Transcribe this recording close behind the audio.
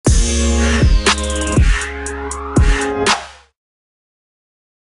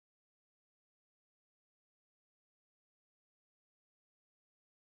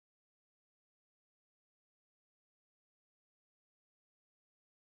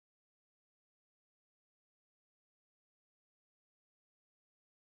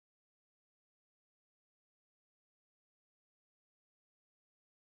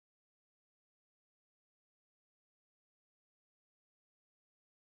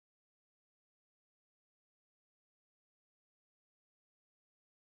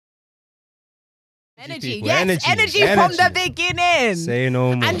Energy, people. yes, energy from the beginning. Say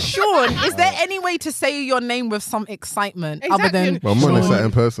no more. And Sean, is there any way to say your name with some excitement other than Well, I'm not an Sean?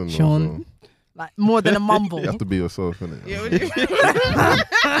 exciting person. Though, Sean. Like more than a mumble. You have to be yourself, innit?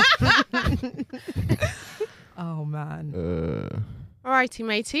 Oh man. Alrighty,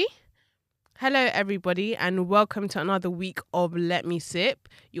 matey. Hello, everybody, and welcome to another week of Let Me Sip.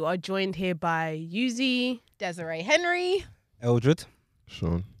 You are joined here by Yuzi, Desiree Henry. Eldred.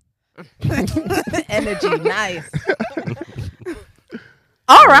 Sean. Energy, nice.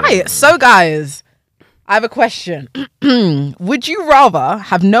 All right, so guys, I have a question. Would you rather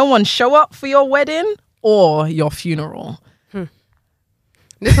have no one show up for your wedding or your funeral?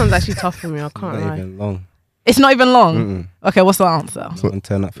 This one's actually tough for me. I can't Not lie. even long. It's not even long. Okay, what's the answer? Someone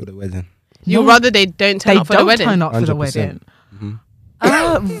turn up for the wedding. You'd rather they don't turn up for the wedding? Turn up for the 100%. wedding.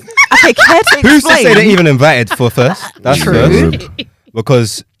 Okay, care to Who's to say explain? they're even invited for first? That's True. first.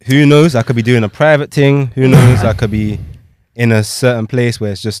 Because who knows? I could be doing a private thing. Who knows? I could be in a certain place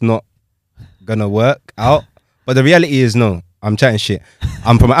where it's just not gonna work out. But the reality is, no. I'm chatting shit.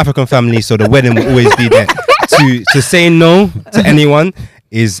 I'm from an African family, so the wedding will always be there. To say no to anyone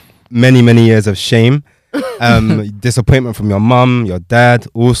is many years of shame, disappointment from your mum, your dad,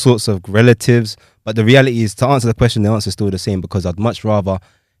 all sorts of relatives. But the reality is, to answer the question, the answer is still the same, because I'd much rather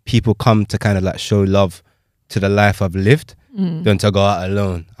people come to kind of like show love to the life I've lived than to go out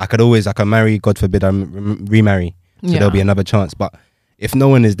alone. I can marry, God forbid I remarry, so there'll be another chance. But if no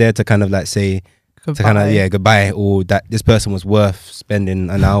one is there to kind of like say to kind of goodbye, or that this person was worth spending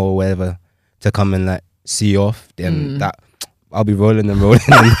an hour or whatever to come and like see you off, then that I'll be rolling and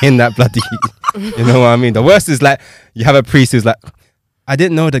in that bloody, you know what I mean? The worst is like you have a priest who's like, I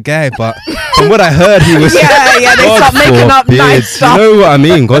didn't know the guy, but from what I heard, he was. Yeah, they start making up nice stuff. You know what I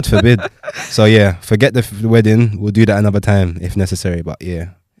mean? God forbid. So yeah, forget the wedding. We'll do that another time if necessary. But yeah.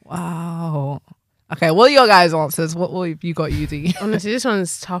 Wow. Okay, what are your guys' answers? What have you got, Yuzi? Honestly, this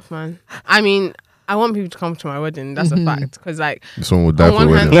one's tough, man. I mean, I want people to come to my wedding. That's a fact. Because like, This one will die on for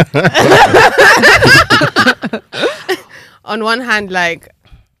one wedding. on one hand, like,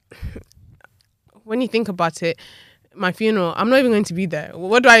 when you think about it, my funeral, I'm not even going to be there.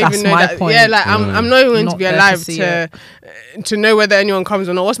 What do I That's even know? my That? point. Yeah, like I'm not even going Not to be there to alive see to know whether anyone comes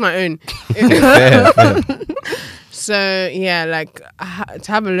or not. What's my own? Fair. So yeah, like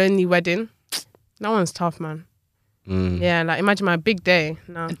to have a lonely wedding, that one's tough, man. Yeah, like imagine my big day.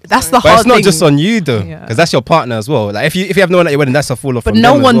 No, That's the But hard it's not thing. just on you though, Yeah. because that's your partner as well. Like if you have no one at your wedding, that's a fall off. But from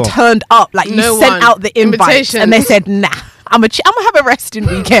no them as one well. turned up. Like you No sent one. out the invite Invitation. and they said, nah, I'm gonna have a resting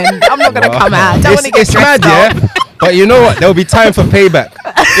weekend. I'm not gonna come out. I don't want to get It's mad, dressed up. yeah. But you know what? There'll be time for payback.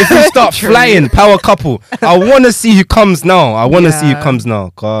 If you start flying, power couple. I want to see who comes now.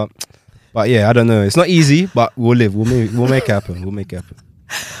 But yeah, I don't know. It's not easy, but we'll live. We'll make it happen. We'll make it happen.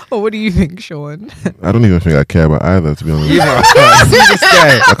 Well, what do you think, Sean? I don't even think I care about either, to be honest. See this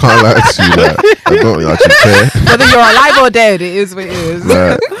guy. I can't lie to you. Like, I don't actually care. Whether you're alive or dead, it is what it is.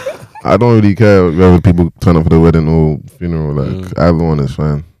 Like, I don't really care whether people turn up for the wedding or funeral. Like, either one is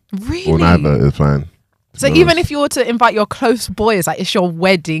fine. Really? Or neither is fine. So even if you were to invite your close boys, like it's your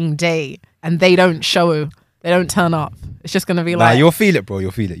wedding day and they don't turn up, it's just gonna be Nah, like, you'll feel it, bro.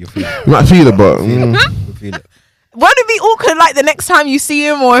 You'll feel it. You might feel it, but You'll feel it. won't it be awkward like the next time you see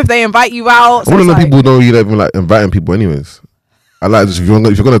him or if they invite you out? I want to know it's like- people don't really even like inviting people anyways. I like just if you're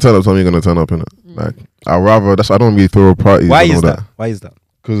gonna turn up, tell me you're gonna turn up, innit? Like I rather I don't really throw parties. Why and is all that? Why is that?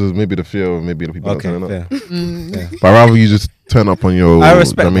 Because maybe the fear of maybe the people Okay, not turning up. fair. But I'd rather you just turn up on your. I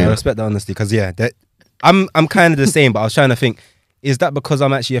respect. I mean, I respect the honesty, because yeah, I'm kind of the same. But I was trying to think: is that because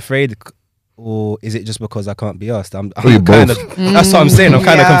I'm actually afraid, or is it just because I can't be asked? I'm Probably kind of. both. That's what I'm saying. I'm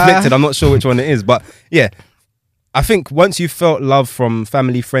kind of Yeah. conflicted. I'm not sure which one it is, but yeah. I think once you felt love from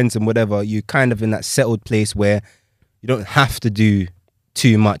family, friends, and whatever, you kind of in that settled place where you don't have to do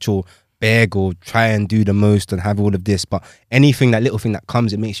too much or beg or try and do the most and have all of this. But anything, that little thing that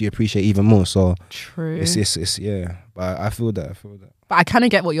comes, it makes you appreciate even more. So True. it's yeah. But I feel that. But I kind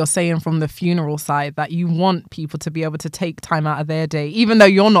of get what you're saying from the funeral side, that you want people to be able to take time out of their day, even though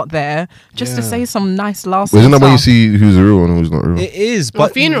you're not there, just to Yeah. say some nice last isn't that stuff. when you see who's real and who's not real? It is, But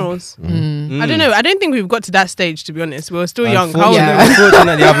but funerals, I don't know. I don't think we've got to that stage, to be honest. We're still young. How old Yeah. are we?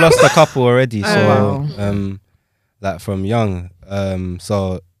 Unfortunately, I've lost a couple already. So, wow. like from young,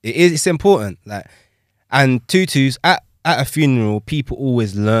 so it's important. Like, and tutus at a funeral, people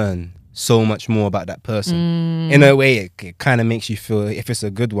always learn so much more about that person. In a way, it kind of makes you feel, if it's a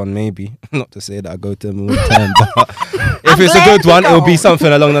good one, maybe not to say that I go to them all the time, but if it's a good one, it'll be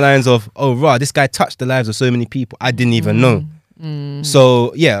something along the lines of, oh, rah, this guy touched the lives of so many people I didn't even know.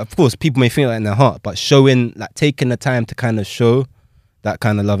 So yeah, of course, people may feel that in their heart, but showing, like, taking the time to kind of show that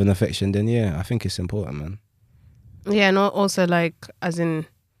kind of love and affection, then yeah, I think it's important, man. Yeah, and also like as in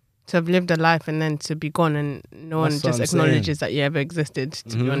to have lived a life and then to be gone and no one That's what just I'm acknowledges that you ever existed,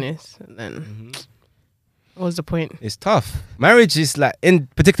 to be Mhm. honest. And then what was the point? It's tough. Marriage is like,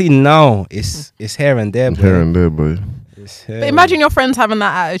 particularly now, it's here and there, bro. Here and there, boy. It's here. But imagine your friends having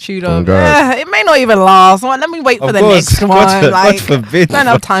that attitude Oh, of, God. it may not even last. Well, let me wait for Of the course, next God one. for- Like, God forbid. don't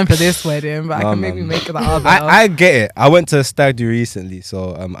have time for this wedding, but I Nah, can maybe man. make the other. I get it. I went to a stag do recently,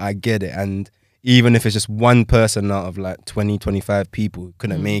 so I get it. And even if it's just one person out of like 20, 25 people who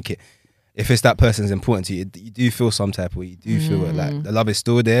couldn't make it, if it's that person's important to you, you do feel some type of way. You do feel it. Like the love is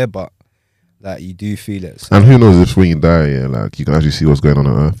still there, but like you do feel it. So. And who knows if when you die, yeah, like you can actually see what's going on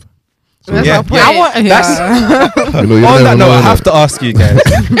Earth. So, That's yeah. my point. I want, That's- you know, you On never that know, note, I innit? have to ask you guys.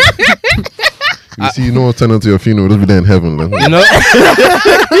 You see, no one's turning to your funeral. Just be there in heaven, then. You know,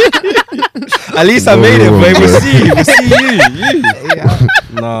 at least I made it, No, boy. We'll bro. see. We'll see you. yeah.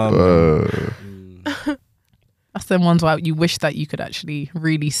 Nah, man. That's the ones where you wish that you could actually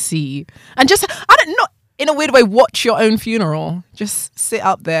really see and just, I don't know, in a weird way, watch your own funeral. Just sit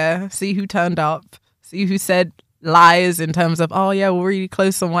up there, see who turned up, see who said lies in terms of, oh yeah, we're really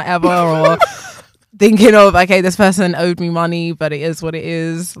close and whatever, or thinking of, okay, this person owed me money, but it is what it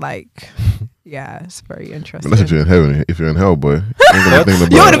is. Like, yeah, it's very interesting. Unless if you're in heaven, if you're in hell, boy, you ain't gonna think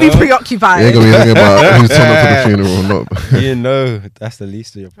about. You're going to be You preoccupied. ain't gonna be thinking about who's turning up to the funeral or not. You know, that's the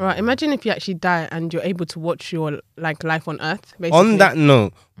least of your All right, imagine if you actually die and you're able to watch your like life on Earth. Basically. On that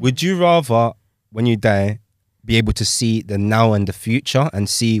note, would you rather, when you die, be able to see the now and the future and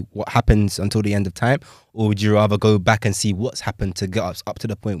see what happens until the end of time, or would you rather go back and see what's happened to get us up to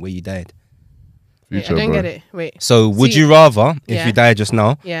the point where you died? Wait, Future, I don't bro. get it. Wait. So, would See- you rather, if Yeah. you died just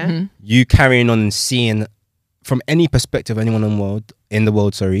now, Yeah. Mhm. you carrying on and seeing from any perspective, anyone in the world,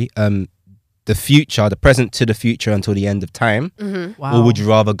 the future, the present to the future until the end of time, Wow. or would you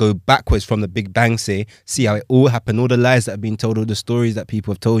rather go backwards from the Big Bang, see how it all happened, all the lies that have been told, all the stories that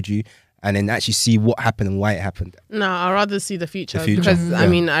people have told you, and then actually see what happened and why it happened? No, I'd rather see the future, The future, because I yeah.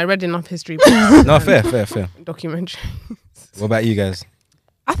 mean I read enough history books No, and fair. documentary. What about you guys?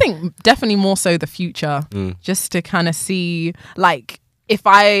 I think definitely more so the future, Mm. just to kind of see, like, if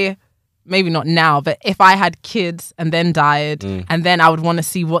I, maybe not now, but if I had kids and then died, and then I would want to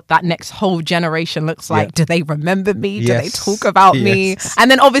see what that next whole generation looks like. Yeah. Do they remember me? Do they Yes. talk about me? Yes. And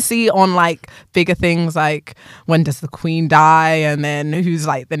then obviously on like bigger things, like when does the Queen die, and then who's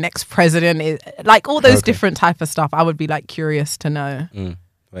like the next president is, like all those Okay. different type of stuff. I would be like curious to know.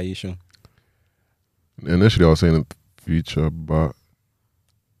 What are you sure? Initially, I was saying the future, but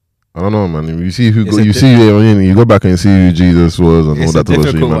I don't know, man. You see who It's go, a you di- see, you go back and see who Jesus was and all It's a that type of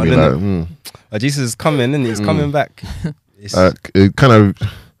shit. You difficult might be one, like, Jesus is coming, and he's coming back. It's, it kind of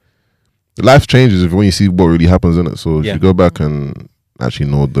life changes if when you see what really happens in it. So if Yeah. you go back and actually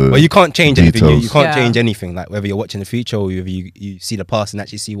know the, well, you can't change anything. You details. can't Yeah. change anything. Like whether you're watching the future or whether you see the past and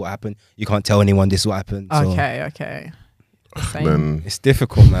actually see what happened, you can't tell anyone this is what happened. So Okay. Same. then it's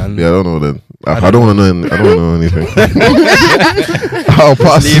difficult, man. yeah, I don't know. Then I I don't want to know. I don't want to know anything. I'll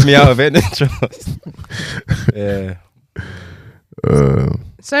pass. Leave me out of it. Trust. Yeah.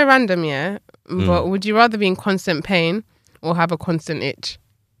 So random, yeah. But would you rather be in constant pain or have a constant itch?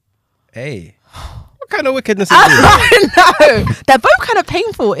 Hey. What kind of wickedness is this? I know. They're both kind of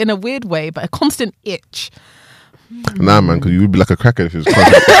painful in a weird way, but a constant itch. Nah, man, because you would be like a cracker if it was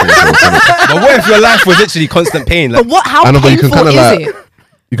constant. But what if your life was literally constant pain? But Like, how I know, but you can painful kinda is like- it?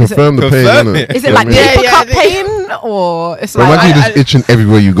 You confirm the pain, Confirm innit? it. Is it You like know what I mean? paper Yeah, cup yeah, pain, or it's But like imagine you just itching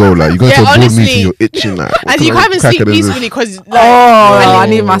everywhere you go. Like you go Yeah, to a board honestly. meeting, you're itching. Like what And kind you of can't even cracker sleep is this? peacefully because I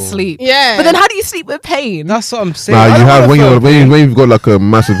need my Oh. sleep. yeah. But then how do you sleep with pain? that's what I'm saying. Nah, I you don't have wanna when feel when you've got like a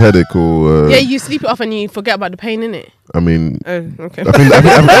massive headache or yeah, you sleep it off and you forget about the pain, innit? I mean, Oh, okay.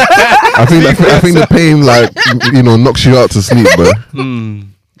 I think the pain like knocks you out to sleep, but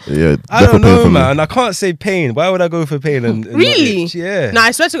yeah, I don't definitely pain know, for me. man. I can't say pain. Why would I go for pain? And not Really? itch? Yeah. No,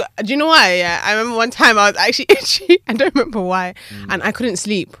 I swear to God. Do you know why? Yeah, I remember one time I was actually itchy. I don't remember why, and I couldn't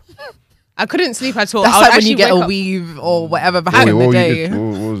sleep. I couldn't sleep at all. That's I would like when actually you get wake a up- weave or whatever back Wait, in what the were day. you itch?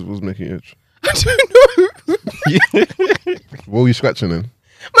 What was making you itch? I don't know. What were you scratching in?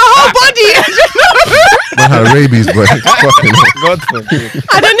 My whole body. Man had rabies, but fucking. God forbid.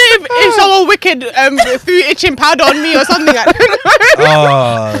 I don't know if someone wicked threw itching powder on me or something. I don't know.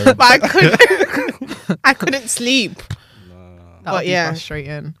 Oh, But I couldn't sleep. That would be yeah.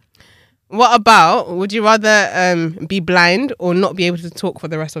 frustrating. What about, would you rather be blind or not be able to talk for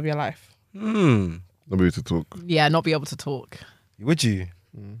the rest of your life? Nobody to talk. Yeah, not be able to talk. would you?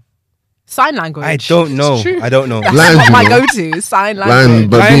 Sign language. I don't know. true. I don't know. That's Blind, not you my know. go-to. Sign Blind, language.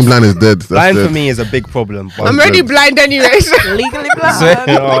 but being blind is dead. That's Blind dead. for me is a big problem. but I'm dead. already blind anyway. So. Legally Swear-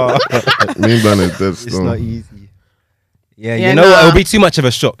 blind. oh, Being blind is dead. it's Still. not easy. Yeah, Yeah, you know what? nah. It'll be too much of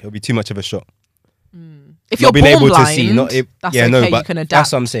a shock. It'll be too much of a shock. If Not you're being born able blind, to see. Not if, that's yeah, okay. no, You but can adapt.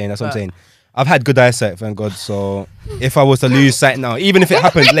 that's what I'm saying. That's what I'm but- saying. I've had good eyesight, thank God. So if I was to lose sight now, even if it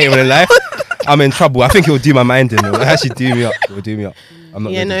happens later in life, I'm in trouble. I think it'll do my mind in. It'll actually do me up. It'll do me up. I'm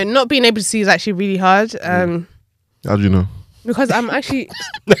not Yeah, ready. no, not being able to see is actually really hard. How do you know? Because I'm actually.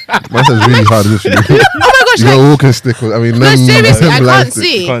 Mine says really hard. Literally. Oh my gosh! You got a Like, walking stick. I mean, no, them- seriously, them I blind can't sticks.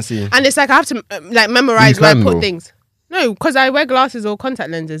 see. You can't see. And it's like I have to like memorize You where I can, put though. things. No, because I wear glasses or contact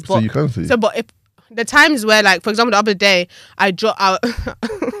lenses. So But you can see. so, but if the times where, like, for example, the other day I dropped out.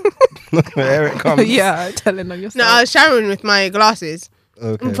 Here it comes. Yeah, telling on yourself. No, I was showering with my glasses.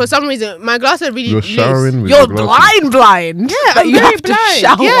 Okay. And for some reason, my glasses are really You're loose. showering with You're your glasses. blind. Yeah, That I'm you very have to blind.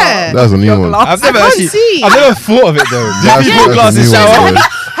 shower. Yeah. That's a new Your one. glasses. I've never can't actually. see. I've never thought of it though. Do That's- people that's a glasses new one, shower? yeah.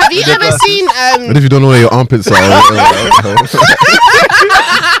 Have you ever seen? But if you don't know where your armpits are,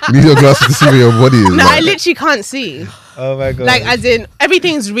 need your glasses to see where your body is. No, I like. literally can't see. Oh my God. Like, as in,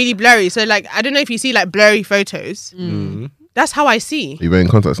 everything's really blurry. So, like, I don't know if you see like blurry photos. That's how I see. You wearing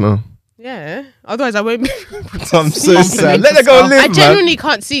contacts now? Yeah. Otherwise, I won't be. I'm so Confident sad. Let her go yourself. live, I man. genuinely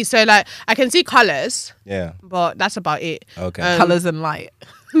can't see. So, like, I can see colors, Yeah. but that's about it. Okay. Colours and light.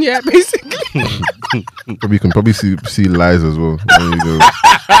 Yeah, basically. Probably you can probably see lies as well. When you go.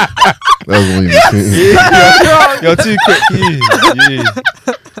 That's when you see. You're too quick. You.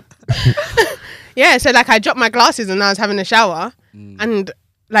 Yeah. So, like, I dropped my glasses and I was having a shower, and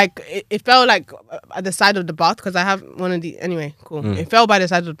like it fell like at the side of the bath because I have one of the. Anyway, cool. It fell by the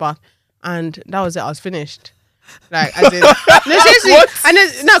side of the bath, and that was it. I was finished. Like, as in, no, seriously. And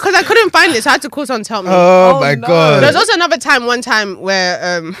then, no, because I couldn't find it, so I had to call someone to help me. Oh, Oh, my no. God. There was also one time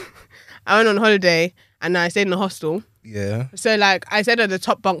where I went on holiday and I stayed in a hostel. Yeah. So like I stayed at the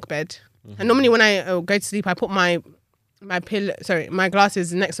top bunk bed, and normally when I go to sleep, I put my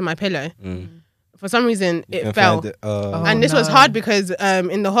glasses next to my pillow. For some reason, it Can fell. find it. Oh, And this was no. hard because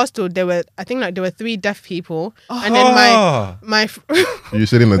in the hostel there were 3 deaf people, and then Oh. my You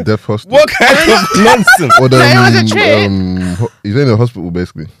said in a deaf hostel. What kind of nonsense? Or the, No, it was a trick. you said in a hospital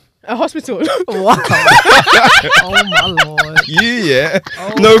basically. a hospital. Wow. Oh my lord. You, yeah.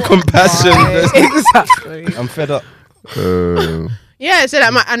 Oh No compassion. my- Exactly. I'm fed up. Yeah, so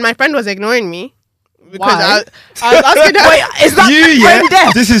that my friend was ignoring me because Why? I was asking her. Wait, is that You, friend yeah.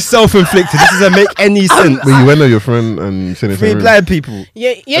 deaf? This is self-inflicted. This doesn't make any sense. But you went with your friend and you said in the Three same room. blind people. Yeah,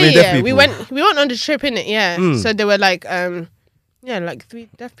 I mean, deaf We people. went on the trip in it. Yeah, so there were like like 3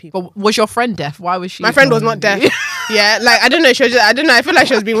 deaf people. But was your friend deaf? Why was she? My friend was not deaf. Yeah, like I don't know. She was I don't know. I feel like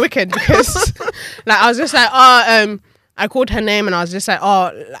she was being wicked because, like, I was just like, I called her name and I was just like,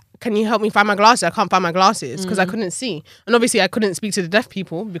 can you help me find my glasses? I can't find my glasses because I couldn't see, and obviously I couldn't speak to the deaf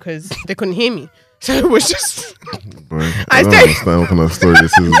people because they couldn't hear me. So it was just. Bro, I I don't stayed- understand what kind of story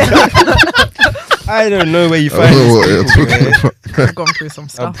this is. I don't know where you I find don't know what this. you're talking about. I've gone through some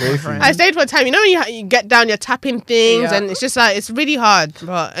stuff. pray my for friend. I stayed for time. You know when you get down, you're tapping things, Yeah. and it's just like it's really hard.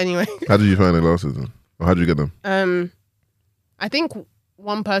 But anyway, How did you find the glasses then? Or how did you get them? I think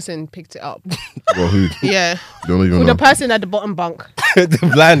one person picked it up. Well, who? Yeah, You don't even the know. person at the bottom bunk. The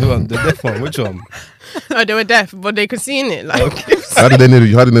blind one, the deaf one. Which one? No, they were deaf, but they could see in it. Like How did they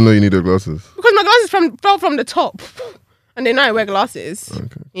know you needed glasses? because my glasses fell from the top, and they know I wear glasses.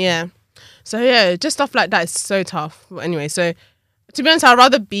 Okay. Yeah, so yeah, just stuff like that is so tough. But anyway, so to be honest, I'd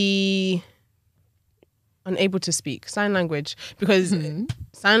rather be unable to speak sign language because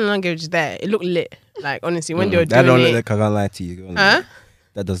sign language there it looked lit. Like honestly, when they were That doing don't it, look like I can't lie to you. huh?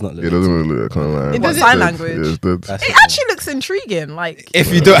 That does not look. It doesn't really look, I can't lie. It It's doesn't- Sign dead. language. Yeah, it's dead. That's It actually looks intriguing. Like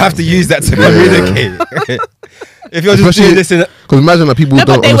if you don't have to use that to Yeah. communicate. If you're just Especially- doing this in Because imagine that people No,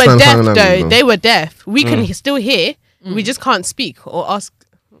 don't but they were understand deaf sign language. though. though. They were deaf. We can still hear. We just can't speak or ask.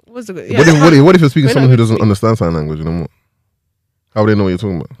 What's the yeah, What if you're speaking to We're someone not who doesn't speak. understand sign language? You know what? How would they know what you're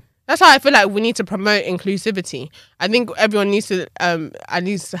talking about? That's how I feel like we need to promote inclusivity. I think everyone needs to at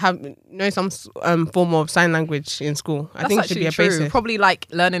least know some form of sign language in school. I that's think it should actually be a true. basic. Probably like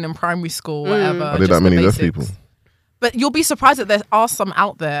learning in primary school, whatever. Are there just that the many deaf basics. people? But you'll be surprised that there are some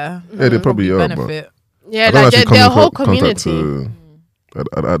out there. Yeah, they probably are. But benefit. Yeah, I don't like actually they're a come in whole contact community.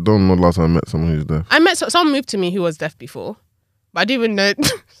 I don't know the last time I met someone who's deaf. I met someone moved to me who was deaf before, but I didn't even know.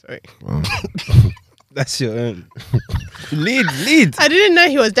 Sorry, Wow. That's your own. Lead. I didn't know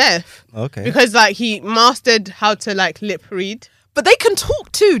he was deaf Okay. because like he mastered how to like lip read. But they can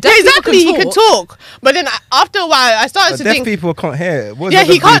talk too. Yeah, Deaf people exactly, he could talk. But then after a while, I started to Deaf think. people can't hear. What Yeah,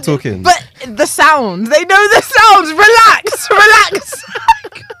 does he that can't- do talking? But the sounds, they know the sounds. Relax, relax.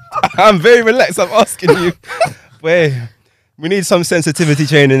 I'm very relaxed. I'm asking you. Wait, we need some sensitivity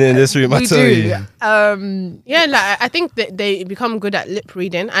training in this room. I We tell do. you. Yeah, like I think that they become good at lip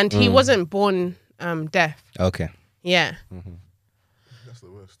reading, and he wasn't born deaf. Okay. Yeah. That's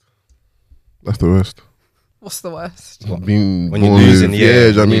the worst. That's the worst. What's the worst? Being When you're born losing, with- yeah. do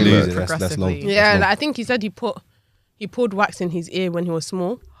you know When what I you're mean? losing, Like, that's long. Progressively. Yeah, That's like, I think he said he poured wax in his ear when he was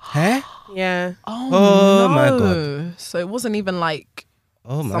small. Huh? Yeah. Oh, no. my God. So it wasn't even like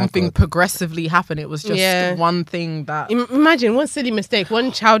Oh my something God. progressively happened. It was just Yeah. one thing that. Imagine one silly mistake,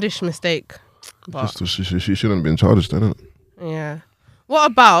 one childish mistake. But she shouldn't have been childish then, innit? yeah. What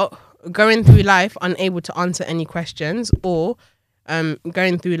about going through life unable to answer any questions, or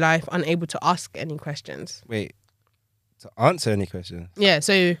going through life unable to ask any questions? Wait. To answer any question. Yeah,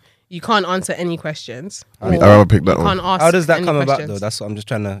 so you can't answer any questions. I mean, or I'd rather pick that you one. can't ask How does that any come about questions. though? That's what I'm just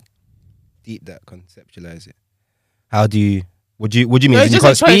trying to deep that, conceptualize it. How do you? Would you mean? No, As it's in you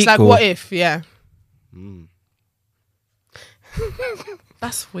just a can't choice. speak? Like, or? what if? Yeah, Mm.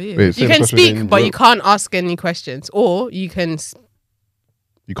 That's weird. Wait, you same can question speak, again. but you can't ask any questions, or you can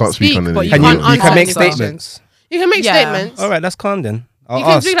You can't speak speak, on but any. you Can can't you answer can make any questions. statements? you can make Yeah. statements. All right, that's calm then. I'll You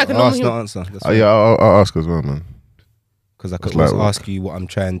can ask. speak like a I'll normal ask, human. not answer. That's Yeah, I'll ask as well, man. Because I could That's always light work. ask you what I'm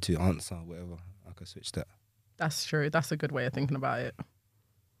trying to answer, whatever. I could switch that. That's true. That's a good way of thinking about it.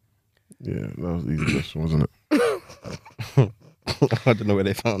 Yeah, that was an easy question, wasn't it? I don't know where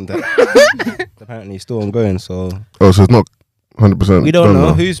they found that. Apparently, it's still ongoing. So Oh, so it's not 100%. we don't know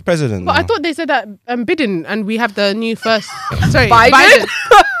now. who's president. But I now. thought they said that Biden, and we have the new first. Sorry, Biden? Biden.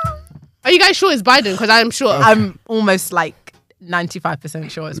 Are you guys sure it's Biden? Because I'm sure. I'm almost like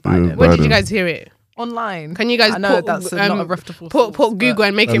 95% sure it's Yeah, Biden. Where did you Biden. guys hear it? Online. Can you guys I know put, that's not a reputable put source, Google but-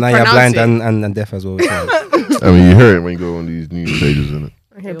 and make And it now you're pronounce blind it? and deaf as well. so. I mean, you hear it when you go on these news pages, innit?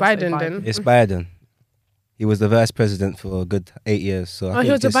 Okay, He'll say Biden then. It's Biden. He was the vice president for a good 8 years. So I Oh, he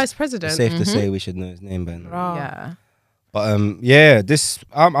think was the it's vice president. safe to say we should know his name by now. Wow. Yeah. But yeah, this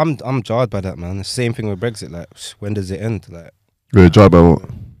I'm jarred by that, man. The same thing with Brexit. Like, when does it end? Like, You're a job at what?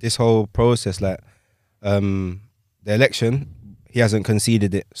 this whole process, like, the election, he hasn't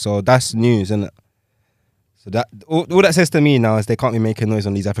conceded it, so that's news, isn't it? So that all that says to me now is they can't be making noise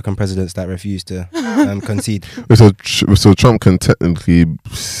on these African presidents that refuse to concede. So Trump can technically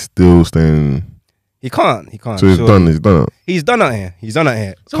still stay in. He can't. So he's Sure. done. He's done it. He's done out here. He's done out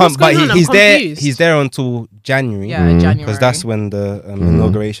here. So what's But going on? I'm he's there. confused. He's there until January. Yeah, January. Because that's when the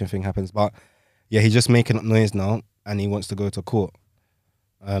inauguration thing happens. But yeah, he's just making up noise now, and he wants to go to court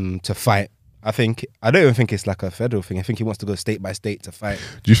to fight. I don't even think it's like a federal thing. I think he wants to go state by state to fight.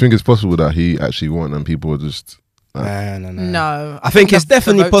 Do you think it's possible that he actually won and people are just? No. No. I think it's the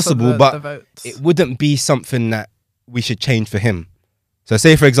definitely votes are possible, the but votes. it wouldn't be something that we should change for him. So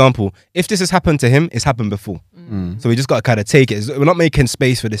say, for example, if this has happened to him, it's happened before. So we just got to kind of take it. We're not making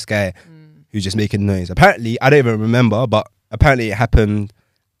space for this guy who's just making noise. Apparently, I don't even remember, but apparently it happened,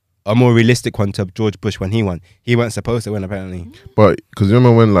 a more realistic one, to George Bush when he won. He wasn't supposed to win, apparently. But because you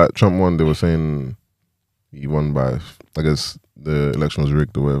remember when like Trump won, they were saying he won by, I guess the election was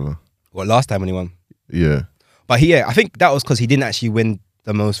rigged or whatever. Well, last time when he won. Yeah. But I think that was because he didn't actually win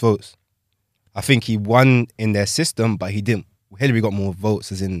the most votes. I think he won in their system, but he didn't. Hillary got more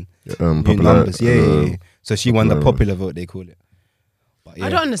votes, as in new Popular, numbers. Yeah. So she won the popular popular vote, they call it. But yeah, I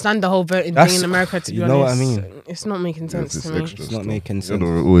don't understand the whole voting That's- thing in America. To be you know what I honest, mean? it's not making sense it's to me. extra it's not stuff. making Yeah, sense.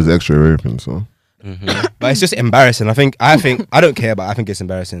 they're always extra everything. So But it's just embarrassing. I think I don't care, but I think it's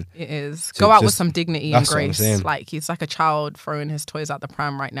embarrassing. It is. So Go out with just- some dignity and that's what I'm grace. saying. Like he's like a child throwing his toys out the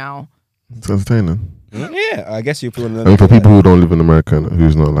pram right now. it's entertaining. Yeah, I guess you put I mean, for people who don't live in America and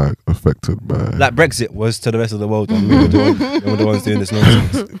who's not like affected by. like Brexit was to the rest of the world. And we were the ones doing this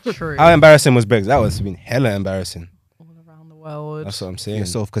nonsense. True. How embarrassing was Brexit? That was been hella embarrassing. All around the world. That's what I'm saying.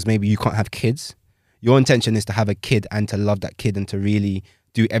 Yourself, because maybe you can't have kids. Your intention is to have a kid and to love that kid and to really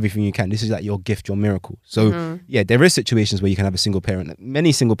do everything you can. This is like your gift, your miracle. So yeah, there is situations where you can have a single parent.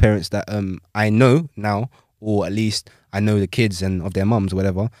 Many single parents that I know now, or at least I know the kids and of their mums or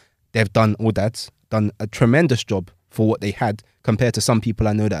whatever, they've done, all dads, done a tremendous job for what they had compared to some people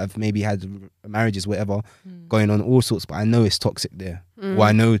I know that have maybe had marriages, whatever, going on all sorts, but I know it's toxic there. Or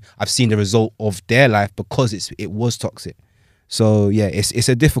I know I've seen the result of their life because it was toxic. So yeah, it's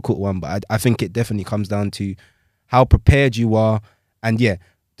a difficult one, but I think it definitely comes down to how prepared you are. And yeah,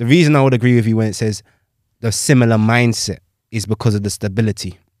 the reason I would agree with you when it says the similar mindset is because of the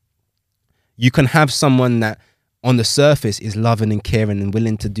stability. You can have someone that on the surface is loving and caring and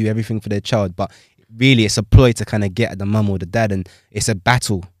willing to do everything for their child, but really it's a ploy to kind of get at the mum or the dad, and it's a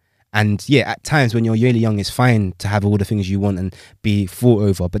battle. And yeah, at times when you're really young, it's fine to have all the things you want and be fought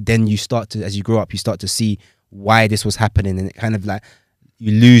over, but then you start to, as you grow up, you start to see why this was happening, and it kind of like,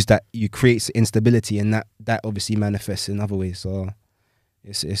 you lose that, you create instability, and that obviously manifests in other ways. So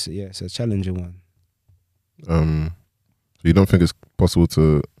it's a challenging one. So you don't think it's possible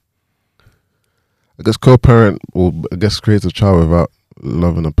to, I guess, co-parent or I guess create a child without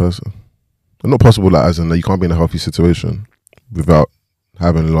loving a person? Not possible, like, as in that you can't be in a healthy situation without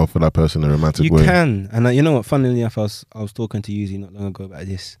having love for that person in a romantic way. You can, and you know what? Funnily enough, I was talking to Yuzi not long ago about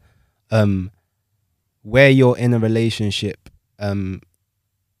this. Where you're in a relationship,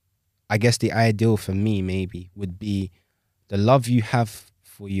 I guess the ideal for me maybe would be the love you have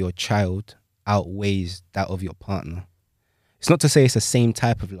for your child outweighs that of your partner. It's not to say it's the same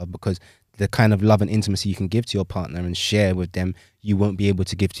type of love, because the kind of love and intimacy you can give to your partner and share with them, you won't be able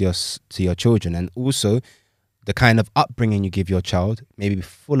to give to your children. And also, the kind of upbringing you give your child may be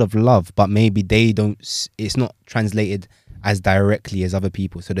full of love, but maybe it's not translated as directly as other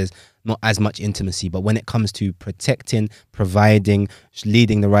people. So there's not as much intimacy. But when it comes to protecting, providing,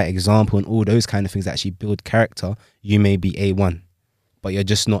 leading the right example, and all those kind of things that actually build character, you may be A1, but you're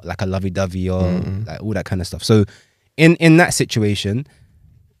just not like a lovey-dovey or like all that kind of stuff. So in that situation,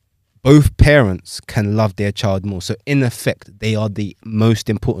 both parents can love their child more. So in effect, they are the most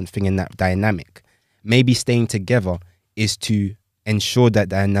important thing in that dynamic. Maybe staying together is to ensure that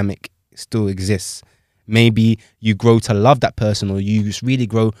dynamic still exists. Maybe you grow to love that person, or you just really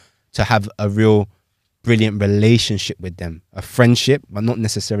grow to have a real brilliant relationship with them. A friendship, but not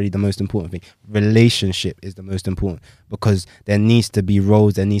necessarily the most important thing. Relationship is the most important, because there needs to be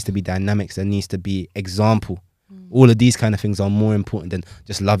roles, there needs to be dynamics, there needs to be example. All of these kind of things are more important than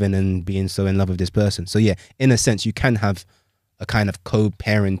just loving and being so in love with this person. So yeah, in a sense, you can have a kind of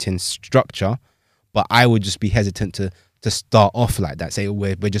co-parenting structure, but I would just be hesitant to start off like that. Say,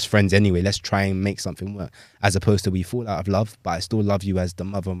 we're just friends anyway, let's try and make something work, as opposed to we fall out of love, but I still love you as the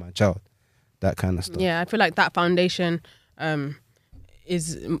mother of my child. That kind of stuff. Yeah, I feel like that foundation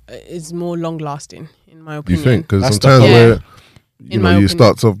is more long lasting, in my Do you opinion. think? Because That's sometimes the- where In you my know you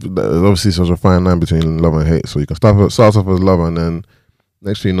opinion. start off, obviously there's a fine line between love and hate. So you can start off as love, and then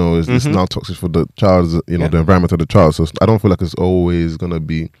next thing you know, it's now toxic for the child, you know, the environment of the child. So I don't feel like it's always gonna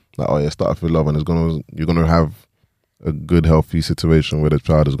be like, oh yeah, start off with love, and you're gonna have a good, healthy situation where the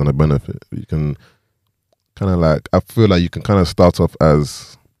child is gonna benefit. You can kind of like, I feel like you can kind of start off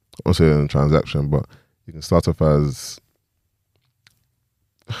as, I won't say in a transaction, but you can start off as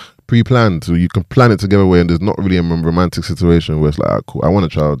pre-planned. So you can plan it together where there's not really a romantic situation where it's like, ah, cool, I want a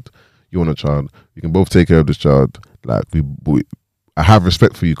child, you want a child, you can both take care of this child. Like I have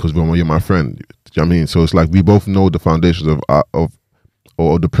respect for you because you're my friend. Do you know what I mean? So it's like we both know the foundations of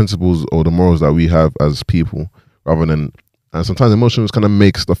the principles or the morals that we have as people, rather than, and sometimes emotions kind of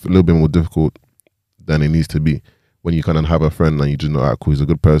make stuff a little bit more difficult than it needs to be. When you kind of have a friend and you just know, ah, cool, he's a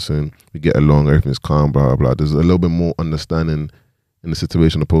good person, we get along, everything's calm, blah, blah, blah. There's a little bit more understanding in the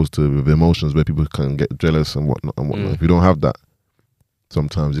situation opposed to the emotions where people can get jealous and whatnot. If you don't have that,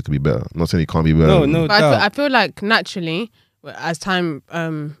 sometimes it could be better. I'm not saying it can't be better. No But doubt. I feel like naturally, as time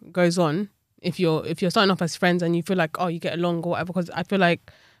goes on, if you're starting off as friends and you feel like, oh, you get along or whatever, because I feel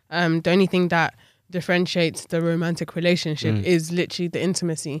like the only thing that differentiates the romantic relationship is literally the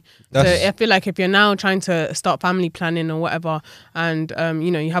intimacy. So I feel like if you're now trying to start family planning or whatever, and you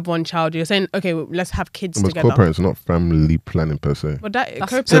know, you have one child, you're saying, okay, well, let's have kids But together. co-parents are not family planning per se. But that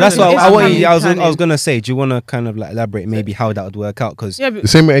So that's what co-parenting I is want. family I was planning. gonna say. Do you want to kind of like elaborate maybe how that would work out? Because Yeah, The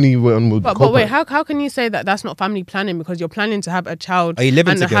same way anyone would. but wait, how can you say that that's not family planning, because you're planning to have a child Are you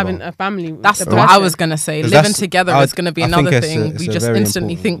living and together? having a family? with That's the what I person? was gonna say. 'Cause Living that's- together I is gonna be think another it's thing. We a just very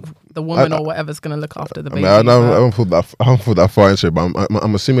instantly important think the woman or whatever's gonna look after the I baby. mean, I but- don't put that far into it, but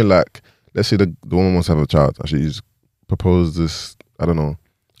I'm assuming, like, let's say the woman wants to have a child. She's proposed this, I don't know,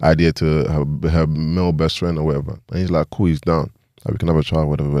 idea to her male best friend or whatever, and he's like, cool, he's down. Like, we can have a child,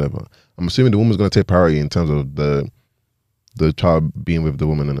 whatever. I'm assuming the woman's gonna take priority in terms of the child being with the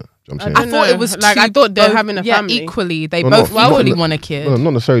woman, innit? You know what I'm I saying? I don't thought know. it was Like, two- I thought they're both- having a yeah, family. equally. They No, both not- equally not- want a kid. No,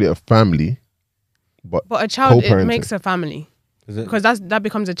 not necessarily a family, but But a child, it Co-parenting. makes a family, Is it- because that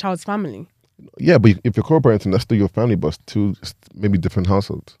becomes a child's family. yeah, but if you're co-parenting, that's still your family, but it's two maybe different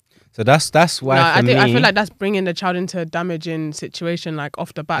households. So that's why No, for me, I feel like that's bringing the child into a damaging situation, like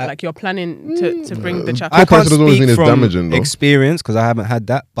off the bat. Like you're planning to bring the child. I can't Co-parenting doesn't always speak mean it's from damaging, though. experience because I haven't had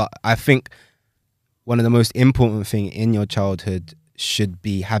that. But I think one of the most important thing in your childhood should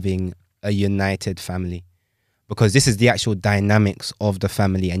be having a united family, because this is the actual dynamics of the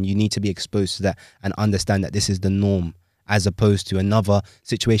family, and you need to be exposed to that and understand that this is the norm, as opposed to another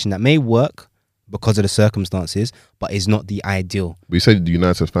situation that may work because of the circumstances, but is not the ideal. We said the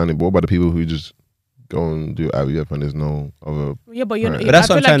United family, but what about the people who just go and do IVF and there's no other? Yeah, but you're. Right. But that's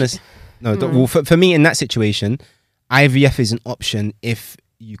I what I'm feel trying like- to. No, well, for me in that situation, IVF is an option if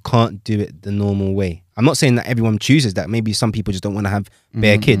you can't do it the normal way. I'm not saying that everyone chooses that. Maybe some people just don't want to have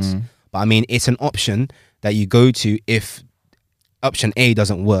bare kids. But I mean, it's an option that you go to if option A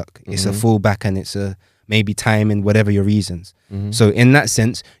doesn't work. It's a fallback, and it's a maybe time and whatever your reasons. So in that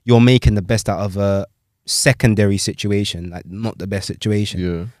sense, you're making the best out of a secondary situation, like not the best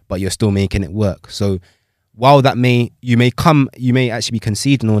situation, but you're still making it work. So while that you may actually be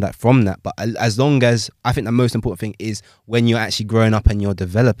conceived and all that from that, but as long as, I think the most important thing is when you're actually growing up and you're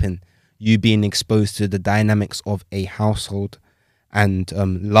developing, you being exposed to the dynamics of a household and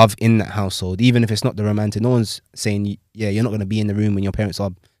love in that household, even if it's not the romantic. No one's saying, you're not going to be in the room when your parents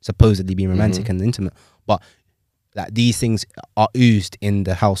are supposedly being romantic and intimate, but that these things are oozed in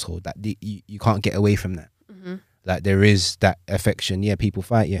the household, that you can't get away from that. Like there is that affection. Yeah, people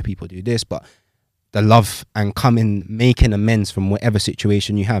fight. Yeah, people do this, but the love and making amends from whatever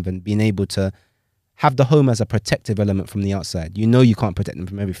situation you have, and being able to have the home as a protective element from the outside. You know you can't protect them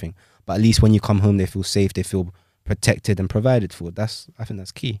from everything, but at least when you come home, they feel safe, they feel protected and provided for. I think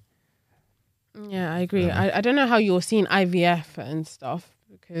that's key. Yeah, I agree. I don't know how you're seeing IVF and stuff,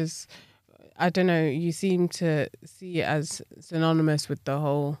 because I don't know, you seem to see it as synonymous with the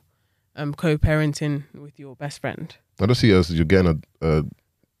whole co-parenting with your best friend. I don't see it as you're getting a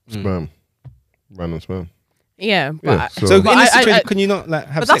sperm, random sperm. Yeah, but so So in But this I- situation, I- can you not like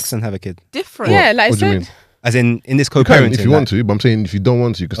have But that's sex and have a kid? Different. yeah, like I What do you said, mean? As in this You co-parenting. can if you want to, but I'm saying if you don't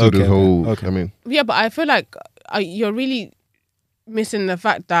want to, you can still do Okay, the whole. okay. I mean, yeah, but I feel like you're really missing the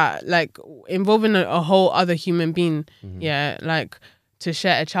fact that like involving a whole other human being, like to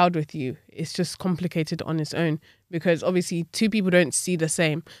share a child with you, it's just complicated on its own, because obviously two people don't see the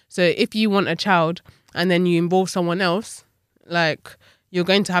same. So if you want a child and then you involve someone else, like you're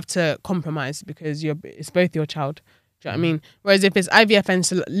going to have to compromise, because it's both your child. Do you know what I mean? Whereas if it's IVF and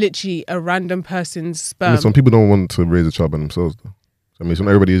it's literally a random person's I mean, sperm. some people don't want to raise a child by themselves, though. I mean, some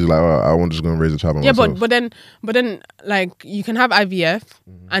everybody is like, I want to just go and raise a child by Yeah, myself. but then like you can have IVF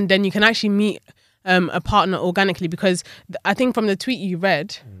and then you can actually meet a partner organically, because I think from the tweet you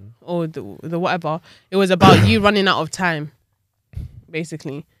read or the whatever, it was about you running out of time,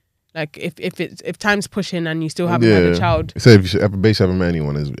 basically. Like if time's pushing and you still haven't had a child. So if you basically haven't met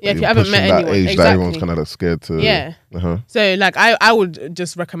anyone, If you you're haven't pushing met that anyone, age that everyone's exactly. kind of scared to. Yeah. Uh-huh. So like I would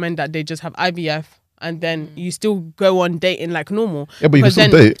just recommend that they just have IVF and then you still go on dating like normal. Yeah, but you can Because still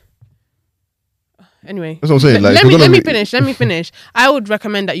then- date. Anyway, That's what I'm saying. Like, let if me we're gonna let me finish. I would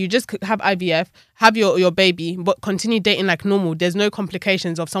recommend that you just have IVF, have your baby, but continue dating like normal. There's no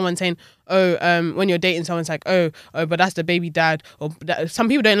complications of someone saying, when you're dating someone's like, but that's the baby dad. Or some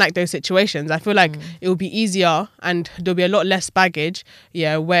people don't like those situations. I feel like it will be easier and there'll be a lot less baggage.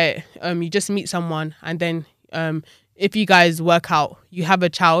 Yeah, where you just meet someone and then if you guys work out, you have a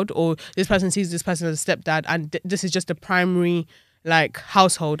child, or this person sees this person as a stepdad, and this is just the primary like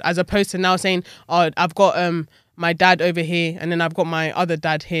household, as opposed to now saying, I've got my dad over here and then I've got my other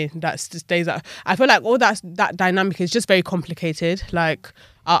dad here that stays at. I feel like all that dynamic is just very complicated. Like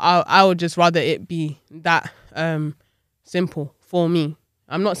I would just rather it be that simple for me.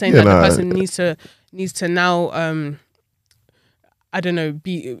 I'm not saying that the person needs to now I don't know,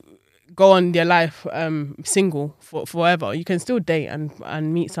 go on their life single for forever. You can still date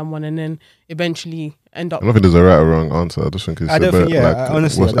and meet someone and then eventually end up. I don't think there's a right or wrong answer. I just think it's I don't about, think, like,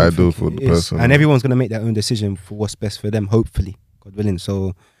 honestly, what's I don't ideal think for it the is. person. And everyone's gonna make their own decision for what's best for them, hopefully, God willing.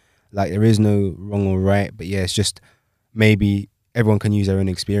 So, like, there is no wrong or right, but yeah, it's just maybe everyone can use their own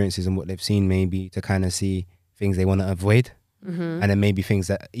experiences and what they've seen, maybe to kind of see things they want to avoid, and then maybe things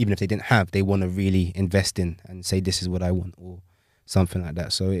that even if they didn't have, they want to really invest in and say, this is what I want, or something like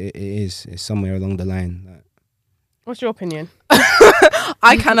that. So it's somewhere along the line. Like, What's your opinion?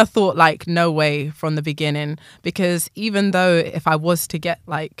 I kind of thought like no way from the beginning, because even though if I was to get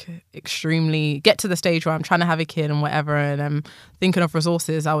to the stage where I'm trying to have a kid and whatever, and I'm thinking of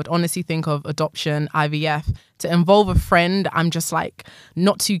resources, I would honestly think of adoption, IVF. To involve a friend, I'm just like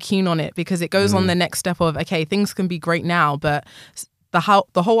not too keen on it, because it goes on the next step of, okay, things can be great now, but the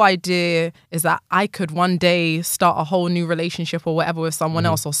whole idea is that I could one day start a whole new relationship or whatever with someone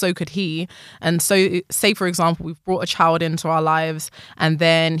else, or so could he. And so, say for example, we've brought a child into our lives and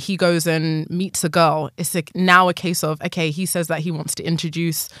then he goes and meets a girl. It's now a case of, okay, he says that he wants to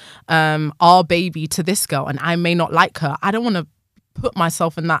introduce our baby to this girl and I may not like her. I don't want to put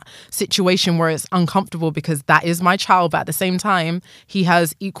myself in that situation where it's uncomfortable, because that is my child, but at the same time he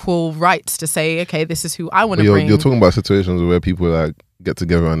has equal rights to say, okay, this is who I want to bring. You're talking about situations where people like get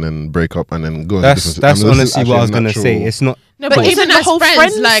together and then break up and then go. That's honestly what I was gonna say. It's not. No, but but even even the as whole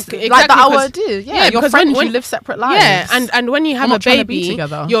friends, like like exactly, that I 'cause- would do. Yeah, yeah, your because friends, when- you live separate lives. Yeah, and when you have We're a not trying to be baby,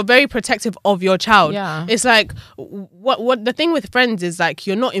 together. you're very protective of your child. Yeah. It's like what the thing with friends is like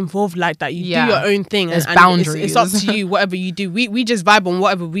you're not involved like that. You Yeah. do your own thing. There's and boundaries. It's up to you. Whatever you do, we just vibe on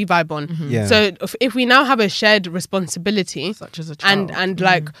whatever we vibe on. Yeah. So if we now have a shared responsibility, such as a child. and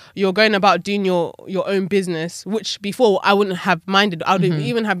like you're going about doing your own business, which before I wouldn't have minded. I would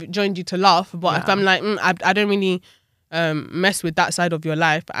even have joined you to laugh. But if I'm like, I don't really mess with that side of your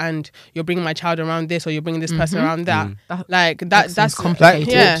life, and you're bringing my child around this, or you're bringing this person around that, that's seems complicated.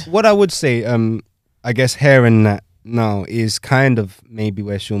 Like, Yeah. what I would say, I guess hearing that now is kind of maybe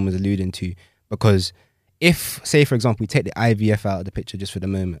where Sean was alluding to, because if, say, for example, we take the IVF out of the picture just for the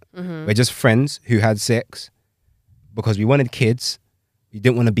moment, we're just friends who had sex because we wanted kids, we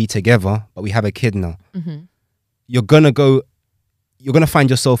didn't want to be together, but we have a kid now. You're gonna find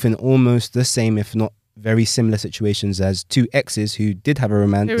yourself in almost the same, if not very similar situations as two exes who did have a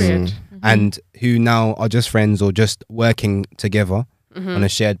romance Period. and who now are just friends or just working together on a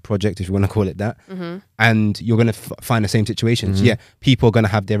shared project, if you want to call it that. And you're going to find the same situations. Yeah, people are going to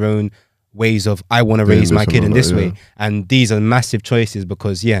have their own ways of, I want to Doing raise this my and kid all in that, this yeah. way. And these are massive choices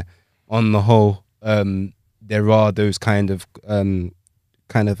because, yeah, on the whole, there are those kind of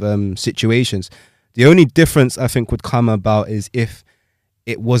situations. The only difference I think would come about is if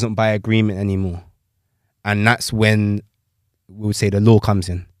it wasn't by agreement anymore. And that's when we would say the law comes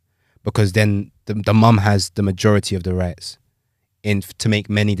in, because then the mum has the majority of the rights to make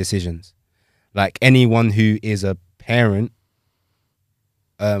many decisions. Like anyone who is a parent,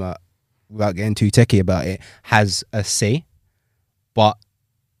 without getting too techie about it, has a say, but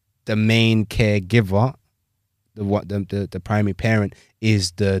the main caregiver, the primary parent,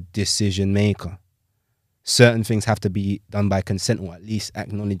 is the decision maker. Certain things have to be done by consent, or at least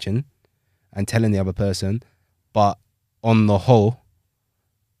acknowledging and telling the other person, but on the whole,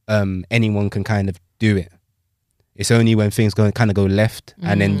 anyone can kind of do it. It's only when things go left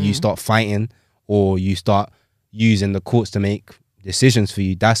and then you start fighting or you start using the courts to make decisions for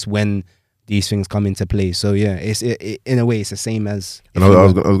you. That's when these things come into play. So yeah, in a way it's the same as. And I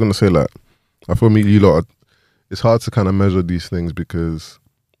was gonna say, like, I feel you lot, it's hard to kind of measure these things because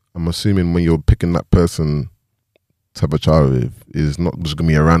I'm assuming when you're picking that person to have a child with, is not just gonna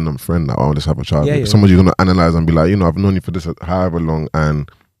be a random friend that I'll just have a child with. Yeah. Someone you're gonna analyze and be like, I've known you for this however long, and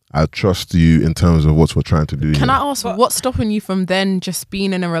I trust you in terms of what we're trying to do. Can I ask, what's stopping you from then just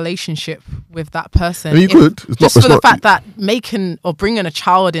being in a relationship with that person? I mean, you could. Just for the fact that making or bringing a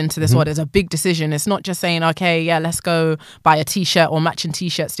child into this world is a big decision. It's not just saying, okay, yeah, let's go buy a t-shirt or matching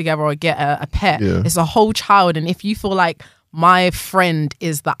t-shirts together or get a pet. Yeah. It's a whole child. And if you feel like my friend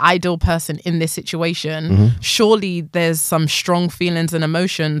is the ideal person in this situation, surely there's some strong feelings and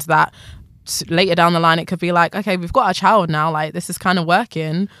emotions that later down the line it could be like, okay, we've got a child now, like this is kind of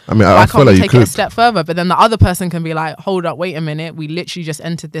working. I mean, why I can't feel we like you take it a could. step further? But then the other person can be like, hold up, wait a minute, we literally just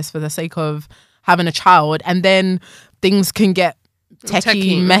entered this for the sake of having a child, and then things can get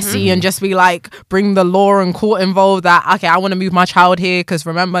techie, messy, and just be like, bring the law and court involved that, okay, I want to move my child here because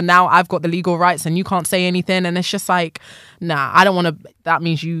remember now I've got the legal rights and you can't say anything. And it's just like, nah, I don't want to. That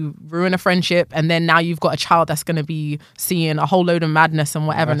means you ruin a friendship, and then now you've got a child that's going to be seeing a whole load of madness and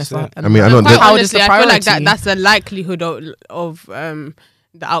whatever. And it's like, I mean, I know Quite that- honestly, is the I feel like priority. that's the likelihood of the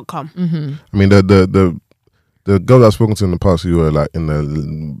outcome. I mean, the girls I've spoken to in the past who were like in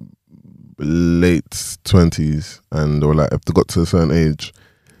the late 20s, and they were like, if they got to a certain age,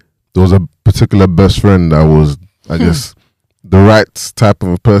 there was a particular best friend that was, I guess, the right type of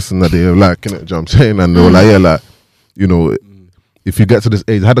a person that they like, you know what I'm saying? And they were like, yeah, like, if you get to this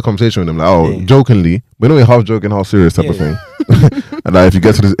age, I had a conversation with them, like, jokingly, but not half joking, half serious type of thing. And like, if you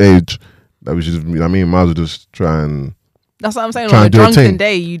get to this age, that we should, might as well just try and. that's what I'm saying. Try On a and do a drunken thing.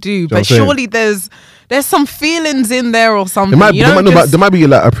 day, you do, You know what but I'm saying? surely there's some feelings in there or something. There might be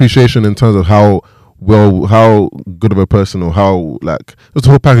like appreciation in terms of how good of a person, or how like just the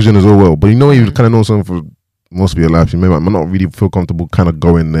whole packaging is all well. But you kind of know someone for most of your life, you may not really feel comfortable kind of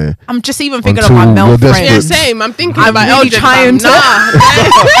going there. I'm just even thinking of Until my male you're friends. desperate. Yeah, same. I'm thinking I'm about really Eldred. trying to-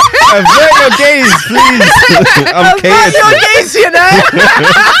 Avert your gaze, please. I'm catered Your to. days, you know.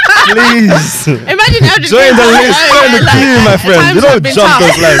 Please. Imagine Eldred. Join the being list, like, join the like, queue, my friend. times You have don't been jump tough.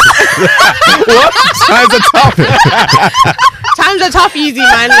 those lines. What? Times are tough. Times are tough, easy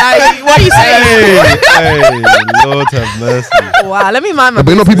man. Like, what are you saying? Hey, Lord have mercy. Wow, let me mind my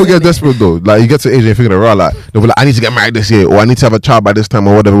But business. people get desperate though. Like you get to age and you're figuring it out. Like they'll be like, I need to get married this year, or I need to have a child by this time,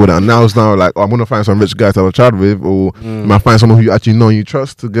 or whatever. And now it's like, oh, I'm gonna find some rich guy to have a child with, or you might find someone who you actually know and you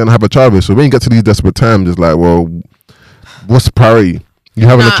trust to gonna have a child with. So when you get to these desperate times, it's like, well, what's the priority? You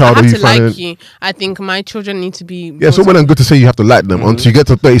having Nah, a child I or have you to like finding... you. I think my children need to be. Yeah, so well and good to say you have to like them until you get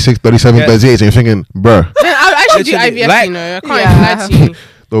to 36, 37, Yeah. 38 and you're thinking, bruh. I actually do Literally, IVF. like- You know, I can't Yeah. lie to you.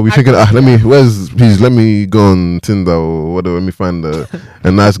 Or we thinking, let me go on Tinder or whatever, let me find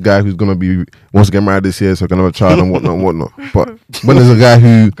a nice guy who's gonna wants to get married this year so I can have a child and whatnot. But when there's a guy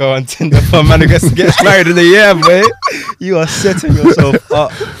who Go on Tinder for a man who gets married in a year, boy. You are setting yourself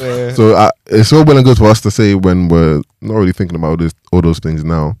up. Boy. so it's all well and good for us to say when we're not really thinking about all those things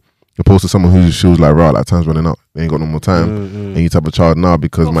now, opposed to someone who feels like, right, like time's running out, they ain't got no more time, and you type a child now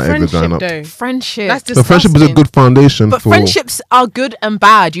because But my eggs are drying up. though, Friendship. that's So disgusting. friendship is a good foundation But for friendships are good and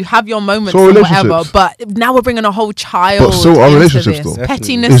bad. You have your moments So and relationships. whatever. But now we're bringing a whole child. But so are into relationships this. though.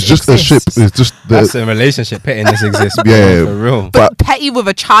 Pettiness. It's just a ship. exists. It's just That's the a relationship. Pettiness exists. Bro, Yeah. for real. But petty with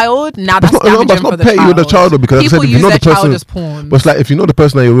a child, now that's It's not- damaging but it's for not the petty child. with the child though, because like I people said, if you use know their the person- child as porn. But it's like if you know the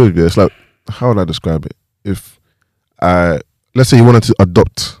person that you're with, yeah, it's like, how would I describe it? If let's say you wanted to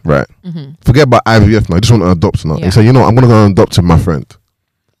adopt, right? Forget about IVF now. You just want to adopt now. Yeah. You say, you know, I'm gonna go and adopt to my friend,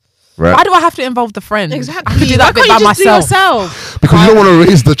 right? Why do I have to involve the friend? Exactly. I could do that Why bit can't by you just do myself. yourself? Because you don't want to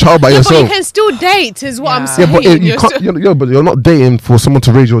raise the child by Yeah, but yourself. you can still date, is what I'm Yeah. saying. Yeah, but you You're can't. still- But you're not dating for someone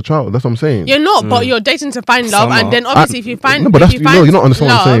to raise your child. That's what I'm saying. You're not, but you're dating to find love, Somewhat. and then obviously if you find, no, but if that's you find you're not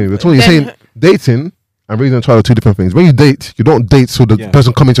understanding what I'm saying. love, That's what you're then- saying. Dating and raising a child are two different things. When you date, you don't date so the Yeah.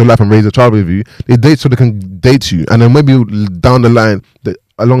 person come into your life and raise a child with you. They date so they can date you, and then maybe down the line,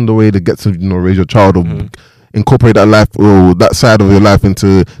 along the way, they get to raise your child or incorporate that life or that side of your life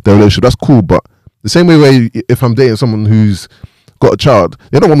into their relationship. That's cool, but the same way if I'm dating someone who's got a child,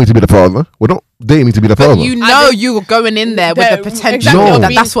 they don't want me to be the father. Well, don't date me to be the But father. you know you're going in there with the They're- potential No.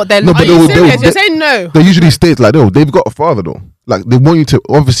 that that's what they're No, Are but looking you they- for. serious? they- You're saying no. They usually state like, oh, they've got a father though. Like they want you to,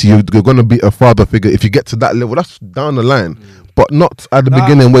 obviously you're going to be a father figure if you get to that level. That's down the line, but not at the Nah.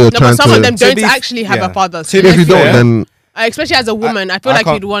 beginning where you're No, trying but some of to. them To don't be- actually have yeah. a father. To If you be don't, fair, then Especially as a woman, I feel I like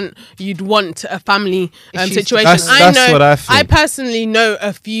can't- you'd want a family Issues. situation. That's I what I think. I personally know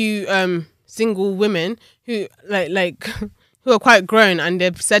a few single women who like who are quite grown, and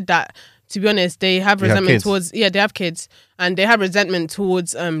they've said that, to be honest, they have They have resentment kids. towards they have kids, and they have resentment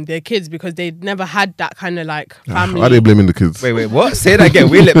towards their kids because they never had that kind of like family. why are they blaming the kids? Wait, what? Say that again.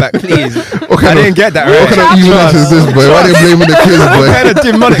 Wheel it back, please. Okay, I no. didn't get that What right. kind of evilness is this, boy? Why are they blaming the kids, boy? What kind of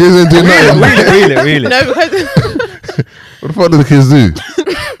demonic? Kids ain't doing nothing. Reel it. No, because What the fuck do the kids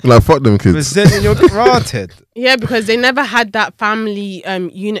do? Like, fuck them kids. Presenting your granted. yeah, because they never had that family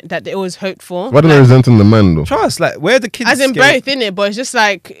unit that they always hoped for. Why don't they resenting the man though? Trust, like, where the kids As in get- both, innit? But it's just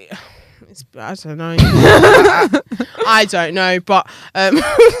like, I don't know. I don't know, but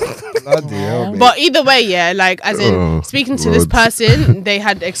Bloody hell, babe. but either way, yeah. Like, as in Oh, speaking to this God. person, they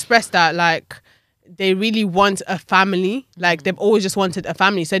had expressed that like they really want a family. Like they've always just wanted a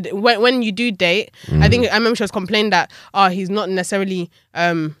family. So when you do date, I remember she was complaining that he's not necessarily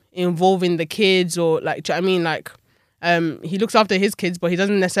involving the kids or like, do you know what I mean? Like he looks after his kids, but he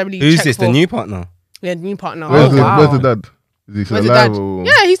doesn't necessarily. Who's check this? for The new partner? the new partner. Where's, wow. where's the dad? Is he still Where's the alive? dad? Or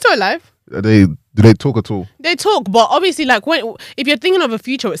Yeah, he's still alive. do they talk at all? They talk, but obviously, like if you're thinking of a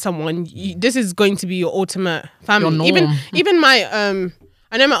future with someone, this is going to be your ultimate family. Your norm. Even my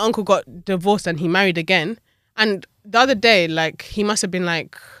I know my uncle got divorced and he married again. And the other day, like he must have been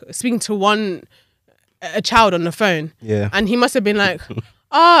like speaking to a child on the phone, Yeah. and he must have been like,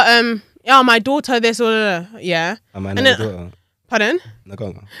 yeah, my daughter, this or yeah. Am I And not then- daughter? Pardon? No, go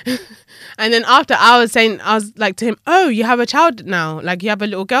on. And then after I was like to him, oh, you have a child now, like you have a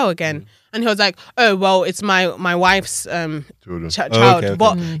little girl again. And he was like, oh, well, it's my wife's Children. child. okay.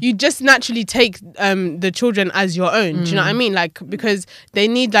 But you just naturally take the children as your own. Do you know what I mean? Like, because they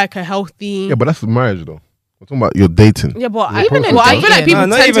need like a healthy... Yeah, but that's marriage though. We're talking about your dating. Yeah, but I, Even in well, I feel like dating. people No,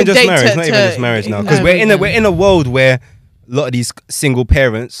 not tend even to just date marriage. to, Not even just marriage now, because Yeah. we're in a world where a lot of these single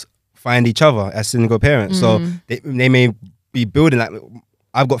parents find each other as single parents. So they may be building like.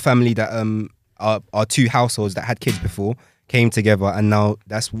 I've got family that are two households that had kids before, came together, and now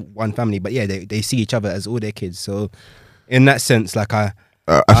that's one family. But yeah, they see each other as all their kids. So in that sense, like I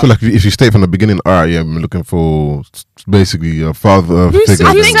feel like if you state from the beginning, all right, yeah, I'm looking for basically a father figure.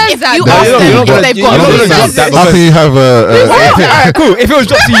 I then- think If that you though. ask No, them you're not if gonna- they've you're got not gonna kids, jump that How can you have all right, cool. If it was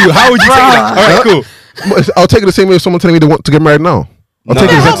dropped to you, how would you take that? All right, cool. I'll take it the same way if someone telling me they want to get married now. I'll take it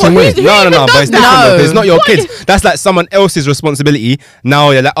the exact but same way. who's- Who No, even but does it's that? different. No. Though. It's not your kids. That's like someone else's responsibility. Now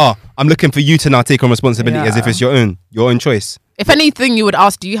you're like, oh, I'm looking for you to now take on responsibility as if it's your own choice. if anything, you would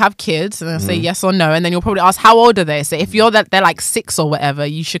ask, do you have kids? And they'll say yes or no. And then you'll probably ask, how old are they? So if they're like 6 or whatever,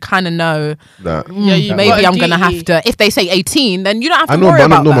 you should kind of know, That. Yeah, you maybe got a I'm going to duty. have to, if they say 18, then you don't have to I know, worry but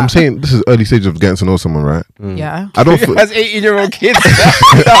about that. I'm saying this is early stage of getting to know someone, right? Yeah. I don't feel, As 18-year-old kids.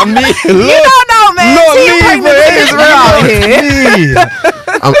 That me. You don't know, man. Not See you me, pregnant bro. with Israel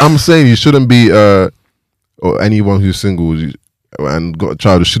out here. I'm saying you shouldn't be or anyone who's single and got a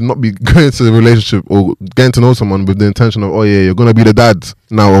child should not be going into a relationship or getting to know someone with the intention of, oh yeah, you're gonna be the dad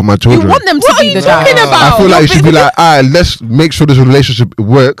now of my children. You want them to What are be you the talking dad. about? I feel like you should be like, let's make sure this relationship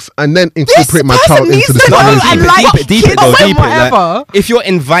works and then incorporate my child person into needs the to know situation. and like deep it, kids though, and deep it. Like, whatever. if you're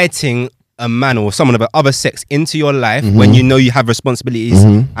inviting a man or someone of the other sex into your life when you know you have responsibilities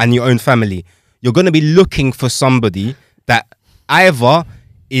and your own family, you're going to be looking for somebody that either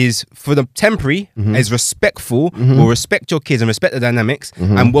is for the temporary, is respectful, will respect your kids and respect the dynamics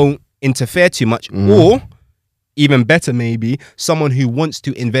and won't interfere too much, or even better maybe someone who wants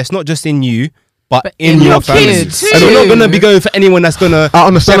to invest not just in you but in in your your family. kids So you're not too. going to be going for anyone that's going to I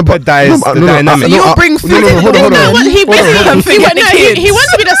understand, but jeopardize the dynamic. So you'll bring food hold in on, the hold on. dinner. He basically and forget the kids. he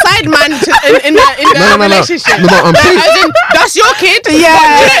wants to be the side man in the No. relationship. No, I'm saying- As in, that's your kid.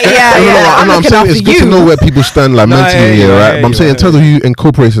 I'm looking saying after it's good to know where people stand like No, mentally yeah, here, yeah, right? yeah, But I'm saying in terms of you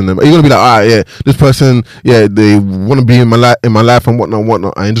incorporating them, are you gonna be like, yeah, this person, yeah, they want to be in my life and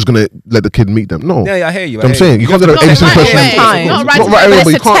whatnot. I'm just gonna let the kid meet them. No, Yeah, I hear you. I'm saying you can't do that every single right person. away. Not right Not right away. away, But but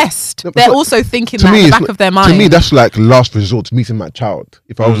you it's a can't. test. They're also thinking To that me, in the it's back of their mind. To me, that's like last resort, meeting my child.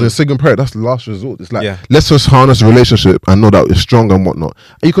 If I was in a single parent, that's the last resort. It's like, Yeah. let's just harness a relationship and know that it's strong and whatnot.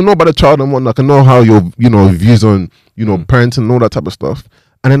 And you can know about the child and whatnot, can know how your, views on, parenting and all that type of stuff.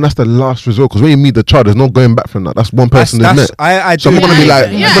 And then that's the last resort. Because when you meet the child, there's no going back from that. That's one person is met. I So do I'm not gonna be agree like,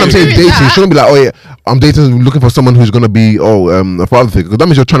 with Yeah, that. when I'm I saying agree with dating, you that. shouldn't be like, oh yeah, I'm dating, looking for someone who's gonna be a father figure. Because that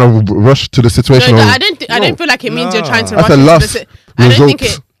means you're trying to rush to the situation. No, of, I don't feel like it means you're trying to That's rush the into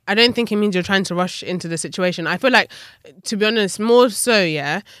last I don't think it means you're trying to rush into the situation. I feel like, to be honest, more so,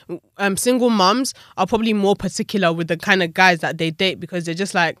 single mums are probably more particular with the kind of guys that they date because they're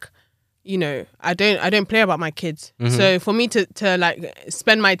just like, I don't play about my kids. So for me to like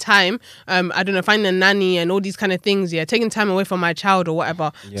spend my time, I don't know, find a nanny and all these kind of things, taking time away from my child or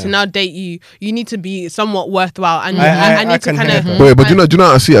whatever to now date you need to be somewhat worthwhile. And I need to can kind hear of. that. But do you know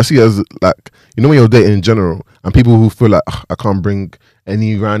what I see? I see it as like, when you're dating in general and people who feel like, I can't bring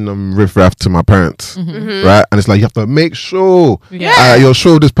any random riffraff to my parents, right? And it's like you have to make sure you'll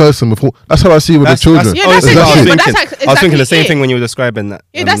show this person before. That's how I see it with the children. Yeah, that's Exactly. it. But that's I was exactly thinking the same it. thing when you were describing that.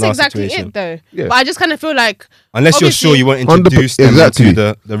 Yeah, that's last exactly situation. it though. Yeah. But I just kind of feel like Unless you're sure obviously- you want to introduce them Exactly.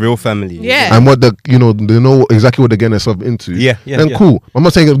 into the real family. Yeah. And what they know exactly what they're getting themselves into. Yeah, Then yeah. cool. I'm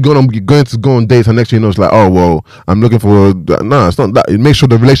not saying it's going to go on dates and next thing it's like, oh well, I'm looking for. Nah, it's not that. Make sure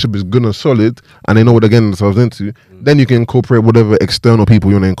the relationship is good and solid, and they know what they're getting themselves into. Then you can incorporate whatever external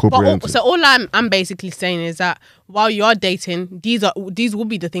people you want to incorporate into. So all I'm basically saying is that while you're dating, these will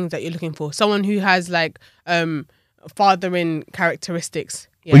be the things that you're looking for. Someone who has like fathering characteristics.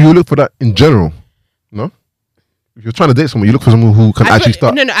 Yeah. But you look for that in general, no? If you're trying to date someone, you look for someone who can actually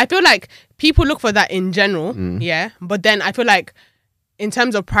start. No, I feel like people look for that in general, but then I feel like in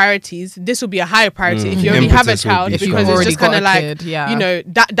terms of priorities, this will be a higher priority if you already have a Impetus will child be because strong. it's Already just kind got of a like kid, yeah.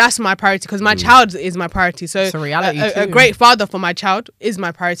 that's my priority because my child is my priority. So It's a reality a too. great father for my child is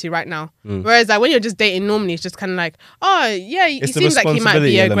my priority right now. Whereas like when you're just dating normally, it's just kind of like, oh yeah, he It's the seems like he might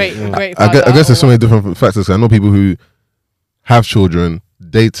be a responsibility great element, great I father. guess there's so or many different factors. I know people who have children,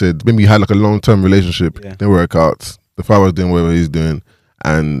 dated, maybe had like a long-term relationship, Yeah. didn't work out. The father's doing whatever he's doing,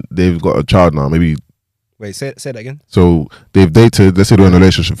 and they've got a child now. Maybe Wait, say that again. so they've dated. Let's say they're in a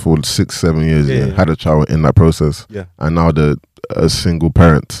relationship for 6-7 years, Yeah, yeah, yeah. had a child in that process, Yeah. and now they're a single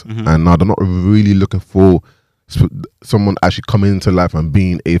parent, Mhm. and now they're not really looking for someone actually coming into life and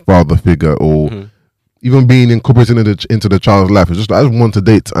being a father figure or. Mhm. Even being incorporated into the child's life, it's just like, I just want to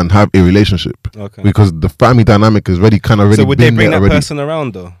date and have a relationship Okay. because the family dynamic is already So would they been bring there that already. person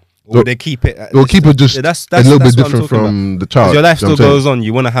around though, or They'll- would they keep it? They'll keep it just Yeah, that's a little bit that's what I'm different talking about. from the 'Cause child. your life you know still what I'm goes on.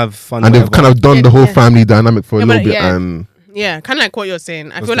 You want to have fun, saying? And they've whatever. kind of done Yeah, the whole yeah. family dynamic for a Yeah, little but bit, yeah. and Yeah, kind of like what you're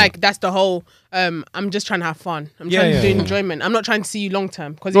saying. I feel that? like that's the whole. I'm just trying to have fun. I'm Yeah, trying to do yeah, yeah. enjoyment. I'm not trying to see you long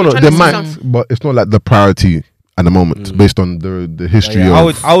term because no, they might, but it's not like the priority at the moment based on the history Yeah,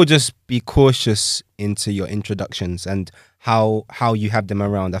 of. I would just be cautious into your introductions and how you have them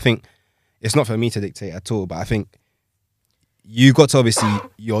around. I think it's not for me to dictate at all, but I think you got to obviously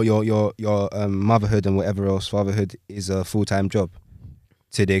your motherhood and whatever else, fatherhood is a full-time job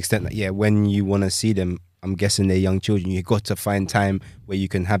to the extent that when you want to see them, I'm guessing they're young children, you got to find time where you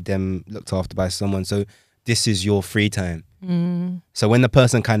can have them looked after by someone. So this is your free time. So when the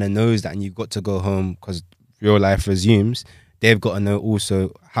person kind of knows that and you've got to go home because real life resumes, they've got to know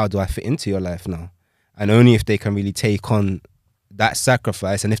also, how do I fit into your life now? And only if they can really take on that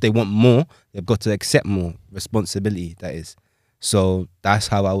sacrifice, and if they want more, they've got to accept more responsibility, that is. So that's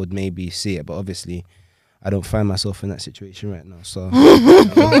how I would maybe see it. But obviously, I don't find myself in that situation right now. So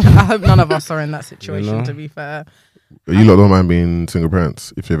I hope none of us are in that situation. You know? To be fair, You lot don't mind being single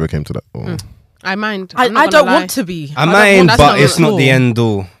parents if you ever came to that. Or I mind. I don't want to be. I don't mind, want- that's but it's at not the all. end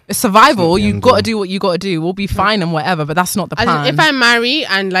all. It's survival. It's not the You end got to all. do what you got to do. We'll be fine and whatever, but that's not the As in, plan. if I marry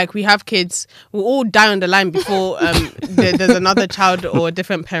and like we have kids, we'll all die on the line before there's another child or a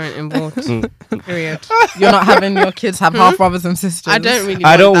different parent involved. Period. You're not having your kids have half brothers and sisters. I don't really.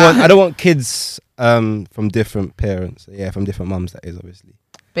 I don't that. want. I don't want kids from different parents. Yeah, from different mums. That is obviously.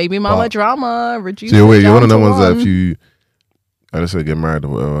 Baby mama But- drama. Reduce. so wait, it you're one of down the to ones that one. if you, let's say, get married or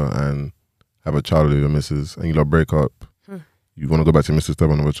whatever and have a child with your missus and you lot break up, you want to go back to your missus to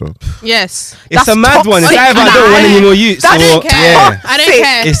have another child. Yes. It's That's a mad one. It's toxic, either I don't man. want any more youths. I or, don't care. Yeah. I don't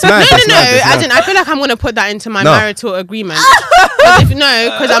care. It's mad. No, It's no, mad. no. It's As mad. in, I feel like I'm gonna put that into my No. marital agreement.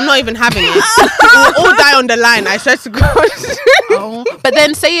 Because I'm not even having it. We'll all die on the line. I swear to God. Oh. But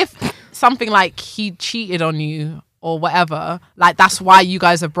then say if something like he cheated on you or whatever, like that's why you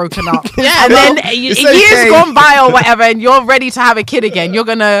guys have broken up. Yeah, and well, then it's years okay. gone by or whatever, and you're ready to have a kid again. You're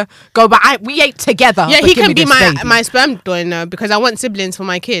gonna go, but we ate together. Yeah, but he give can me be this baby. my sperm donor because I want siblings for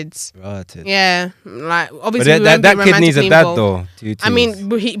my kids. Rotted. Yeah, like But obviously we that, won't be that kid needs a romantically dad involved. though. I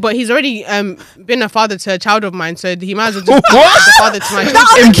mean, but he's already been a father to a child of mine, so he might as well just be What? the father to my That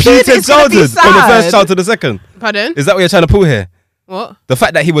children. was- kid imputed is gonna be childhood from the sad. first child to the second. Pardon? Is that what you're trying to pull here? What? The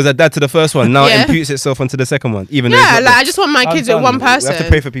fact that he was a dad to the first one now Yeah. imputes itself onto the second one, even though he's Yeah, not like there. I just want my I'm kids with done. one We have to person.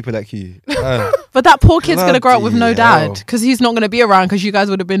 pray for people like you. But that poor kid's gonna grow up with no Bloody hell. dad because he's not gonna be around because you guys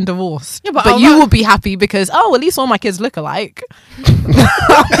would have been divorced. Yeah, but but I'll you ra- will be happy because at least all my kids look alike.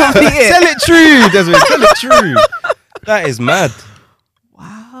 Tell it true, Desmond. Tell it true. That is mad.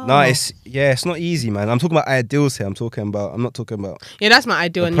 Wow. No, it's not easy, man. I'm talking about ideals here. I'm not talking about Yeah, that's my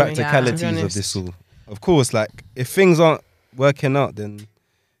ideal the anyway. practicalities to be of honest. this all. Of course, like if things aren't working out, then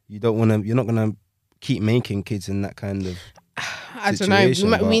you're not gonna keep making kids in that kind of I don't know.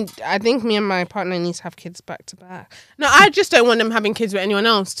 situation, I think me and my partner need to have kids back to back. No, I just don't want them having kids with anyone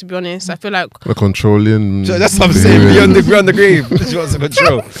else. To be honest, I feel like The controlling. So that's what I'm saying. Beyond the grave. She wants to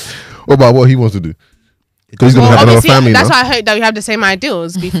control. What about what he wants to do? Because he's gonna well, have another obviously family that's now. why I hope that we have the same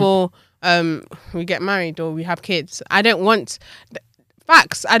ideals before we get married or we have kids. I don't want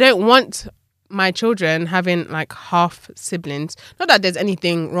facts. I don't want my children having like half siblings. Not that there's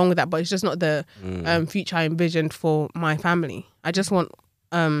anything wrong with that, but it's just not the future I envisioned for my family. I just want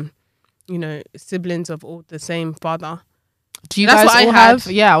siblings of all the same father. Do you That's guys what I all had.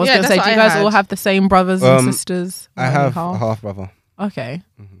 have? Yeah, I was Yeah, gonna say, that's do you what I guys all had. have the same brothers and sisters? I One have and a half brother. Okay.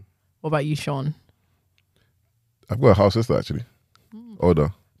 What about you, Sean? I've got a half sister actually,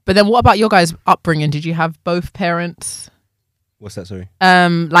 older. But then, what about your guys' upbringing? Did you have both parents? What's that? Sorry.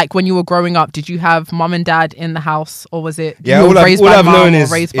 Like when you were growing up, did you have mum and dad in the house, or was it Yeah, you were all raised I've by known mum or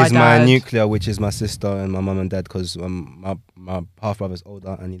is raised by my dad? nuclear, which is my sister and my mum and dad, because my half brother's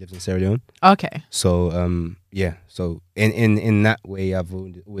older and he lives in Sierra Leone. Okay. So yeah. So in that way, I've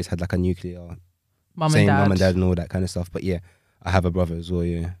always had like a nuclear, Mum same and dad. mum and dad and all that kind of stuff. But yeah, I have a brother as well.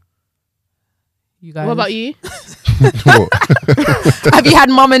 Yeah. You guys. What about you? What? Have you had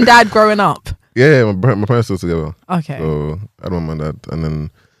mum and dad growing up? Yeah, my parents still together. Okay. So I had my mum and dad, and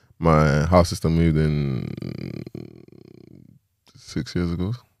then my half sister moved in 6 years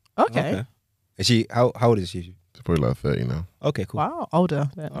ago. Okay. Is she how old is she? She's probably like 30 now. Okay, cool. Wow, older.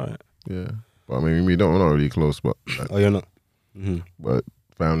 Then. All right. Yeah, but I mean, we're not really close, but Oh, you're not. Mm-hmm. but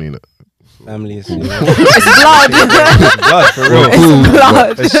family. Family is It's blood. blood for real. Cool, It's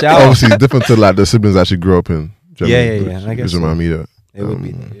blood. For shower. Obviously, it's different to like the siblings I actually grew up in. Do you know what I mean? Yeah. I Which guess so. remind me that It would be.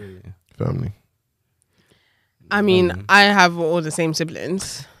 Yeah. family. I mean, I have all the same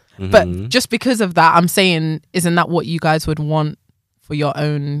siblings. But Mhm. just because of that, I'm saying, isn't that what you guys would want for your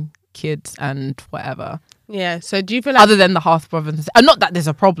own kids and whatever? Yeah. So do you feel like Other than the half brothers, and not that there's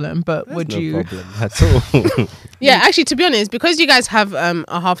a problem, but would no you? problem at all. Yeah, actually, to be honest, because you guys have a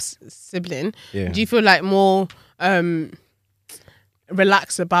half sibling, Yeah. do you feel like more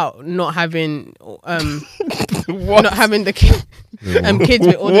relaxed about not having not having the kids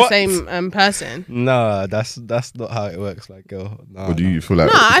with all the What? same person? Nah, that's not how it works, like girl. Nah, Or do you feel like?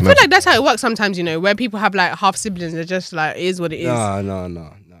 No, I feel like that's how it works sometimes. You know, where people have like half siblings, they're just like it is what it is.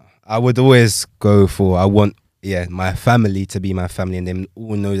 No. I would always go for. I want my family to be my family, and them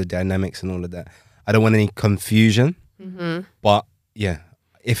all know the dynamics and all of that. I don't want any confusion. Mm-hmm. But yeah,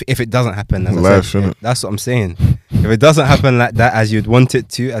 if it doesn't happen, as I Life, said, innit? that's what I'm saying. If it doesn't happen like that as you'd want it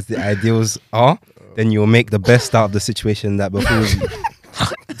to, as the ideals are, then you'll make the best out of the situation that befalls you.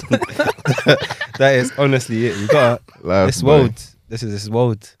 That is honestly it. You got Life, this boy. world. This is this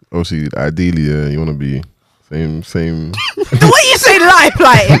world. Obviously, ideally, you want to be Same. The way you say life,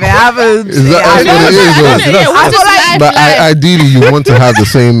 like if it happens, Is that it that's what it is, happens. though? Yeah, what is life But like? ideally, you want to have the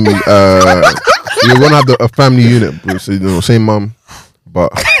same. You want to have a family unit, bro, so, same mum,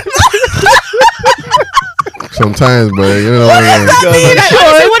 but sometimes, but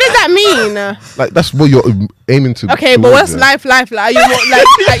So what does that mean? like that's what you're aiming to. Okay, but towards, what's yeah. life like? Are you more,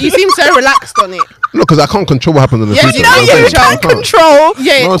 like you seem so relaxed on it. No, because I can't control what happens in the Yes, future. you know That's what I'm you saying. I Can't control.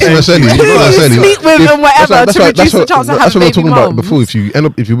 Yeah, Not necessarily. Not necessarily. Sleep with them, whatever, to reduce the chance of That's having what we were baby talking about mums.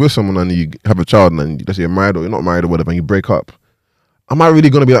 before. If you're with someone and you have a child and let's say you're married or you're not married or whatever, and you break up, am I really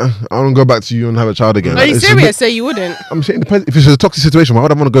gonna be like, I want to go back to you and have a child again? are you It's a serious? bit- Say you wouldn't. I'm saying it depends. If it's a toxic situation, why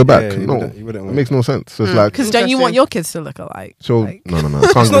would I want to go back? Yeah, you no, wouldn't- you wouldn't it want makes no sense. So it's like, Because don't you want your kids to look alike? so like- no. I can't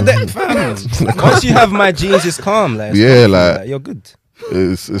It's not go- that, fam. Once you have my genes, it's calm. Like, it's Yeah, calm, like- you're good.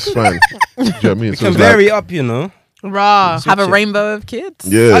 It's fine. Do you know what I mean? It So can it's vary like, up, you know. Raw. Have a Switch it. rainbow of kids.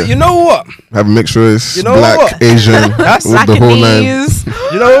 yeah, You know what? have a mixed race, You know black, what? Asian, That's with the whole nine.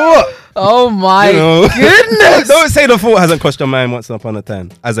 Slackinies. You know what? Oh my You know. goodness. Don't say the thought hasn't crossed your mind once upon a time.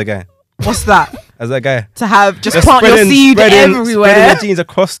 As a guy. What's that? As a guy. To have just Just plant your seed spreading everywhere. your genes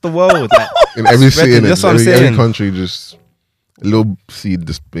across the world. Like, In every Spreading, city, in that's what I'm every saying. country, just a little seed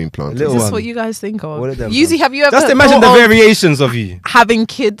just being planted. Little Is this one. what you guys think of? What are them, Usually, fam? have you ever Just imagine the thought of variations of you. having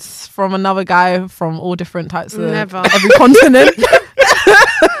kids from another guy from all different types of Never. every continent? But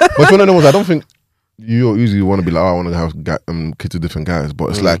it's one of the ones I don't think you usually want to be like, oh, I want to have kids with different guys.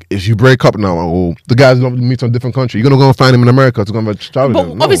 But it's like, if you break up now, or the guys love to meet on a different country, you're going to go and find him in America to go and have a child with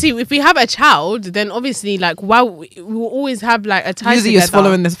But him. No. obviously, if we have a child, then obviously, like, why we will always have like a tie Usually, you're together.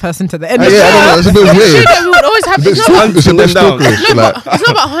 following this person to the end. Yeah, of I don't know. It's a bit True weird. that we would always have. It's It's not, about, a bit Hunting them down. stalkerish. Like, it's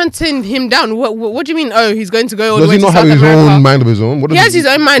not about hunting him down. What do you mean? Oh, he's going to go all the does way he to not South have his America. own mind of his own? What He if has his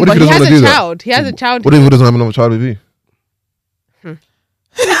own mind, what if but he doesn't has wanna a do that? child. He has a child. What if he doesn't have another child with you?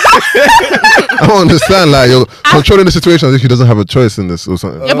 I don't understand. Like, you're controlling the situation as if he doesn't have a choice in this or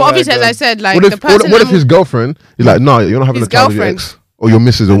something. Yeah, but Oh my obviously, as God. I said, like What the if person. what if I'm- his girlfriend is like, no, you're not having His a child with your girlfriend. ex or your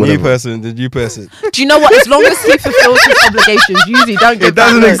missus or The new whatever. person. The new person. Do you know what? As long as he fulfills his obligations, usually don't get It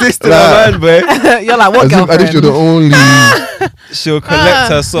doesn't back exist in Nah. our mind, boy. You're like, what As if, as if you're the girlfriend? only. She'll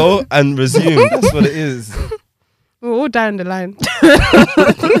collect her soul and resume. That's what it is. We're all down the line.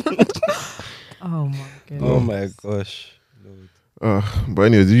 Oh my goodness. Oh my gosh. But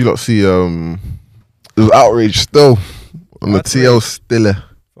anyway, did you lot see there was outrage still on the Outrage. TL Stiller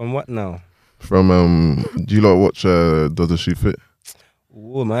From what now? from do you lot watch Does the Shoe Fit?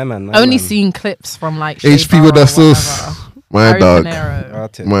 Oh my man. My Only man. seen clips from like Shea HP with Barrow that or sauce. whatever. My Harry dog. Panero.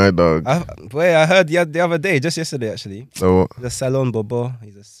 Out it. My dog. I heard the other day, just yesterday actually. So what? The Salon Bobo.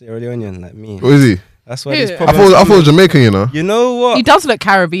 He's a Sierra Leonean like me. Who is he? That's why Who? these I I problems. thought it was Jamaican, you know. You know what? He does look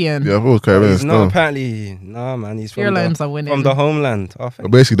Caribbean. Yeah, I thought it was Caribbean. He's not Still. apparently. Nah, man. He's from Airlines the, are winning. from the homeland. Oh, thank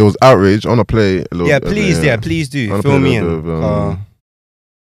But basically, there was outrage. I want to play a little. yeah, please, yeah, please I do. wanna Fill play a me little in. bit of,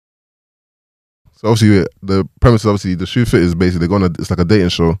 So obviously, the premise is obviously the Shoe Fit is basically they're gonna. It's like a dating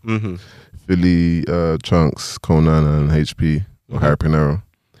show. Mm-hmm. Philly, Chunks, Conan, and HP or Mhm. Harry Panero,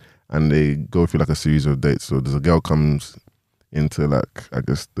 and they go through like a series of dates. So there's a girl comes into like I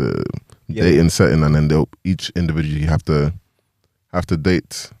guess the Yeah. dating setting, and then they'll each individually have to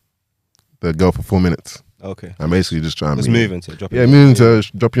date the girl for 4 minutes, Okay. and basically just try and Just meet- move into it. Drop Yeah, it. moving to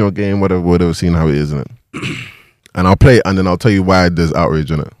dropping your game, whatever, seeing how it is, innit? And I'll play it, and then I'll tell you why there's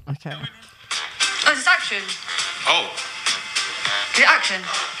outrage in it. Okay. Oh, it's action. Oh, Is it action?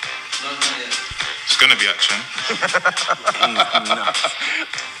 it's gonna be action.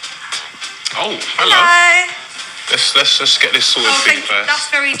 Oh, hello. Hi. Let's just get this sorted Oh, thing thank you. first. That's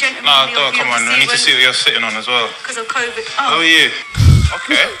very gentlemanly No, of don't you, come on. I need to see what you're sitting on as well. because of COVID. How Oh, are you?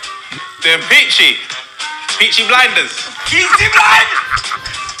 Okay. They're peachy. Peachy blinders. Peachy blinders.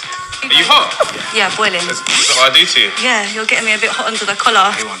 Are you hot? yeah, boiling. Is that what I do to you? Yeah, you're getting me a bit hot under the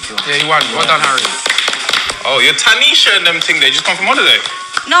collar. Yeah, you won. Well done, Harry. Oh, you're Tanisha and them thing. They just come from holiday.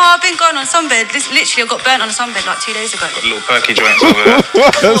 No, I've been going on sunbed. Literally, I got burnt on a sunbed like 2 days ago. Got little perky joints over there.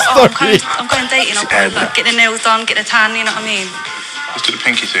 Oh, I'm going dating. I'm going like get the nails done, get the tan. You know what I mean? Let's do the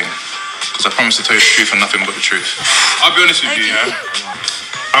pinky thing. Because I promise to tell you the truth and nothing but the truth. I'll be honest with you, Okay.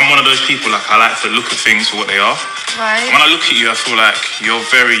 yeah? I'm one of those people, like, I like to look at things for what they are. Right. When I look at you, I feel like you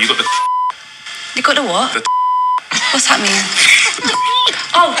got the You got the what? The- What's that mean?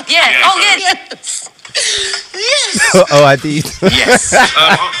 Oh yeah. Yeah, Oh sorry. yeah. Oh, I did. yes.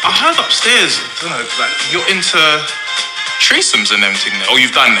 I heard upstairs, I don't know, like, you're into threesomes and them thing there. Oh,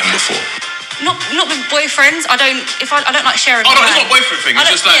 you've done them before. Not with boyfriends. I don't like sharing. Oh, no, my it's not a bag. boyfriend thing. I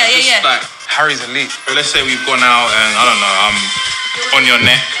It's don't- just like, yeah. like, Harry's elite. So let's say we've gone out and, I don't know, I'm on your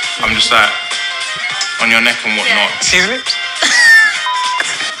neck. I'm just like, on your neck and whatnot. Yeah. See his lips?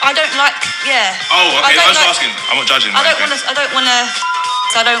 I don't like, yeah. Oh, okay. I was like, asking. I'm not judging. I don't want to.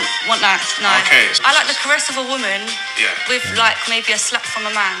 So I don't want that. No. Okay. I like the caress of a woman. Yeah. With like maybe a slap from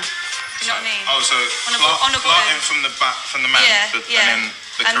a man. You know what I mean? Oh, so on the bottom from the back, from the man. Yeah, yeah. And then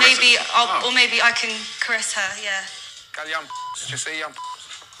the and caress maybe, of- or maybe I can caress her. Yeah. Just say young.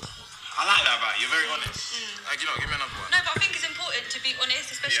 I like that about you. You're very honest. Like, you know, give me another one. No, but I think it's important to be honest,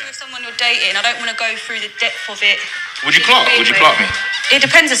 especially with someone you're dating. I don't want to go through the depth of it. Would you clock? Would you clock me? It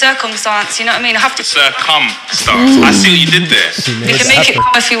depends the circumstance. You know what I mean? I have to. Circumstance. I see what you did there. You can make it come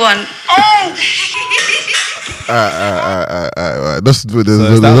if you want. Oh! Alright. There's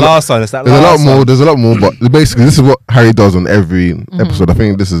that last one. It's that There's a lot last more. one. There's a lot more, but basically, this is what Harry does on every episode. I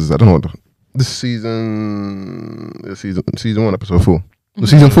think this is. I don't know. This season 1, episode 4.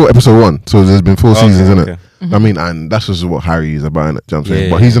 Season 4, episode 1. So there's been 4 seasons in it. I mean, and that's just what Harry is about, innit? Do you know what I'm saying? Yeah,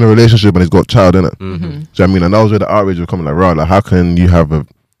 but he's in a relationship and he's got a child, innit? Mm-hmm. Do you know what I mean? And that was where the outrage was coming. Like, right, like, how can you have a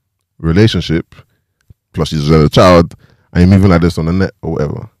relationship plus she's a child and you're moving like this on the net or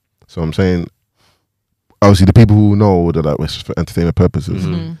whatever? So I'm saying, obviously, the people who know that it's for entertainment purposes,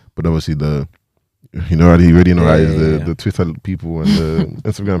 but obviously the Twitter people and the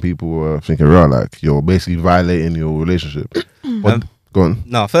Instagram people are thinking, right, like, you're basically violating your relationship. But go on.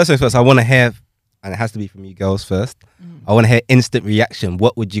 No, first things first, I want to hear, and it has to be from you girls first, I want to hear instant reaction.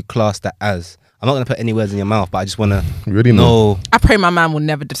 What would you class that as? I'm not going to put any words in your mouth, but I just want to Really know. I pray my man will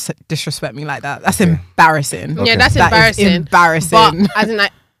never disrespect me like that. That's embarrassing. Okay. Yeah, that's That is embarrassing. embarrassing. But as in,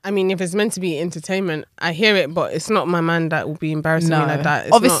 I mean, if it's meant to be entertainment, I hear it, but it's not my man that will be embarrassing me like that.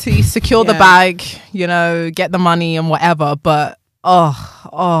 It's Obviously, secure the yeah. bag, get the money and whatever. But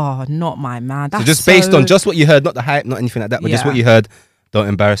not my man. That's So just based on just what you heard, not the hype, not anything like that, but just Yeah. what you heard, don't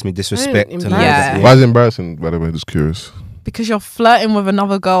embarrass me, disrespect. Don't and all embarrass that. me. Why is it embarrassing, by the way? Just curious. because you're flirting with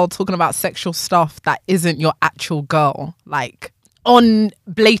another girl, talking about sexual stuff that isn't your actual girl, like on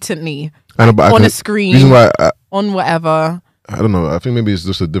blatantly I know, but on a screen, reason why on whatever. I don't know. I think maybe it's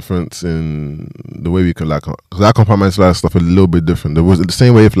just a difference in the way we can like. Because I compartmentalize stuff a little bit different. There was the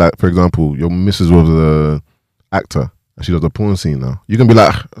same way if, like, for example, your missus was a actor and she does a porn scene now. You can be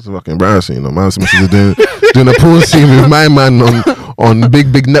like, that's fucking embarrassing, you know. My missus is doing a porn scene with my man on big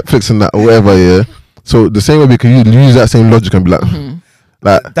Netflix and that or whatever. Yeah. So the same way we can use that same logic and be like,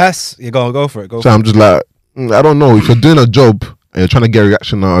 like That's, you're going to go for it. Go so for I'm just like, I don't know. If you're doing a job and you're trying to get a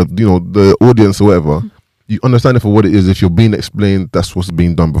reaction out of, the audience or whatever, you understand it for what it is. If you're being explained, that's what's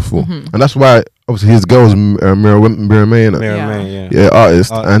been done before. And that's why, obviously, his girl was Mira May, innit? Mirror Yeah. Man, Yeah,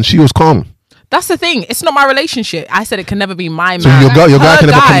 artist. And she was calm. That's the thing. It's not my relationship. I said it can never be my So man. your guy Her can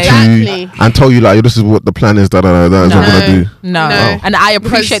never come to you Exactly. and tell you, like, yo, this is what the plan is, that is what I'm going to do. No. No. And I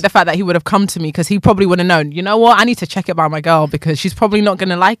appreciate Because- the fact that he would have come to me because he probably would have known, you know what? I need to check it by my girl because she's probably not going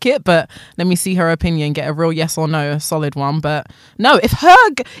to like it, but let me see her opinion, get a real yes or no, a solid one. But no, if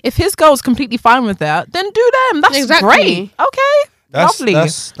his girl's completely fine with that, then do them. That's Exactly. great. Okay. Lovely.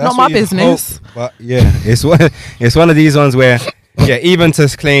 That's not my what you'd business. hope. But yeah, it's one of these ones where, even to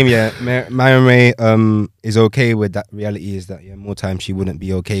claim, Mira May is okay with that. Reality is that more times she wouldn't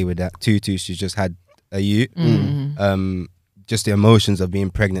be okay with that. Tutu, she's just had a youth. Just the emotions of being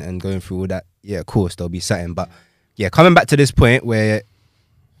pregnant and going through all that. Yeah, of course there'll be something. But coming back to this point where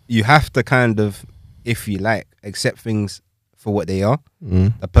you have to kind of, if you like, accept things for what they are.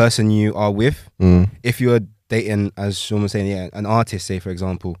 The person you are with. If you're dating, as Sean was saying, an artist, say for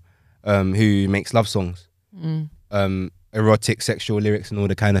example, who makes love songs, erotic, sexual lyrics and all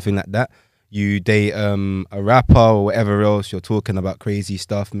the kind of thing like that. You date a rapper or whatever else, you're talking about crazy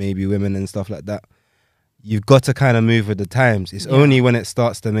stuff, maybe women and stuff like that. You've got to kind of move with the times. It's only when it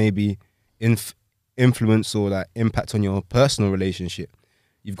starts to maybe influence or like impact on your personal relationship,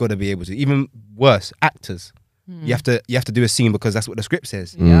 you've got to be able to. Even worse, actors. You have to do a scene because that's what the script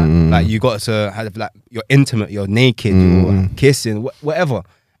says. Like you got to have, like, you're intimate, you're naked, you're kissing, whatever.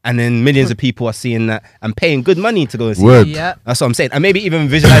 And then millions of people are seeing that and paying good money to go and see Word. it. Yeah. That's what I'm saying. And maybe even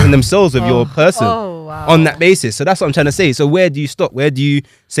visualizing themselves with your person wow. on that basis. So that's what I'm trying to say. So where do you stop? Where do you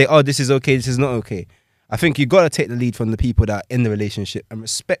say, oh, this is okay, this is not okay? I think you got to take the lead from the people that are in the relationship and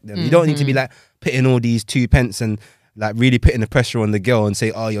respect them. You don't need to be like putting all these 2 pence and like really putting the pressure on the girl and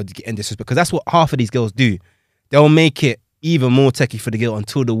say, oh, you're getting disrespect. Because that's what half of these girls do. They'll make it even more techie for the girl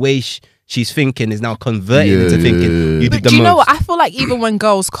until the way she's thinking is now converted into thinking you did But the do you know most. what? I feel like even when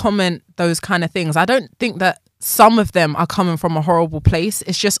girls comment those kind of things, I don't think that some of them are coming from a horrible place.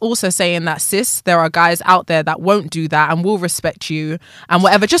 It's just also saying that, sis, there are guys out there that won't do that and will respect you and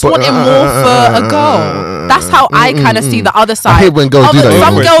whatever. Just wanting more for a girl. That's how I kind of see the other side. I hate when girls do that.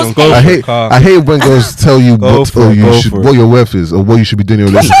 Some you know. girls Go hate. for it. I hate when girls tell you what your worth is or what you should be doing in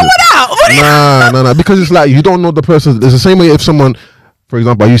your relationship. Nah, because it's like you don't know the person. It's the same way if someone, for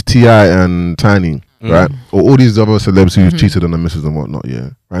example, I use T.I. and Tiny, right? Or all these other celebs who've cheated on their missus and whatnot,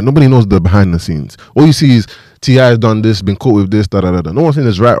 right? Nobody knows the behind the scenes. All you see is T.I. has done this, been caught with this, da da da da. No one's saying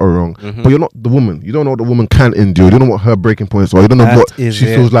it's right or wrong, but you're not the woman. You don't know what the woman can endure. You don't know what her breaking points are. You don't know what she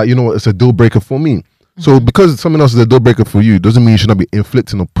feels like. You know what? It's a deal breaker for me. So because someone else is a deal breaker for you, doesn't mean you should not be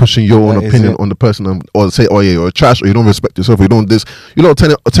inflicting or pushing your own opinion on the person, or say, oh yeah, you're trash, or you don't respect yourself, or you don't this. You're not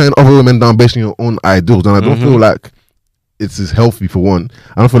turning other women down based on your own ideals. And I don't feel like it's healthy for one.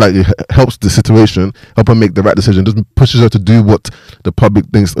 I don't feel like it helps the situation, help her make the right decision. It just pushes her to do what the public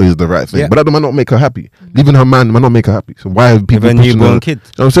thinks is the right thing. Yeah. But that might not make her happy. Leaving her man might not make her happy. So why are people Even pushing newborn her? kid. You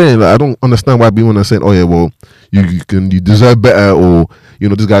know what I'm saying? Like, I don't understand why people are saying, oh yeah, well, you deserve better, or you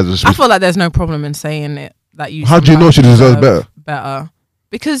know, this guy's just. I feel like there's no problem in saying it. That you. How do you know she deserves better? Better.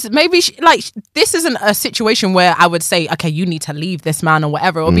 Because maybe this isn't a situation where I would say, okay, you need to leave this man or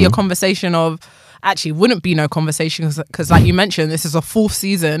whatever. It'll be a conversation of, actually wouldn't be no conversation, because like you mentioned, this is a 4th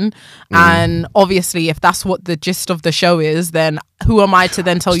season, and obviously if that's what the gist of the show is, then who am I to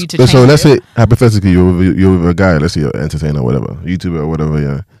then tell you to change So let's it? say hypothetically you're with a guy, let's say you're an entertainer or whatever, YouTuber or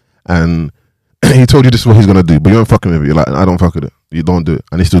whatever, and he told you this is what he's gonna do, but you ain't fucking with it. You're like, I don't fuck with it. You don't do it,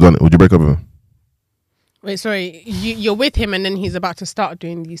 and he's still done it. Would you break up with him? Wait, sorry. You're with him and then he's about to start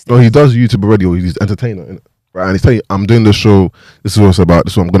doing these things. No, he does YouTube already, or he's an entertainer, innit? Right? And he's telling you, I'm doing the show, this is what it's about,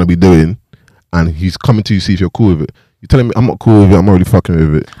 this is what I'm gonna be doing, and he's coming to you, see if you're cool with it. You're telling me I'm not cool with it, I'm not really fucking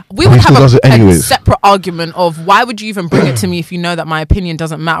with it. We But would he still does have it a anyways. separate argument of why would you even bring it to me if you know that my opinion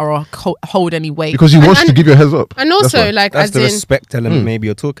doesn't matter or hold any weight. Because he wants to give you a heads up. And That's also, why. like, That's as the in, respect element maybe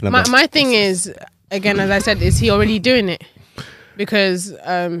you're talking about. my thing is, again, as I said, is he already doing it? Because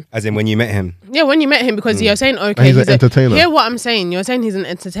As in when you met him. yeah, when you met him, because you're saying, okay, he's an entertainer. Hear what I'm saying. You're saying he's an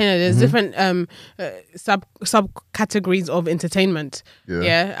entertainer. There's different subcategories of entertainment.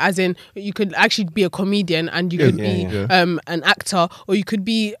 Yeah. As in, you could actually be a comedian, and you could be an actor, or you could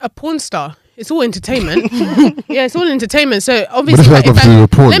be a porn star. It's all entertainment. Yeah, it's all entertainment. So obviously, But this has nothing to do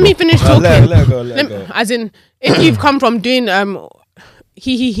with porn, let me though. finish talking. Let go. As in, if you've come from doing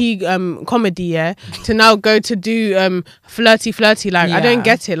comedy, to now go to do flirty, like, I don't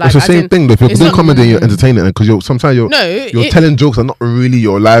get it. Like, It's the as same in, thing though. If you're it's doing not- comedy and you're entertaining, because sometimes you're telling jokes that are not really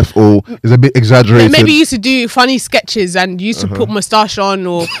your life, or it's a bit exaggerated. Maybe you used to do funny sketches and you used to put moustache on,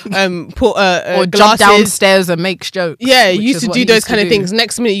 or put or jump glasses downstairs and make jokes. Yeah, you which used is to what do he those used to kind of do. things.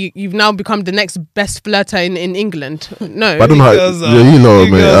 Next minute, you've now become the next best flirter in England. No, But I don't know how. girls are- Yeah, you know,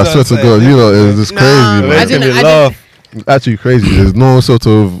 you man. I girls swear are to God, you know, it's just Nah, crazy, man. I didn't- Making me laugh. It's actually crazy. There's no sort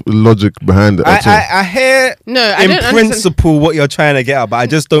of logic behind it at all. I hear No, I in don't understand. principle what you're trying to get at, but I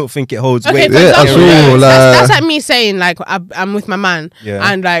just don't think it holds Okay, weight. for Yeah, example, absolutely, that's like- like me saying, like, I'm with my man,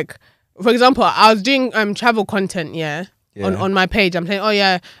 Yeah. and like, for example, I was doing travel content, on my page. I'm saying, oh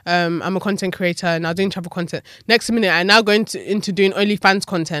yeah, I'm a content creator, and I was doing travel content. Next minute, I now go into doing OnlyFans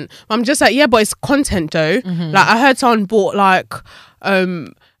content. I'm just like, yeah, but it's content though. Like, I heard someone bought like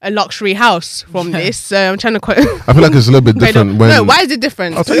a luxury house from this, so I'm trying to. I feel like it's a little bit different when. No, why is it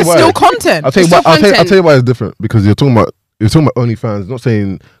different? I'll tell you It's why. still content. I'll tell you It's why. still I'll content. tell you why it's different, because you're talking about OnlyFans. Not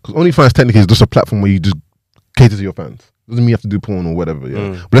saying, because OnlyFans technically is just a platform where you just cater to your fans. Doesn't mean you have to do porn or whatever. Yeah.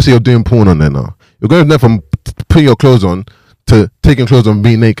 But let's say you're doing porn on there now. You're going there from putting your clothes on to taking clothes on,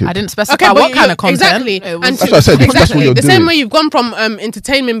 being naked. I didn't specify Okay, but what kind of content. exactly. It was- And That's what I said, because that's what you're the same doing. way you've gone from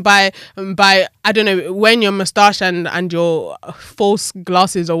entertainment by I don't know, wearing your moustache and your false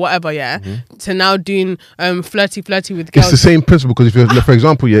glasses or whatever, to now doing flirty with girls. It's the same principle, because if you're, for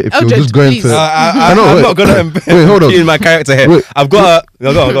example, if you're Judge, just going please. to, I'm wait. not gonna Wait, hold on. be in my character here. Wait. I've got a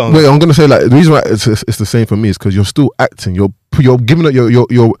go on. wait, I'm gonna say, like, the reason why it's the same for me is because you're still acting. You're giving it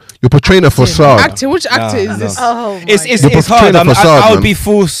you're portraying a facade, Actor, which actor is no. this? Oh, It's You're hard. portraying a facade, I would man. be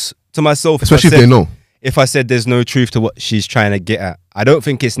false to myself, especially if if I they said, know. if I said there's no truth to what she's trying to get at. I don't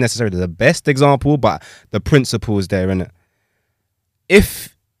think it's necessarily the best example, but the principle is there, innit?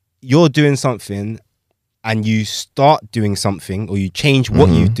 If you're doing something and you start doing something, or you change what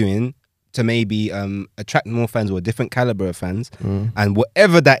you're doing to maybe attract more fans or a different caliber of fans, and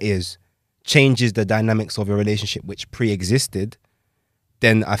whatever that is changes the dynamics of your relationship which pre-existed,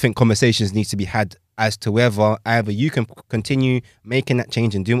 then I think conversations need to be had as to whether either you can continue making that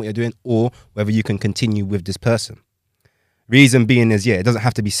change and doing what you're doing, or whether you can continue with this person. Reason being is, it doesn't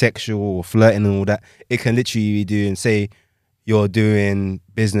have to be sexual or flirting and all that. It can literally be doing, say, you're doing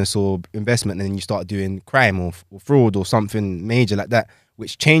business or investment, and then you start doing crime or fraud or something major like that,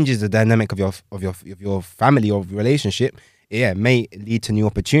 which changes the dynamic of your family or relationship. It may lead to new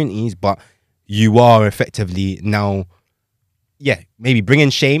opportunities, but you are effectively now, maybe bringing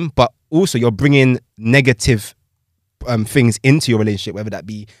shame, but also you're bringing negative things into your relationship, whether that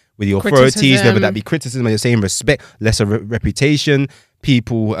be with your authorities, Criticism. whether that be criticism, or you're saying respect, lesser reputation,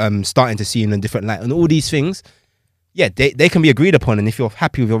 people starting to see you in a different light, and all these things, yeah, they can be agreed upon. And if you're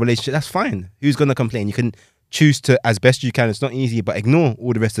happy with your relationship, that's fine. Who's gonna complain? You can choose to, as best you can. It's not easy, but ignore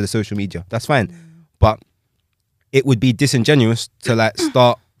all the rest of the social media. That's fine. But it would be disingenuous to like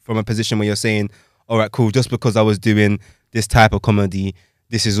start from a position where you're saying, all right, cool, just because I was doing this type of comedy,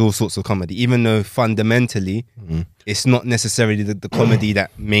 this is all sorts of comedy, even though fundamentally it's not necessarily the comedy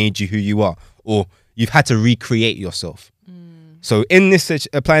that made you who you are, or you've had to recreate yourself. So in this,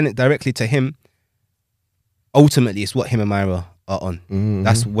 applying it directly to him, ultimately it's what him and Myra are on.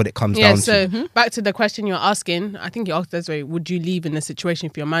 That's what it comes down so to. back to the question you're asking, I think you asked this way, would you leave in a situation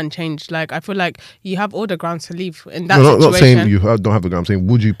if your man changed? Like, I feel like you have all the grounds to leave in that situation. Not saying you don't have the ground. I'm saying,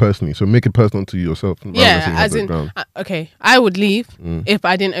 would you personally? So make it personal to yourself. Yeah, as in, okay, I would leave if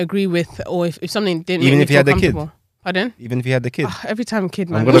I didn't agree with, or if something didn't Even make if me you feel had a kid? comfortable. Pardon? Even if you had the kid. Every time kid,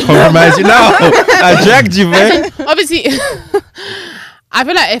 man. I'm going to compromise you now. I dragged you, man. Obviously, I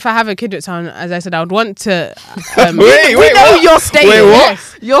feel like if I have a kid with someone, as I said, I would want to. Wait, We know what? you're staying. Wait, what?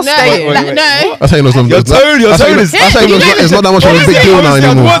 Yes. You're No, staying. Wait. no. That's how you know something. Your tone is... That's how you know it's not that much of a big deal now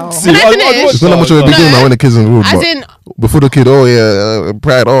anymore. Can I finish? It's not that much of a big deal now when the kids are in the room. As but in, before the kid,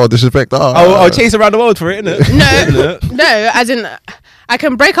 pride, disrespect, I'll chase around the world for it, innit? no, as in, I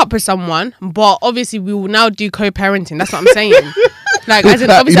can break up with someone, but obviously we will now do co-parenting. That's what I'm saying. Like, as in,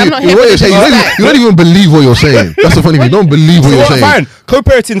 obviously, I'm not here. You don't even believe what you're saying. That's the funny thing. You don't believe what you're saying. Fine.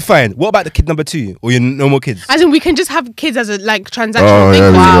 Co-parenting, fine. What about the kid number 2? Or your no more kids? As in, we can just have kids as a like transactional thing.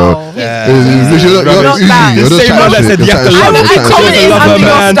 Yeah, Wow. You're just Same one that said you have to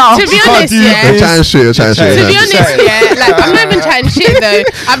love To be honest, yeah. You're chatting shit. To be honest, yeah, like I'm not even chatting shit though.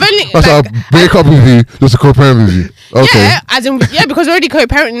 I've only That's how like, I'll break up with you just to co-parent with you. Okay. yeah, as in because we're already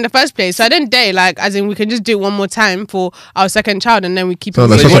co-parenting in the first place. So I don't date like as in we can just do it one more time for our second child and then we keep. So it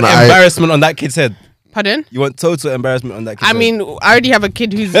that's So you moving. want embarrassment on that kid's head? Pardon? You want total embarrassment on that kid's I head? mean, I already have a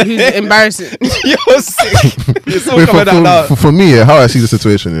kid who's embarrassing. You're sick. You're so Wait, coming out now. for me, how I see the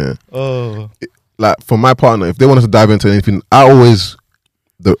situation, like for my partner, if they want us to dive into anything, I always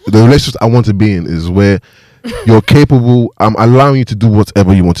the relationship I want to be in is where you're capable. I'm allowing you to do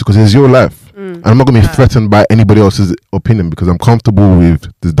whatever you want to because it's your life. And I'm not going to be threatened by anybody else's opinion because I'm comfortable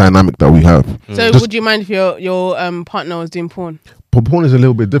with the dynamic that we have. So would you mind if your partner was doing porn? Porn is a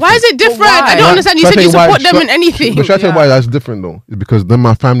little bit different. Why is it different? why? I don't understand. You Should I said tell you you why- support them should in I- anything. But should I tell you why that's different though? It's because then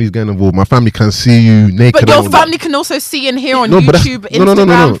my family's getting involved. My family can see you naked. But and your all that. family can also see and hear on No, but that's- YouTube, no, Instagram,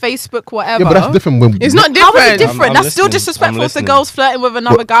 no. Facebook, whatever. Yeah, but that's different. When It's not How different. is it different? I'm That's still listening. disrespectful I'm if the listening. girl's flirting with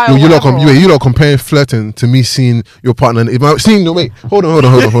another guy or You're whatever. not comparing flirting to me seeing your partner. If I'm seeing no wait, hold on. You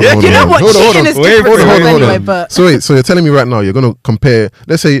know what? Cheating is different Hold on. anyway, but So wait, so you're telling me right now you're gonna compare?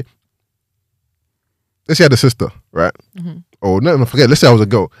 Let's say I had a sister, right? Or no, forget. Let's say I was a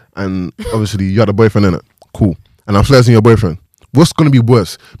girl, and obviously you had a boyfriend in it. Cool, and I'm flirting your boyfriend. What's gonna be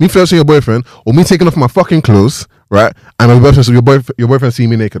worse? Me flirting your boyfriend, or me taking off my fucking clothes, right? And your boyfriend seeing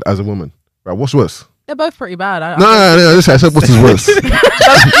me naked as a woman, right? What's worse? they're both pretty bad. No. Listen, I said what is worse?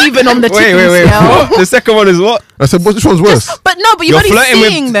 That's even on the tipping Wait. scale. What? The second one is what? I said which one's worse? But no, but you're You're only flirting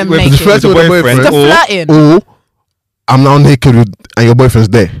seeing with- them with naked. Just flirting with a boyfriend. boyfriend, The flirting. or I'm now naked and your boyfriend's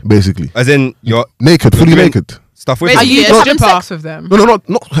there, basically As in, you're naked, fully doing- naked. stuff with Basically, Are you Yeah, having stripper. sex with them? No,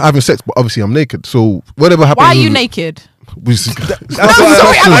 not having sex, but obviously I'm naked. So whatever happens. Why are you naked? That's No, what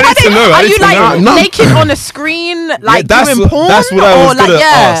sorry, I need to know. Are you like No. naked on a screen, like that's doing what- porn, that's what I was or like gonna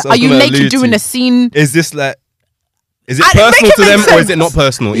ask. I was Are you gonna naked allude doing to. a scene? Is this like... Is it Make personal it to make them or is sense. it not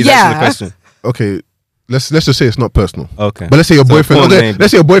personal? Is Yeah. actually the question. Okay, let's just say it's not personal. Okay. But let's say your So boyfriend. porn Okay, maybe.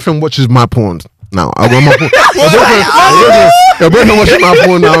 let's say your boyfriend watches my porn. Now I want my porn. Your boyfriend watches my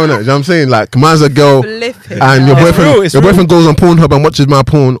porn now, innit? You know what I'm saying? Like, mine's a girl, Flipping and your hell. boyfriend, It's your real. boyfriend goes on Pornhub and watches my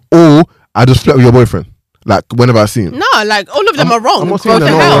porn, or I just flirt with your boyfriend. Like whenever I see him. No, like all of them are wrong. I'm not What saying the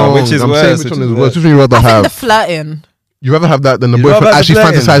they're not hell? wrong. Which is I'm worse, saying which which one is is worse. worse. Which one you rather I think have? the flirting. You rather have that than the You'd boyfriend rather have actually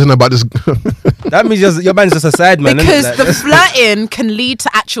the flirting. fantasizing about this. That means your man's just a side man. Because innit? the Like, flirting can lead to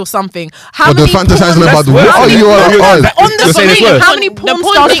actual something. How But they're many fantasizing porn- about the. That's Oh, worse. you are. But on the You're saying it's screen, worse. how many The porn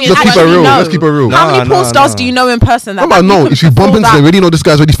porn stars thing do you is Let's keep it actually real. know? Let's keep it real. How many Nah, porn nah, stars nah. do you know in person? How about you no? could If you bump fulfill into that? them, already know this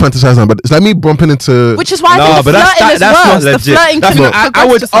guy's already fantasizing. But it's like me bumping into. Which is why I No, think the but that's flirting not is worse. legit. The flirting That's can not- I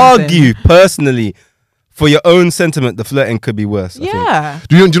progress would to something. argue personally, for your own sentiment, the flirting could be worse. I think. Yeah.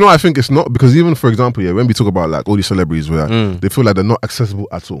 Do you know? I think it's not because even for example, when we talk about like all these celebrities, where they feel like they're not accessible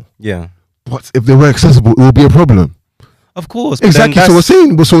at all. Yeah. But if they were accessible, it would be a problem. Of course. but Exactly. then So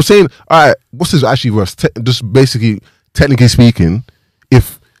we're that's- saying, all right, what's this actually worse? Just basically, technically speaking,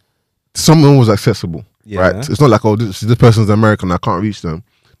 if someone was accessible, Yeah. right? It's not like, oh, this person's American, I can't reach them.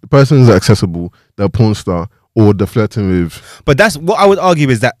 The person is accessible, they're a porn star, or the flirting with. But that's what I would argue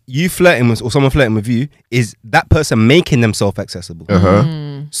is that you flirting with, or someone flirting with you, is that person making themselves accessible.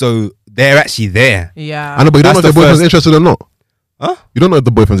 So they're actually there. Yeah. I know, but you don't know if That's the the boyfriend's first- interested or not. Huh? You don't know if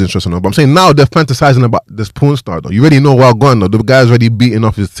the boyfriend's interested or not. But I'm saying now they're fantasizing about this porn star though. You already know where going though. The guy's already beating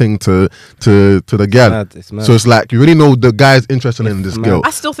off his thing to the gal. It's mad. So it's like you already know the guy's interested in this mad. girl.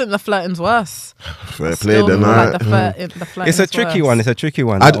 I still think the flirting's worse. Fair I play still then. feel like Alright. the flirting It's a tricky worse. one. It's a tricky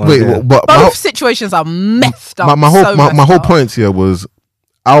one. I, that one, wait, yeah. but Both situations are messed up. my whole so my messed whole up. point here was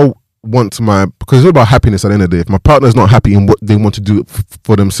I want because it's all about happiness at the end of the day. If my partner's not happy in what they want to do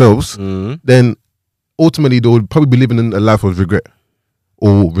for themselves, then ultimately they would probably be living in a life of regret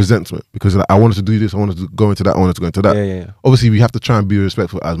or resentment because like, I wanted to do this, I wanted to go into that, I wanted to go into that. Yeah. Obviously, we have to try and be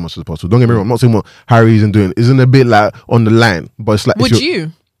respectful as much as possible. Don't get me wrong. I'm not saying what Harry isn't doing isn't a bit like on the line, but it's like Would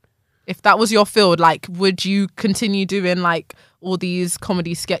you, if that was your field, like, would you continue doing like all these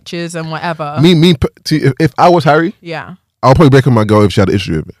comedy sketches and whatever? if I was Harry, Yeah. I'll probably break up my girl if she had an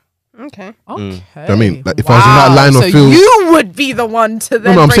issue with it. Okay. Okay. I mean, like, if I was in that line of so field- you would be the one to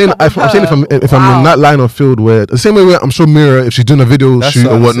then. No, I'm break saying up with I'm saying if her. I'm in Wow. that line of field where the same way where I'm sure Mira, if she's doing a video That's shoot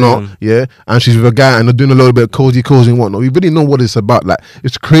what or I'm whatnot, saying. yeah, and she's with a guy and they're doing a little bit of cozy and whatnot, we really know what it's about. Like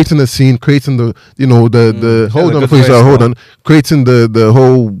it's creating a scene, creating the the hold a on good before you voice, start, hold bro. on, creating the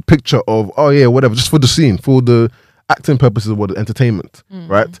whole picture of whatever, just for the scene, for the acting purposes of what entertainment,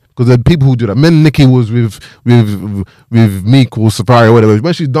 right? Because there are people who do that. When Nikki was with Meek or Safari or whatever,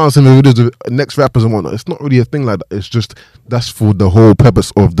 when she's dancing in videos with next rappers and whatnot, it's not really a thing like that. It's just that's for the whole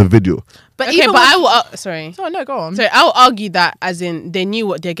purpose of the video. But Okay, even but I with- will. Sorry. Oh no, go on. So I'll argue that as in they knew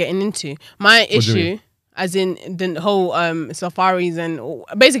what they're getting into. My do you issue, mean? as in the whole safaris and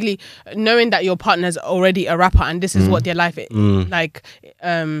basically knowing that your partner's already a rapper and this is what their life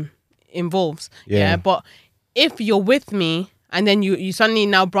involves. Yeah. But if you're with me and then you suddenly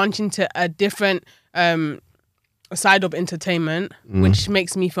now branch into a different side of entertainment, which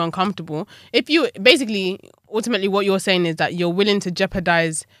makes me feel uncomfortable. If you basically ultimately what you're saying is that you're willing to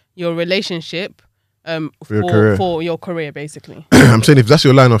jeopardize your relationship for your career, basically. I'm saying if that's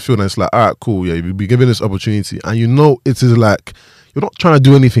your line of field and it's like, all right, cool, yeah, you'll be given this opportunity and you know it is like you're not trying to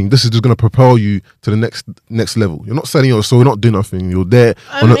do anything. This is just going to propel you to the next level. You're not selling your soul, you're not doing nothing. You're there.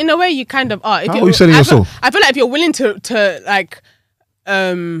 In a way, you kind of are. If How you're- are you selling I your feel- soul? I feel like if you're willing to like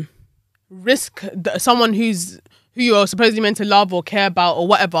risk someone who you're supposedly meant to love or care about or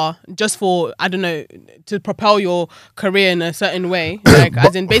whatever, just for, I don't know, to propel your career in a certain way. Like,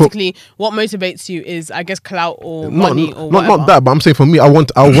 as in, basically, what motivates you is, I guess, clout or money or whatever. Not that, but I'm saying for me, I want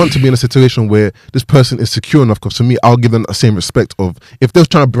to be in a situation where this person is secure enough. Because for me, I'll give them the same respect of if they're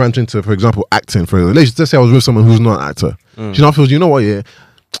trying to branch into, for example, acting. Let's say I was with someone who's not an actor. She now feels, you know what, yeah.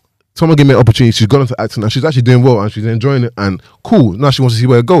 Someone gave me an opportunity. She's gone into acting and she's actually doing well and she's enjoying it and cool. Now she wants to see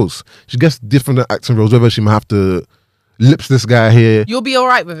where it goes. She gets different acting roles. Whether she might have to lips this guy here. You'll be all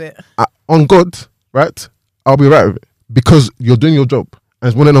right with it. On God, right? I'll be right with it because you're doing your job. And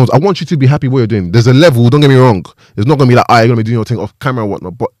it's one of those. I want you to be happy what you're doing. There's a level. Don't get me wrong. It's not gonna be like, you're gonna be doing your thing off camera and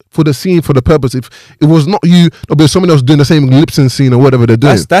whatnot. But for the scene, for the purpose, if it was not you, there'll be someone else doing the same lip sync scene or whatever they're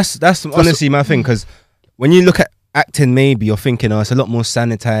doing. That's honestly my thing, because when you look at acting, maybe you're thinking, it's a lot more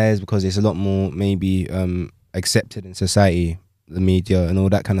sanitized because it's a lot more maybe accepted in society, the media and all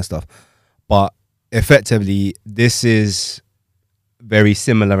that kind of stuff. But effectively, this is very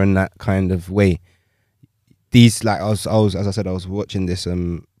similar in that kind of way. These, like, I was as I said, I was watching this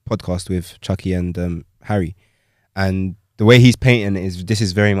podcast with Chucky and Harry, and the way he's painting it is this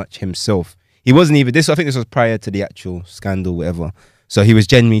is very much himself. He wasn't even this. I think this was prior to the actual scandal, whatever. So he was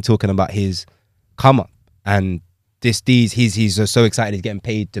genuinely talking about his come up and he's so excited he's getting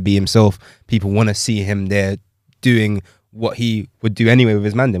paid to be himself. People want to see him there doing what he would do anyway with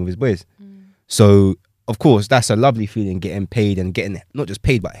his man, with his boys. So of course that's a lovely feeling, getting paid and getting not just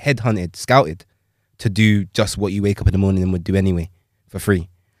paid but headhunted, scouted to do just what you wake up in the morning and would do anyway for free.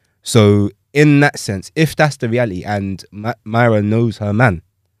 So in that sense, if that's the reality and Myra knows her man,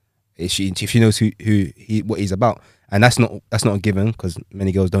 if she knows what he's about, and that's not a given because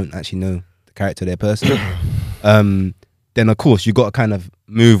many girls don't actually know the character of their person, then of course you got to kind of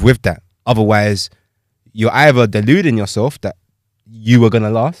move with that. Otherwise, you're either deluding yourself that you were gonna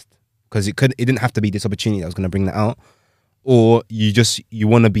last because it didn't have to be this opportunity that was gonna bring that out, or you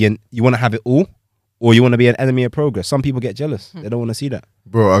want to have it all, or you want to be an enemy of progress. Some people get jealous; they don't want to see that.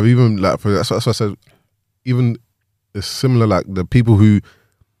 Bro, I've even that's what I said. Even it's similar, like the people who,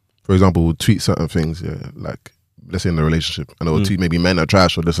 for example, will tweet certain things. Yeah, like let's say in a relationship, and they'll tweet maybe men are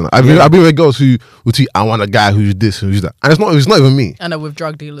trash or this and that. I've been with girls who will tweet, I want a guy who's this, who's that, and it's not even me. I know, with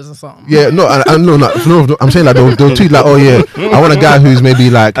drug dealers or something. Yeah, no, I'm saying like they'll tweet like, oh yeah, I want a guy who's maybe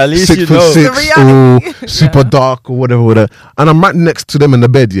like At least 6'6" The or super dark or whatever, and I'm right next to them in the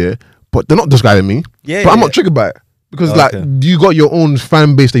bed, yeah, but they're not describing me. Yeah, but I'm yeah. not triggered by it because Okay. like you got your own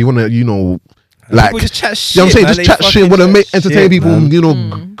fan base that you want to, you know. Like, People just chat shit. you know what I'm saying? man. Just They chat shit, fucking want to chat make entertain shit, people, man. you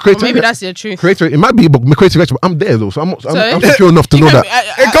know, create. Or maybe that's the truth. It might be, but creative, but I'm there though, so I'm secure enough to You know can-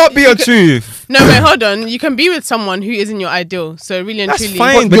 that. It can't be your truth. No, wait, hold on. You can be with someone who isn't your ideal. So really and That's truly,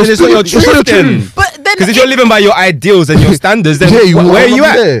 fine, But but it's not your it's not your truth then. truth. But then Because if you're living by your ideals and your standards, then Yeah, where are you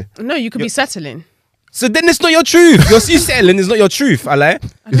at? there. no, you could be settling. So then it's not your truth. You settling is not your truth, Ale.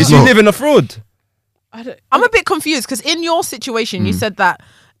 Because you not. live in a fraud. I'm a bit confused because in your situation, you said that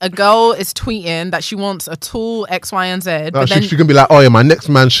a girl is tweeting that she wants a tall X, Y, and Z. But then She can be like, oh yeah, my next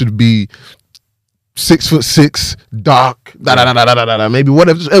man should be 6'6", dark, maybe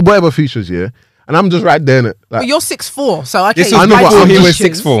whatever features, yeah. And I'm just right there in it. but Like, you're 6'4", so okay. This I was know, but before I'm he was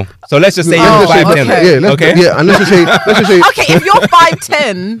just- 6'4". So let's just say Oh, you're okay. 5'10". Okay. yeah, and let's just say, Okay, if you're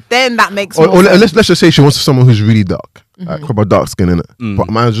 5'10", then that makes more or sense. let's just say she wants someone who's really dark, like proper dark skin in it, but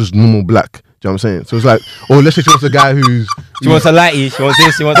mine's just normal black. Do you know what I'm saying? So it's like, or let's say she wants a guy who's. She wants a lighty. She wants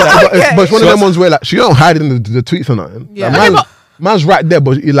this. She wants that. But it's one of them ones where like she don't hide in the tweets or nothing. Yeah. Like, Okay, man's right there,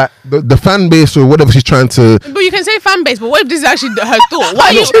 but you like the fan base or whatever she's trying to. But you can say fan base, but what if this is actually her thought? Why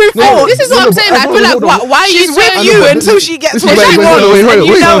are you? No, This is no, what I'm but saying. I hold feel on, like hold on. why are you She's with saying you but until this- she gets this what is she wait, wants, wait, and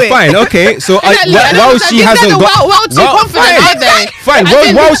you wait. know So it. fine, okay. So Exactly. while she These hasn't men are got, well too confident, fine, aren't they?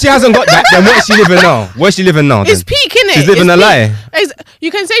 fine. While she hasn't got that, then where's she living now? Where's she living now? It's then? peak, innit? She's living It's a peak. lie. You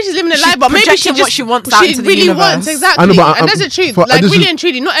can say she's living a She's lie, but maybe she projecting just what she wants out she into the really universe. wants exactly. I know, but and that's the truth. I Like just- really and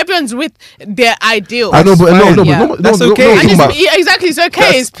truly, not everyone's with their ideal. I know, but fine. no, Yeah. but That's no, okay. no, And talking about. yeah, exactly, it's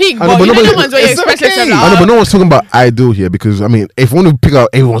okay, it's peak, I know, but but you know nobody- the ones where you it's express yourself okay. like, I know, but no one's talking about ideal here because I mean, if we want to pick out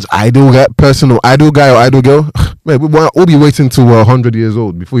everyone's ideal person or ideal guy or ideal girl, man, we won't all be waiting till we're 100 years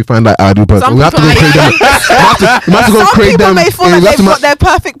old before we find that ideal person. Some We have to go and people- create them. We have to go and Some create people them. may feel we like have they've to got their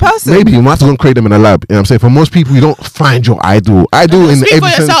perfect person. Maybe you might have to go and create them in a lab. You know what I'm saying? For most people, you don't find your ideal. Ideal in Speak for every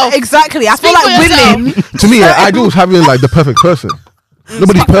sense. yourself. Exactly. I feel Speak like for yourself. women. To me, ideal is having like the perfect person.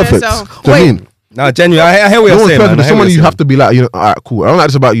 Nobody's Speak for perfect. yourself. Do you know what I mean? No, genuinely, I hear what No you're one's saying, perfect. man. I But hear what someone you're you have saying. to be like, you know, all right, cool. I don't like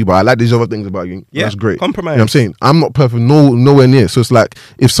this about you, but I like these other things about you. Yeah, That's great. compromise. You know what I'm saying? I'm not perfect. Nowhere near. So it's like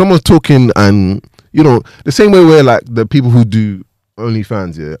if someone's talking and you know the same way where like the people who do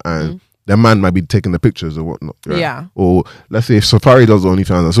OnlyFans, yeah, and their man might be taking the pictures or whatnot. Right? Yeah. Or let's say if Safari does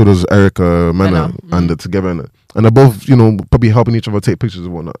OnlyFans and so does Erica Mena and they're together and they're both, you know, probably helping each other take pictures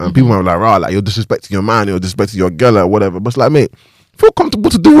and whatnot. And people might be like, rah, like you're disrespecting your man, you're disrespecting your girl or whatever. But it's like, mate, feel comfortable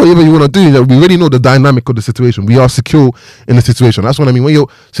to do whatever you want to do. You know, we already know the dynamic of the situation. We are secure in the situation. That's what I mean. When your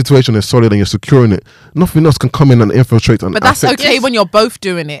situation is solid and you're secure in it, nothing else can come in and infiltrate and But that's affect. okay when you're both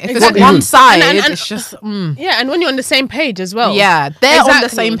doing it. If Exactly. it's one side, And- it's just Yeah, and when you're on the same page as well. yeah, they're on the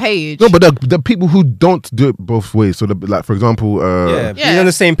Exactly. same page. No, but the people who don't do it both ways. So, like for example, Yeah, being on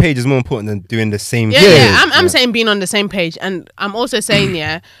the same page is more important than doing the same Yeah, thing. yeah. I'm saying being on the same page, and I'm also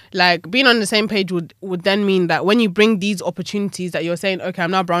saying like being on the same page would then mean that when you bring these opportunities that you're saying, okay,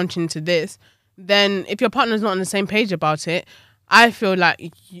 I'm now branching to this, then if your partner's not on the same page about it, I feel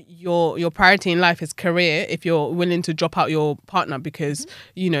like your priority in life is career. If you're willing to drop out your partner because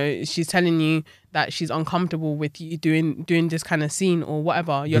you know she's telling you that she's uncomfortable with you doing this kind of scene or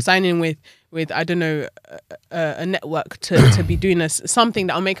whatever, you're signing with I don't know a network to be doing something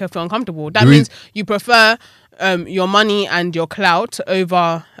that will make her feel uncomfortable. That means you prefer your money and your clout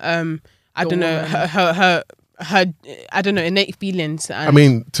over I don't know her I don't know innate feelings. And I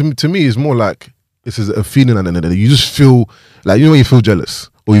mean, to me, it's more like this is a feeling, and then you just feel like, you know, when you feel jealous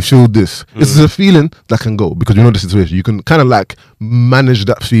or you feel this. This is a feeling that can go because you know the situation. You can kind of like manage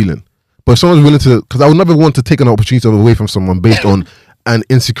that feeling. But if someone's willing to, because I would never want to take an opportunity away from someone based on an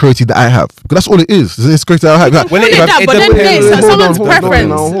insecurity that I have, because that's all it is. It's an insecurity that I have. Well, Call it that, but then depends. there's someone's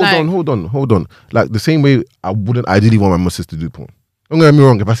preference. Hold on. Like the same way I wouldn't ideally want my sister to do porn. Don't get me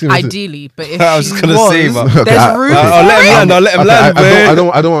wrong. If I see my sister, Ideally, but if I was she gonna say, but- was, Okay, there's room. I'll let him land. I'll let him land.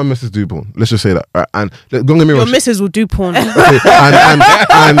 I don't want my sister to do porn. Let's just say that. Right? And don't get me your wrong. missus will do porn. Okay,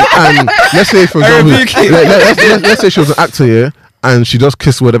 and let's say for example, rebuke you. let's say she was an actor, yeah, and she does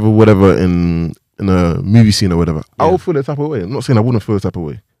kiss whatever in a movie scene or whatever. I will feel the type of way. I'm not saying I wouldn't feel the type of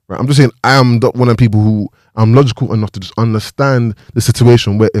way. Right? I'm just saying I am not one of the people who I'm logical enough to just understand the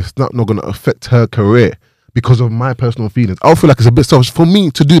situation where it's not going to affect her career because of my personal feelings. I'll feel like it's a bit selfish for me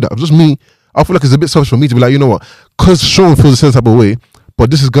to do that. Just me. I feel like it's a bit selfish for me to be like, you know what? Because Sean feels the same type of way, but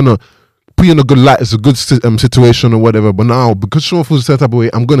this is gonna put you in a good light. It's a good situation or whatever. But now, because someone feels a certain type of way,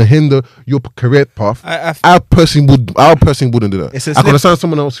 I'm gonna hinder your career path. I personally wouldn't do that. It's a I can slip- understand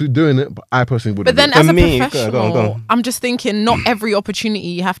someone else who's doing it, but I personally wouldn't. But then, do as For a me, professional, go on. I'm just thinking, not every opportunity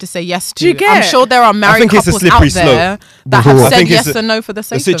you have to say yes to. Do you get I'm it? sure there are married think it's a couples slippery out there that For have what? I said think it's yes a- and no for the The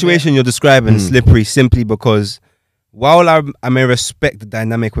sake situation you're describing is slippery simply because while I may respect the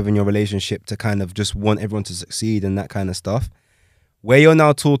dynamic within your relationship to kind of just want everyone to succeed and that kind of stuff, where you're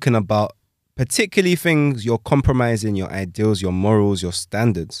now talking about particularly things you're compromising your ideals, your morals, your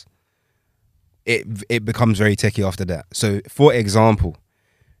standards, it becomes very techie after that. So, for example,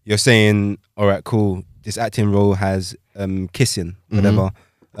 you're saying, all right, cool, this acting role has kissing, whatever.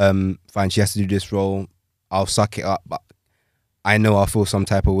 Fine, she has to do this role. I'll suck it up, but I know I'll feel some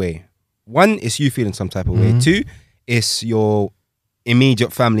type of way. One, it's you feeling some type of way. Two, it's your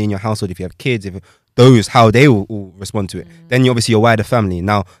immediate family in your household. If you have kids, if those, how they will respond to it. Then you obviously your wider family.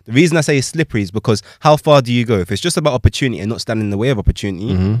 Now, the reason I say it's slippery is because how far do you go? If it's just about opportunity and not standing in the way of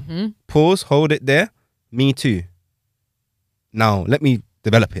opportunity, pause, hold it there. Me too. Now, let me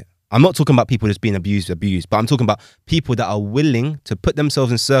develop it. I'm not talking about people just being abused, but I'm talking about people that are willing to put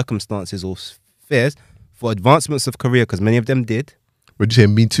themselves in circumstances or spheres for advancements of career, because many of them did. Would you say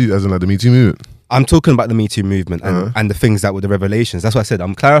Me Too, as in like the Me Too movement? I'm talking about the Me Too movement and the things that were the revelations. That's what I said.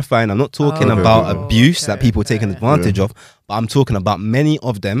 I'm clarifying. I'm not talking about abuse that people taking advantage of, but I'm talking about many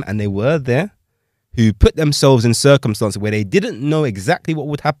of them, and they were there, who put themselves in circumstances where they didn't know exactly what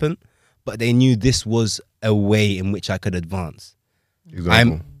would happen, but they knew this was a way in which I could advance.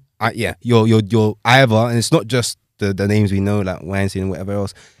 Example. You're either, and it's not just the names we know like Weinstein and whatever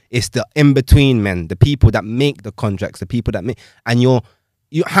else. It's the in between men, the people that make the contracts, the people that make, and you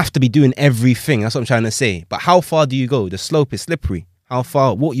have to be doing everything. That's what I'm trying to say. But how far do you go? The slope is slippery. How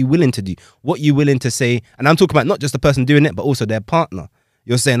far? What are you willing to do? What are you willing to say? And I'm talking about not just the person doing it, but also their partner.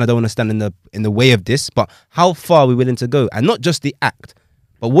 You're saying I don't want to stand in the way of this, but how far are we willing to go? And not just the act,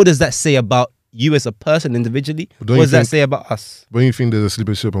 but what does that say about you as a person individually? What does that say about us? Don't you think there's a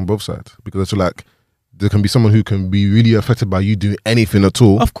slippery slope on both sides? Because it's like there can be someone who can be really affected by you doing anything at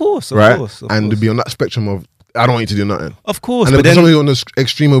all. Of course, right? Of and course. to be on that spectrum of I don't want you to do nothing. Of course, And but then then somebody on the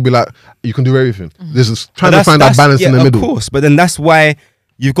extreme will be like, you can do everything. There's this trying to But find that balance in the middle. Of course, but then that's why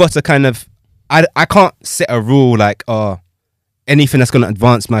you've got to kind of. I can't set a rule like, anything that's going to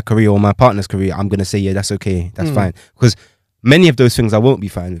advance my career or my partner's career, I'm going to say, yeah, that's okay, that's fine. Because many of those things I won't be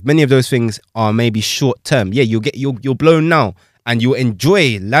fine with. Many of those things are maybe short term. Yeah, you're blown now, and you'll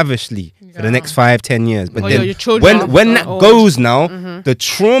enjoy lavishly for the next 5-10 years. But Or then your children when after that all. goes now, the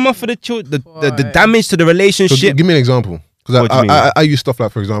trauma for the children, the damage to the So relationship. give me an example. Because What do you mean? I use stuff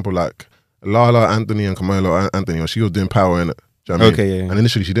like, for example, like Lala Anthony and Carmelo Anthony, when she was doing Power, innit? Do you know what I mean? Okay, yeah. And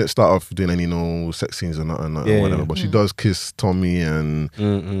initially she didn't start off doing any sex scenes or nothing, Yeah, whatever. yeah. But she does kiss Tommy, and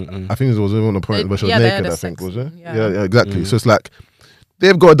I think there was even a point They- where she was yeah, they naked. had a I think sex was it? scene, yeah. Yeah, exactly. So it's like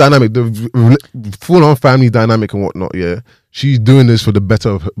they've got a dynamic, the full-on family dynamic and whatnot. Yeah, she's doing this for the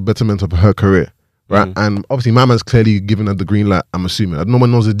betterment of her career, right? And obviously, Mama's clearly given her the green light. I'm assuming. No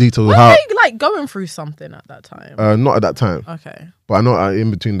one knows the details of Were how. they like going through something at that time? Not at that time. Okay. But I know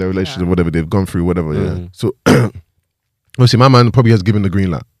in between their relationship, Yeah. whatever they've gone through, whatever. Yeah. So obviously, my man probably has given the green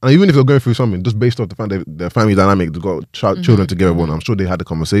light, and even if they're going through something, just based off the fact that their family dynamic, they've got children together. One, I'm sure they had the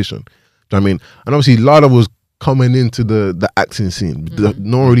conversation. Do you know what I mean? And obviously, Lala was coming into the acting scene.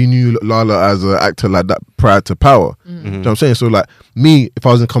 No one really knew Lala as an actor like that prior to Power. Do you know what I'm saying? So like me, if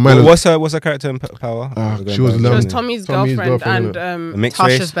I was in Carmelo, What's her character in Power? she was She lovely. was Tommy's girlfriend and A mixed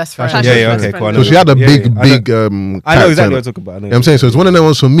Tasha's race? best friend. Tasha's Yeah, yeah, best okay, friend. cool. I know so she had a Yeah, big, yeah. big. I know character exactly in what it. you're talking about. I know You know what I'm saying? So it's one of them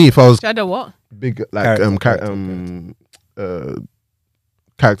ones for me. If I was She had a what? big like Character.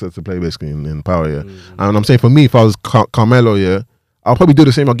 character to play basically in Power, yeah. And I'm saying for me, if I was Carmelo, yeah, I'll probably do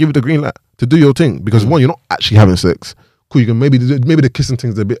the same. I'll give you the green light to do your thing because one, you're not actually having sex. Cool, you can maybe the kissing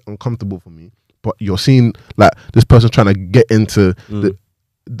thing's a bit uncomfortable for me, but you're seeing like this person trying to get into the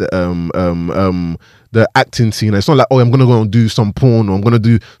acting scene. It's not like, oh, I'm gonna go and do some porn or I'm gonna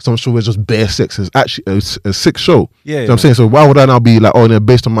do some show where it's just bare sex. It's actually a sick show. Yeah, You know what I'm saying? So why would I now be like, oh, no,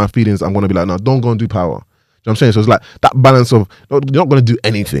 based on my feelings, I'm gonna be like, no, don't go and do Power. You know what I'm saying? So it's like that balance of you're not going to do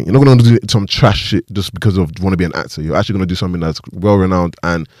anything. You're not going to do some trash shit just because of want to be an actor. You're actually going to do something that's well renowned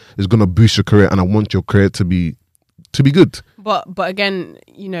and is going to boost your career. And I want your career to be good. But again,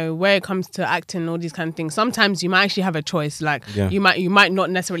 you know, where it comes to acting and all these kind of things, sometimes you might actually have a choice. Like you might not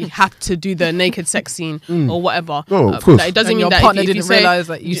necessarily have to do the naked sex scene or whatever. Oh, of course. Like, it doesn't And mean your that partner if you didn't say- realize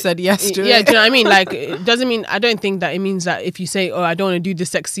that you said yes to yeah, it. do you know what I mean? Like, it doesn't mean. I don't think that it means that if you say, "Oh, I don't want to do the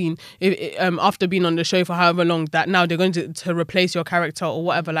sex scene," after being on the show for however long, that now they're going to replace your character or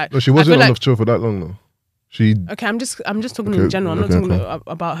whatever. Like, No, she I wasn't feel on like, the show for that long though. She Okay, I'm just talking Okay, in general. I'm not okay, talking okay.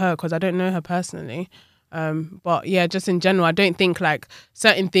 about her because I don't know her personally. But yeah, just in general, I don't think like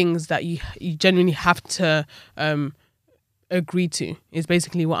certain things that you genuinely have to agree to is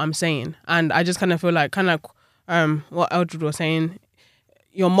basically what I'm saying. And I just kind of feel like what Eldred was saying,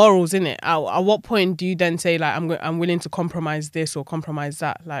 your morals in it. At what point do you then say like I'm willing to compromise this or compromise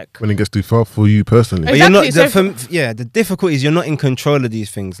that? Like when it gets too far for you personally. But you're not. Exactly, The difficulty is you're not in control of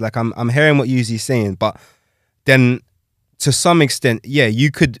these things. Like I'm hearing what Yuzi's saying, but then to some extent, yeah, you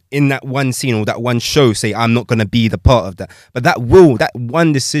could in that one scene or that one show say I'm not gonna be the part of that. But that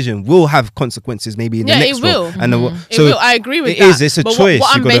one decision will have consequences maybe in the next it will. role. And It will. I agree with it that. is. It's a but choice.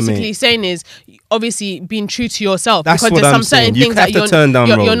 What you I'm gotta basically make. saying is, obviously, being true to yourself. That's because what there's I'm some certain saying. You things have that to turn down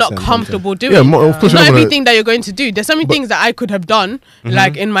you're roles not and comfortable doing. Yeah, of course It's you're not gonna- everything that you're going to do. There's so many things that I could have done,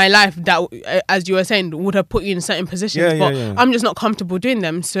 like in my life, that, as you were saying, would have put you in certain positions. Yeah, but yeah. I'm just not comfortable doing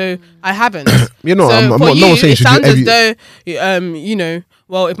them, so I haven't. You know, so I'm for not- you, no one's saying you it should do sounds every- as though, you know,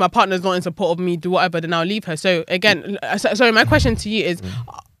 well, if my partner's not in support of me, do whatever, then I'll leave her. So again, sorry, my question to you is,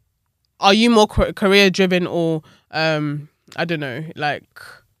 are you more career driven or I don't know, like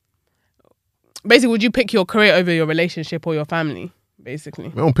basically would you pick your career over your relationship or your family, basically?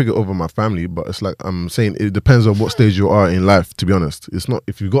 I don't pick it over my family, but it's like I'm saying it depends on what stage you are in life, to be honest. It's not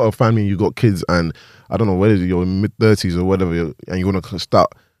if you've got a family and you've got kids and I don't know whether you're in mid-30s or whatever and you want to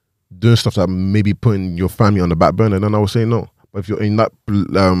start doing stuff that maybe putting your family on the back burner, then I would say no. But if you're in that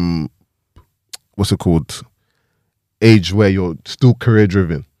what's it called, age where you're still career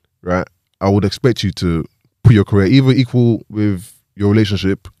driven, right? I would expect you to put your career either equal with your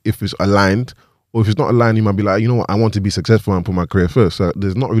relationship if it's aligned, or if it's not aligned, you might be like, you know what, I want to be successful and put my career first. So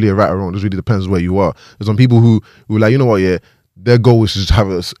there's not really a right or wrong. It just really depends where you are. There's some people who are like, you know what, yeah, their goal is to just have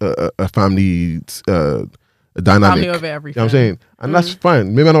a family a dynamic. Family over You know everything. what I'm saying? And that's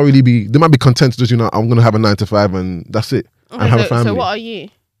fine. Maybe I not really be, they might be content to just, you know, I'm going to have a 9 to 5 and that's it. And have a family. So what are you?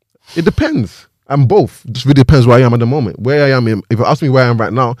 It depends. I'm both. It just really depends where I am at the moment. Where I am, if you ask me where I am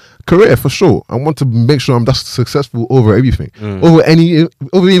right now, career for sure. I want to make sure I'm just successful over everything,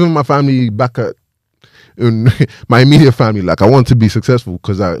 over even my family back at in my immediate family. Like I want to be successful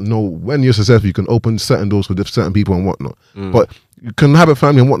because I know when you're successful, you can open certain doors for certain people and whatnot. But you can have a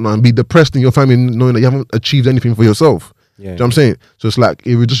family and whatnot and be depressed in your family knowing that you haven't achieved anything for yourself. Yeah. Do you know what I'm saying? So it's like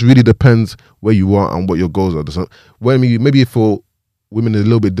it just really depends where you are and what your goals are. So maybe for women is a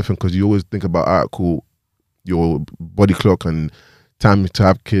little bit different because you always think about cool, your body clock and time to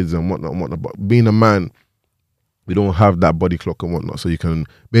have kids and whatnot. But being a man, we don't have that body clock and whatnot. So you can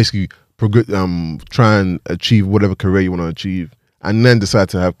basically try and achieve whatever career you want to achieve, and then decide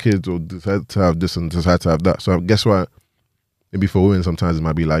to have kids or decide to have this and decide to have that. So guess what? Maybe for women, sometimes it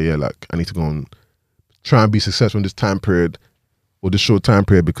might be like, yeah, like I need to go and try and be successful in this time period or this short time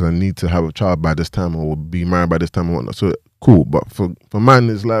period because I need to have a child by this time or be married by this time and whatnot. So cool. But for man,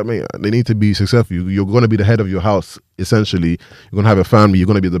 it's like, mate, they need to be successful. You're going to be the head of your house, essentially. You're going to have a family. You're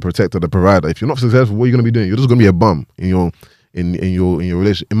going to be the protector, the provider. If you're not successful, what are you going to be doing? You're just going to be a bum in your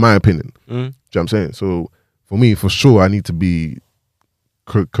relationship, in my opinion. Do you know what I'm saying? So for me, for sure, I need to be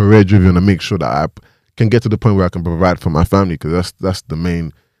career driven and make sure that I can get to the point where I can provide for my family, because that's the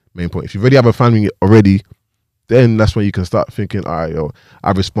main point. If you already have a family already, then that's when you can start thinking, all right, yo, I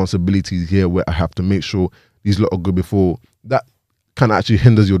have responsibilities here where I have to make sure these lot are good before. That kind of actually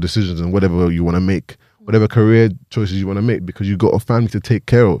hinders your decisions and whatever you want to make, whatever career choices you want to make, because you've got a family to take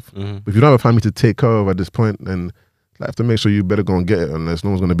care of. But if you don't have a family to take care of at this point, then you have to make sure you better go and get it, unless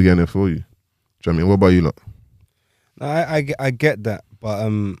no one's going to be getting it for you. Do you know what I mean? What about you lot? No, I get that, but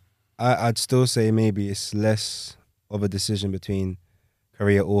I'd still say maybe it's less of a decision between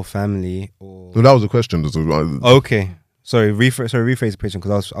career or family, or No, that was the question. okay. Sorry, rephrase the question,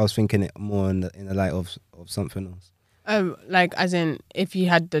 because I was thinking it more in the light of something else. Like as in, if you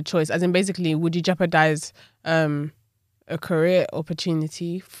had the choice, as in basically, would you jeopardize a career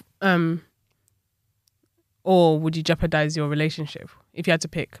opportunity, or would you jeopardize your relationship if you had to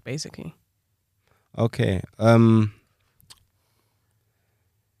pick, basically? Okay.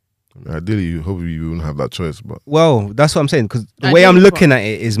 Ideally, you hope you wouldn't have that choice, but Well, that's what I'm saying, because the I way I'm think looking at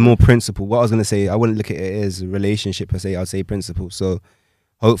it is more principle. What I was gonna say, I wouldn't look at it as a relationship per se. I'd say principle. So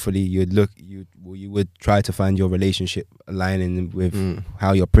hopefully you would try to find your relationship aligning with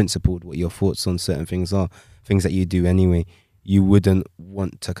how you're principled, what your thoughts on certain things are, things that you do anyway. You wouldn't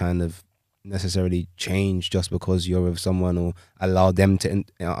want to kind of necessarily change just because you're with someone, or allow them to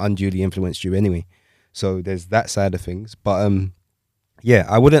unduly influence you anyway. So there's that side of things. But yeah,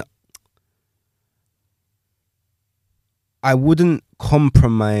 I wouldn't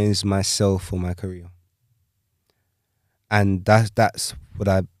compromise myself for my career. And that's what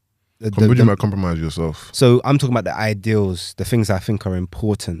I Would you might compromise yourself? So I'm talking about the ideals, the things I think are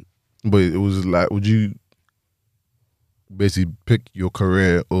important. But it was like, would you basically pick your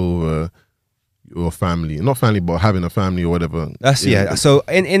career over your family? Not family, but having a family or whatever. That's So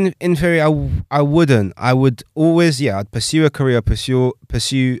in theory, I wouldn't. I would always I'd pursue a career, pursue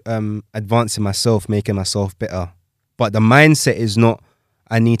advancing myself, making myself better. But the mindset is not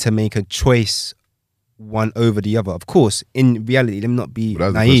I need to make a choice one over the other. Of course, in reality, let me not be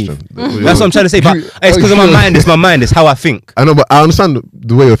naive. That's what I'm trying to say. But it's because of my mind. It's my mind. It's how I think. I know, but I understand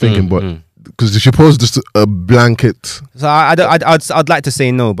the way you're thinking. But because if you pose just a blanket, so I'd like to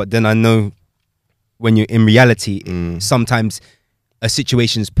say no, but then I know when you're in reality, sometimes a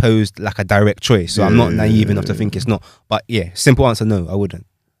situation's posed like a direct choice. So I'm not naive enough to think it's not. But simple answer, no, I wouldn't.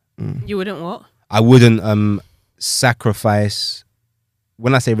 You wouldn't what? I wouldn't sacrifice.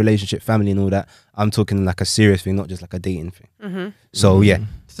 When I say relationship, family and all that, I'm talking like a serious thing, not just like a dating thing. So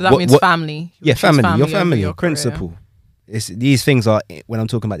So that means family. Yeah, family. Your family, your principle. These things are, when I'm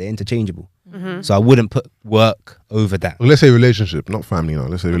talking about, they're interchangeable. So I wouldn't put work over that. well, let's say relationship, not family now.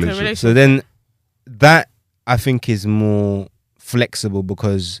 Let's say relationship. So then that I think is more flexible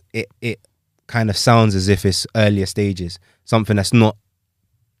because it kind of sounds as if it's earlier stages, something that's not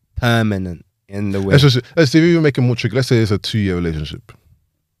permanent in the way. Let's see if we make it more tricky. Let's say it's a 2-year relationship.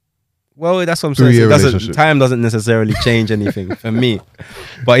 Well, that's what I'm saying. Time doesn't necessarily change anything for me.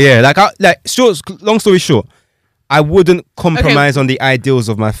 But long story short, I wouldn't compromise on the ideals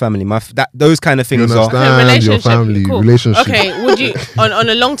of my family. Those kind of things You understand your family, relationship. Okay, would you on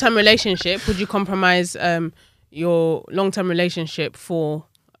a long-term relationship, would you compromise your long-term relationship for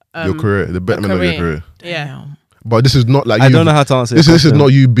your career, the betterment of your career? Yeah. But this is not like I don't know how to answer this. This is not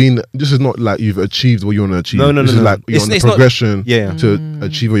you being. This is not like you've achieved what you want to achieve. No. This is like you're on the progression to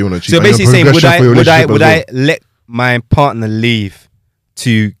achieve what you want to achieve. So basically, saying would I let my partner leave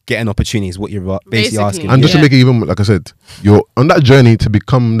to get an opportunity? Is what you're basically asking. And just to make it even, like I said, you're on that journey to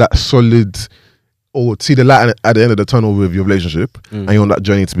become that solid, or see the light at the end of the tunnel with your relationship, and you're on that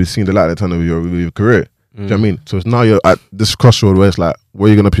journey to be seeing the light at the tunnel with your career. Do you know what I mean? So now you're at this crossroad where it's like, what are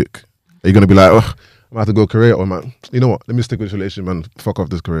you gonna pick? Are you gonna be like, oh, I'm about to go career, or man, you know what? Let me stick with this relationship and fuck off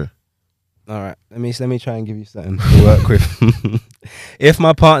this career. All right, let me try and give you something to work with. If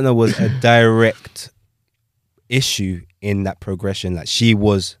my partner was a direct issue in that progression, like she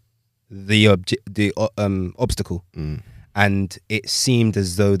was the obstacle, and it seemed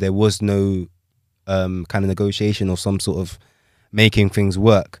as though there was no kind of negotiation or some sort of making things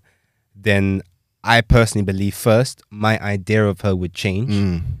work, then I personally believe first my idea of her would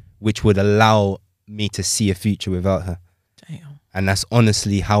change, which would allow me to see a future without her. Damn. And that's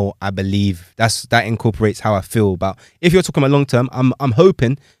honestly how I believe. That incorporates how I feel about. If you're talking about long term, I'm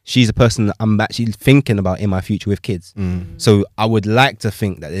hoping she's a person that I'm actually thinking about in my future with kids. So I would like to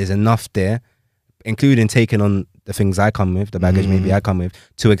think that there's enough there, including taking on the things I come with, the baggage maybe I come with,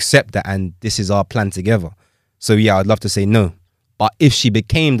 to accept that, and this is our plan together. So I'd love to say no, but if she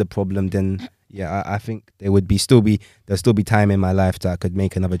became the problem, then I think there'll still be time in my life that I could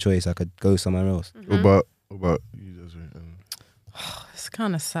make another choice. I could go somewhere else. What about you, Desiree? It's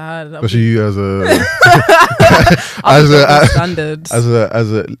kind of sad. Especially you as a standards. as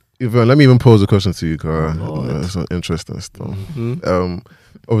a let me even pose a question to you, Cara. It's an interesting stuff.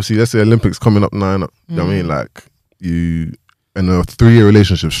 Obviously, let's say Olympics coming up now. You know what I mean? Like you in a 3-year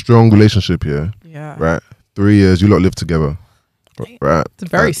relationship, strong relationship here. Yeah. Right. 3 years, you lot live together. Right. It's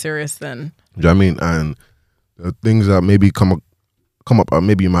very serious then. Do you know what I mean? And the things that maybe come up,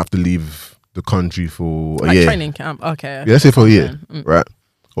 maybe you might have to leave the country for a year. Training camp. Okay. Yeah, let's say for a year, right?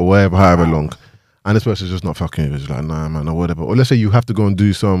 Or whatever, however long. And this person's just not fucking with. It's like, nah, man, or whatever. Or let's say you have to go and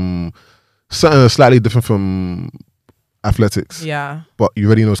do something slightly different from athletics. Yeah. But you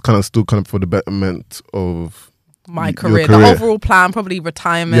already know it's kind of still kind of for the betterment of my career. The overall plan, probably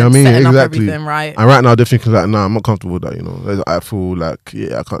retirement, you know what I mean? setting up everything, right? And right now, they're thinking like, nah, I'm not comfortable with that, you know. I feel like,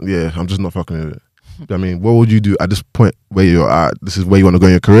 I can't, I'm just not fucking with it. You know what I mean? What would you do at this point where you're at? This is where you want to go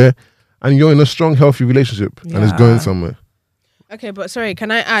in your career, and you're in a strong, healthy relationship, and it's going somewhere. Okay, but sorry,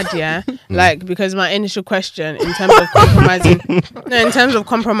 can I add, like, because my initial question in terms of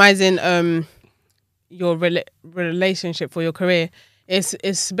compromising, your relationship for your career,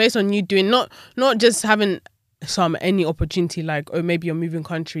 it's based on you doing not just having any opportunity, like, or maybe you're moving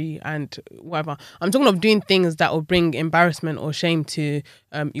country and whatever. I'm talking of doing things that will bring embarrassment or shame to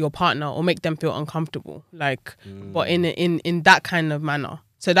your partner or make them feel uncomfortable, like, but in that kind of manner.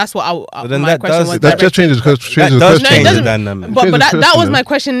 So that's what But then my that question does- was. That just changes That the does No, it question. change the doesn't- dynamic. But Change the that was question, my though.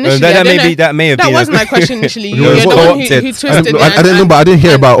 question initially. That I don't may be- know. that may have That been was a- my question initially. It You're was the what- one who twisted it. I didn't know, but I didn't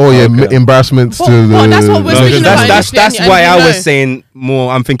hear about embarrassments But- to the. but that's what we're No, speaking because about that's initially, and why you I was know. saying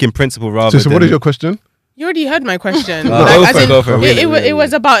more. I'm thinking principle rather. So what than- is your question? You already heard my question. No, Like, go as for it, in, go for it. it, Really, it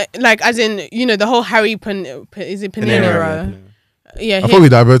was about like as in the whole Harry is it Pinero? Pinero. Yeah, I thought we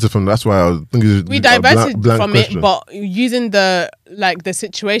diverted from. That's why I was thinking. we diverted blank from question. it, but using the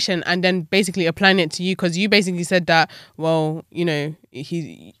situation and then basically applying it to you, because you basically said that, well, you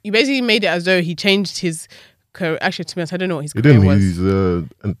basically made it as though he changed his career. Actually, to be honest, I don't know what his He career didn't. was.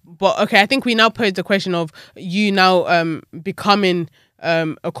 He's But okay, I think we now pose the question of you now becoming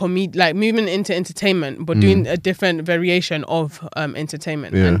a comedian, like moving into entertainment, but doing a different variation of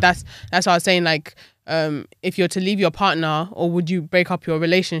entertainment. Yeah. And that's what I was saying, like if you're to leave your partner, or would you break up your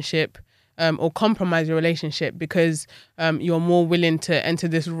relationship or compromise your relationship because you're more willing to enter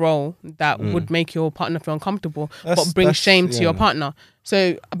this role that would make your partner feel uncomfortable but bring shame to your partner.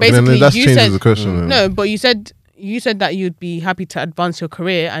 So basically that you changes said the question. no, but you said that you'd be happy to advance your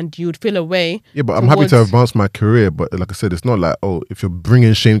career and you'd feel a way. Yeah, but I'm happy to towards- advance my career. But like I said, it's not like, oh, if you're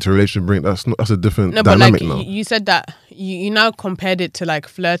bringing shame to a relationship, that's a different No, but dynamic like now. you said that you now compared it to like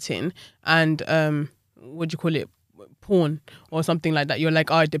flirting and what do you call it, porn or something like that. You're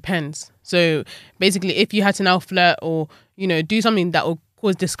like, oh, it depends. So basically, if you had to now flirt or do something that will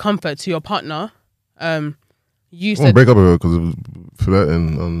cause discomfort to your partner, you I said won't break up with her because of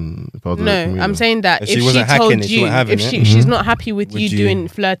flirting. If I was a no. comedian. I'm saying that If if she she wasn't hacking told it, she you, wasn't having if it. she's not happy with Would you you- doing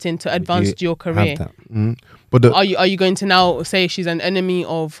flirting to advance your career, Have that. But the, are you going to now say she's an enemy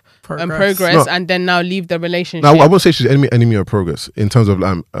of Progress. progress No. and then now leave the relationship? now I won't say she's enemy of progress in terms of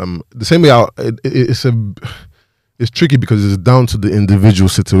the same way. It's tricky because it's down to the individual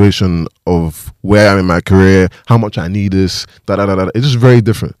situation of where I'm in my career, how much I need this, It's just very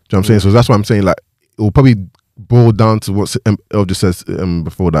different. Do you know what I'm saying? So that's why I'm saying, like, it will probably boil down to what El just says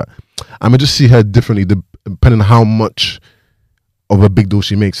before that. I'm gonna just see her differently depending on how much of a big deal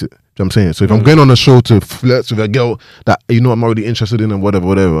she makes it. Do you know what I'm saying? So if I'm going on a show to flirt with a girl that I'm already interested in and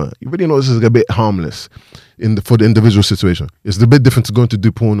whatever, you really know this is a bit harmless for the individual situation. It's a bit different to going to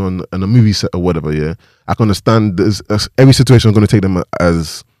do porn on a movie set or whatever. Yeah, I can understand. Every situation is going to take them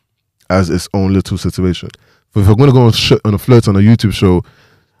as its own little situation. But if I'm going to go on a flirt on a YouTube show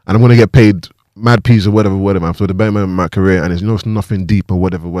and I'm going to get paid mad peas or whatever, so the betterment of my career, and it's nothing deep or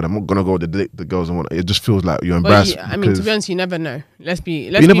whatever. I'm not gonna go to date the girls and whatnot. It just feels like you're But embarrassed. I mean, to be honest, you never know. Let's be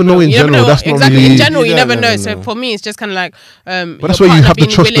you never know real. in You never general. know. That's not exactly really- in general. You You never don't know. never So know. for me, it's just kind of like but that's why you have to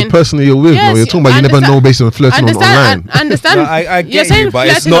trust the person you're with. Yes, no, you're talking about I you never understand- know based on flirting online. I understand. No, I you're get saying you, but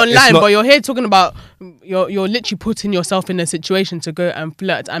it's flirting not- it's online, not- but you're here talking about you're literally putting yourself in a situation to go and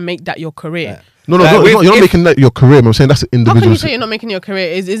flirt and make that your career. No, Like, you're not making that your career. I'm saying that's an How can individual. you say you're not making your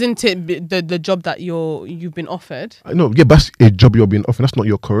career? Isn't it the job that you've been offered? I know, yeah, but that's a job you're being offered. That's not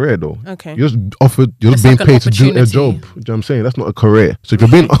your career, though. Okay. You're just offered. You're It's just being like an paid to do a opportunity. job. Do you know what I'm saying? That's not a career. So if you're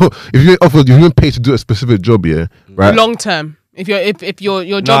being, if you're offered, if you're being paid to do a specific job, yeah, right? Long term. If your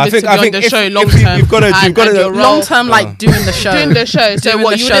No, job I is think- to I be on think the if- show if long you- term, you've gotta- and- you've gotta- and your Long role- term, like doing the show. doing the show. So Doing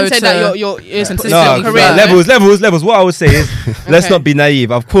what the you show wouldn't say that to- your it's consistent No, your career. career. levels. What I would say is, let's Okay. not be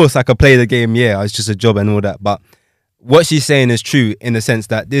naive. Of course, I could play the game. Yeah, it's just a job and all that. But what she's saying is true in the sense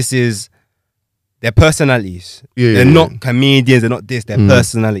that this is their personalities. Yeah, They're yeah, not yeah. comedians. They're not this. They're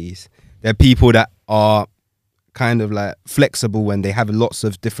personalities. They're people that are kind of like flexible when they have lots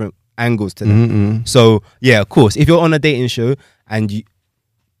of different angles to them. So yeah, of course, if you're on a dating show and you,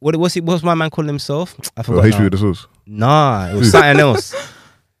 what's my man calling himself? I forgot. History now. of the source. Nah, it was something else.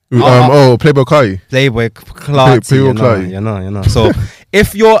 Playboy Kai. Playboy Clarty, Playboy you Clarty. know. So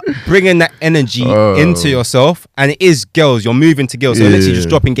if you're bringing that energy into yourself, and it is girls, you're moving to girls, so you're literally just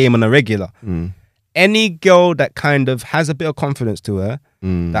dropping game on a regular. Any girl that kind of has a bit of confidence to her,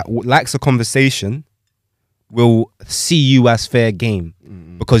 that likes a conversation, will see you as fair game.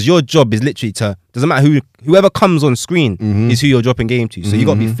 Because your job is literally doesn't matter whoever comes on screen is who you're dropping game to. So you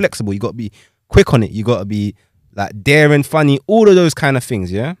got to be flexible, you got to be quick on it, you got to be like daring, funny, all of those kind of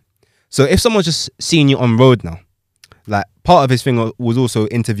things, yeah? So if someone's just seeing you on road now, like part of his thing was also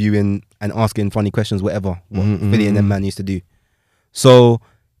interviewing and asking funny questions, whatever, what Philly and them man used to do. So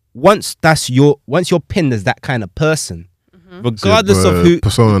once you're pinned as that kind of person, regardless of who,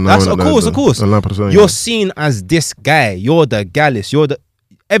 persona now, that's of course, online persona, you're yeah. seen as this guy. You're the gallus.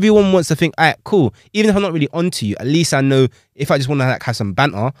 Everyone wants to think, alright, cool. Even if I'm not really onto you, at least I know if I just want to like have some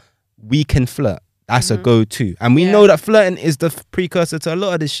banter, we can flirt. That's a go-to, and we know that flirting is the precursor to a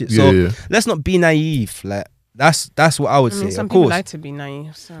lot of this shit. So Yeah. let's not be naive. Like That's what I would say. Some Of people course. like to be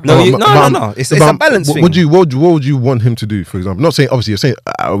naive. So. No, But- no. It's but a balance what thing. What would you want him to do? For example, not saying obviously you're saying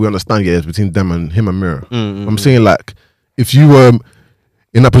we understand it's between them and him and Mira. I'm saying like if you were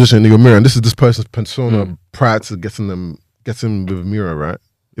in that position in your Mira, and this is this person's persona prior to getting with Mira, right?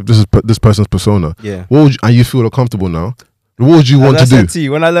 If this is this person's persona, Yeah. what would you, and you feel comfortable now, what would you want As to I do? said to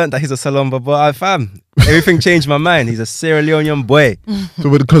you, when I learned that he's a Salon boy, fam, everything changed my mind. He's a Sierra Leonean boy. So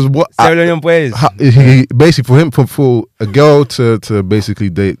because what Sierra Leonean boys. he basically for him for a girl to basically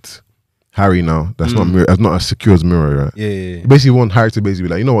date Harry now, that's not Mira, that's not as secure as Mira, right? Yeah. You basically want Harry to basically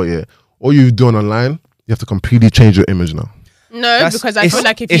be like, you know what, yeah, all you've done online, you have to completely change your image now. No, because I it's- feel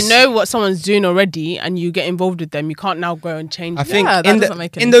like if you it's- know what someone's doing already and you get involved with them, you can't now go and change I it. think Yeah, that in, doesn't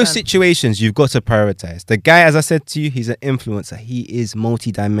make any in those sense. situations, you've got to prioritize. The guy, as I said to you, he's an influencer. He is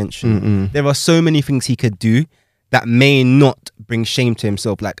multi-dimensional. There are so many things he could do that may not bring shame to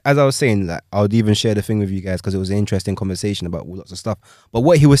himself. Like, as I was saying, like, I would even share the thing with you guys because it was an interesting conversation about lots of stuff. But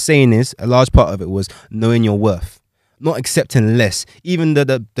what he was saying is, a large part of it was knowing your worth. Not accepting less. Even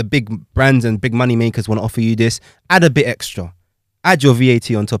the big brands and big money makers want to offer you this. Add a bit extra. Add your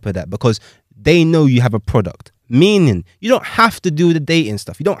VAT on top of that because they know you have a product. Meaning, you don't have to do the dating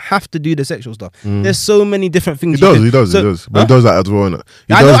stuff. You don't have to do the sexual stuff. There's so many different things. He does. But he does that as well. Innit?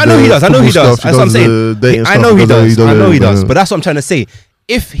 I know he does. That's what I'm saying. I know he does. But that's what I'm trying to say.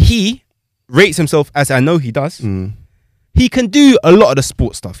 If he rates himself as I know he does, he can do a lot of the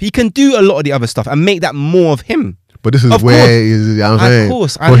sports stuff. He can do a lot of the other stuff and make that more of him. But this is Of where course. is, I'm Of saying,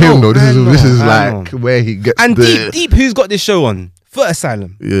 course, for him though, this is I like know. where he gets And the deep, who's got this show on? Foot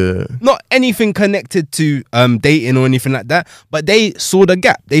Asylum. yeah. Not anything connected to dating or anything like that, but they saw the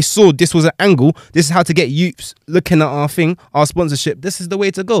gap. They saw this was an angle. This is how to get youths looking at our thing, our sponsorship. This is the way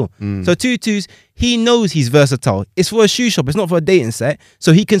to go. So Tutu's, he knows he's versatile. It's for a shoe shop. It's not for a dating site.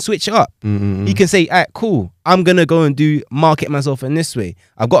 So he can switch it up. He can say, all right, cool. I'm going to go and market myself in this way.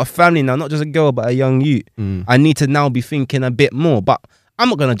 I've got a family now, not just a girl, but a young youth. I need to now be thinking a bit more. But I'm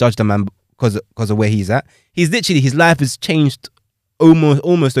not going to judge the man because of where he's at. He's literally, his life has changed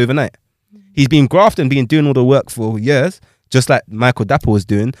almost overnight. He's been grafting, doing all the work for years, just like Michael Dapper was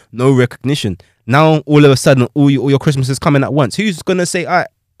doing. No recognition. Now all of a sudden, all your Christmas is coming at once. Who's gonna say, all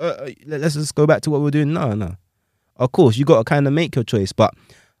right, let's just go back to what we're doing? No. Of course, you got to kind of make your choice. But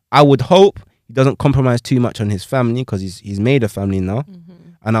I would hope he doesn't compromise too much on his family because he's made a family now.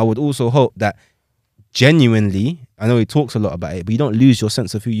 And I would also hope that genuinely, I know he talks a lot about it, but you don't lose your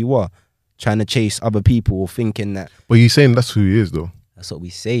sense of who you are, trying to chase other people or thinking that. But he's saying that's who he is though. That's what we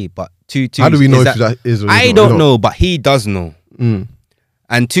say, but Tutu. How do we know if that is or I is don't not? know, but he does know.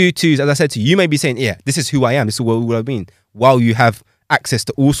 And Tutu's, as I said to you, you may be saying, yeah, this is who I am. This is what I've been. While you have access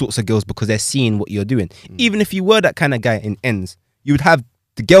to all sorts of girls because they're seeing what you're doing. Even if you were that kind of guy in ends, you would have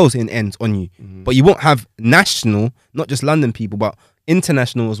the girls in ends on you, but you won't have national, not just London people, but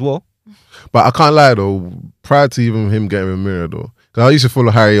international as well. But I can't lie though, prior to even him getting with Mira though, because I used to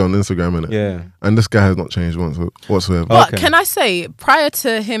follow Harry on Instagram, innit? Yeah. And this guy has not changed once whatsoever. But Okay. can I say, prior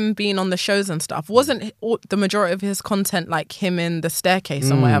to him being on the shows and stuff, wasn't the majority of his content like him in the staircase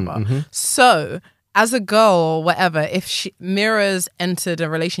and whatever? So, as a girl or whatever, if Mira's entered a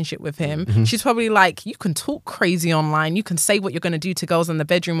relationship with him, she's probably like, you can talk crazy online, you can say what you're going to do to girls in the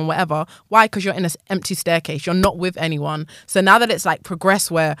bedroom or whatever. Why? Because you're in an empty staircase, you're not with anyone. So now that it's like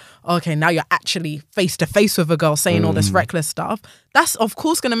progressed where, okay, now you're actually face to face with a girl saying all this reckless stuff, that's of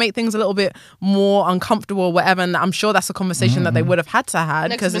course going to make things a little bit more uncomfortable or whatever. And I'm sure that's a conversation that they would have had to have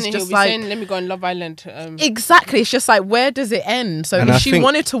Next because it's minute he'll just be like, saying, let me go on Love Island. exactly, it's just like, where does it end? So And if I she think-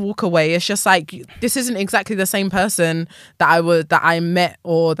 wanted to walk away, it's just like, this isn't exactly the same person that I met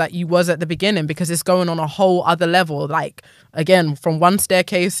or that you was at the beginning, because it's going on a whole other level. Like, again, from one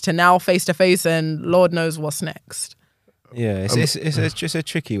staircase to now face to face, and Lord knows what's next. Yeah, it's just a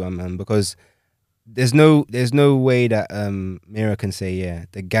tricky one, man, because there's no way that Mira can say, yeah,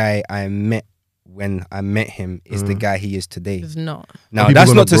 the guy I met when I met him is the guy he is today. It's not. Now people that's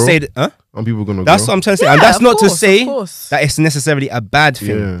gonna not to grow? say that, huh? Aren't people gonna That's grow? what I'm trying to say. Yeah, And that's of not to course, say of course. that it's necessarily a bad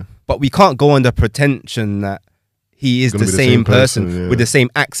thing. Yeah. But we can't go under pretension that he is Gonna the be same person yeah. with the same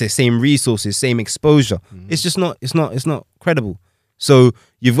access, same resources, same exposure. It's just not. It's not credible. So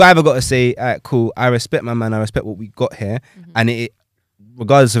you've either got to say, all right, cool, I respect my man, I respect what we got here, and it,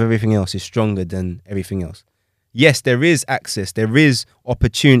 regardless of everything else, is stronger than everything else. Yes, there is access, there is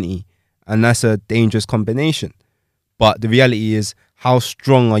opportunity, and that's a dangerous combination. But the reality is, how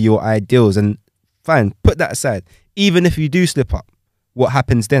strong are your ideals? And fine, put that aside. Even if you do slip up, what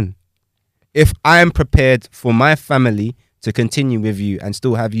happens then? If I am prepared for my family to continue with you and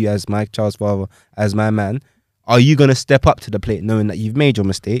still have you as my child's father, as my man, are you going to step up to the plate knowing that you've made your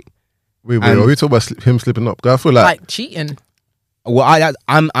mistake Wait, And- are we talking about him slipping up? 'Cause I feel like Like cheating. Well,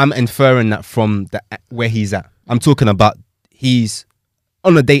 I'm inferring that from where he's at. I'm talking about he's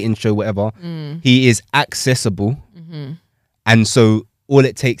on a dating show, whatever. He is accessible, and so all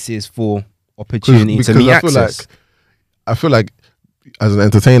it takes is for opportunity to meet access. I feel like as an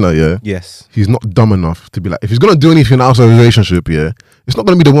entertainer, yeah, Yes. he's not dumb enough to be like, if he's gonna do anything outside of a relationship, yeah, it's not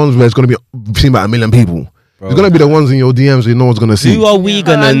gonna be the ones where it's gonna be seen by a million people. It's gonna be the ones in your DMs that no one's gonna see. Who are we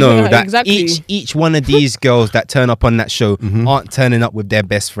gonna know yeah, that exactly. each one of these girls that turn up on that show aren't turning up with their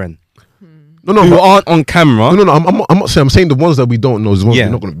best friend, No, who but- aren't on camera? no. I'm not saying. I'm saying the ones that we don't know is the ones Yeah.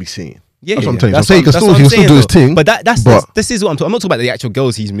 we're not gonna be seeing. Yeah, That's what I'm yeah. saying. I'm That's saying he can what still, I'm he'll still saying, do his though. thing. But this is what I'm talking. I'm not talking about the actual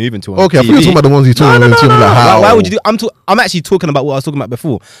girls he's moving to. On Okay, I TV. feel you're talking about the ones he's talking about. Like how? Why would you do? I'm actually talking about what I was talking about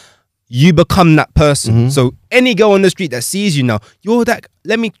before. You become that person. So any girl on the street that sees you now, you're that.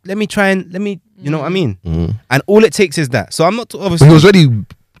 Let me try and you know what I mean. And all it takes is that. So I'm not But obviously he was already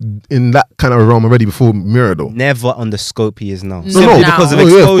in that kind of realm already before Mirror, though. never on the scope he is now. No, Simply no. because of Oh,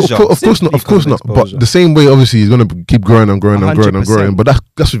 yeah, exposure. of course not. Simply Of course because not. exposure. But the same way, obviously, he's gonna keep growing and growing and growing and 100%. growing. But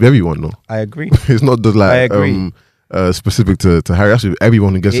that's with everyone, though. I agree. It's not just I like agree. specific to Harry. That's with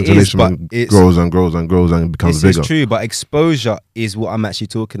everyone who gets It into is, but relationship it's- grows and grows and grows and becomes This is bigger. true, but exposure is what I'm actually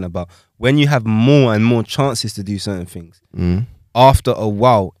talking about. When you have more and more chances to do certain things, after a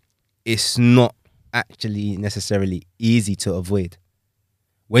while, it's not actually necessarily easy to avoid.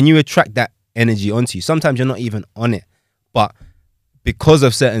 When you attract that energy onto you, sometimes you're not even on it, but because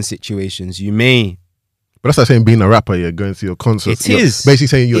of certain situations, you may. But that's like saying being a rapper, you're going to your concerts. It you're is. basically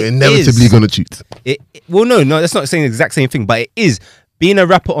saying you're It inevitably is. going to cheat. Well, no, that's not saying the exact same thing, but it is. Being a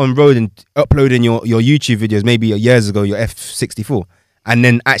rapper on road and uploading your YouTube videos maybe years ago, your F64, and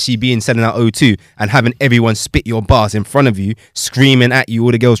then actually sending out O2 and having everyone spit your bars in front of you, screaming at you,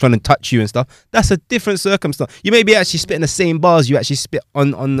 all the girls trying to touch you and stuff. That's a different circumstance. You may be actually spitting the same bars you actually spit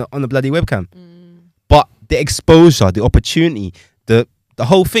on the bloody webcam, but the exposure, the opportunity, the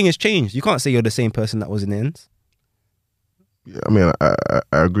whole thing has changed. You can't say you're the same person that was in the ends. Yeah, I mean, I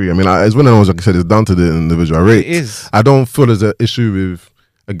agree. I mean, it's one of those, like I said, it's down to the individual. I rate. It is. I don't feel there's an issue with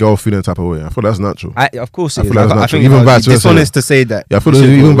a girl feeling type of way. I feel that's natural. Of course, I it is. feel that's I natural. think Even it would vice be versa. dishonest to say that. Yeah, I feel You should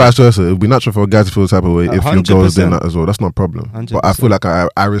even go- vice versa. It would be natural for a guy to feel the type of way if your girl is doing 100%. that as well. That's not a problem. But I 100%. feel like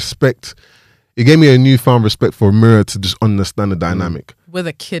I respect. It gave me a newfound respect for Mirror to just understand the dynamic. With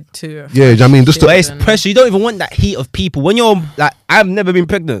a kid too. Yeah, I mean, just to, But it's pressure. You don't even want that heat of people. When you're like, I've never been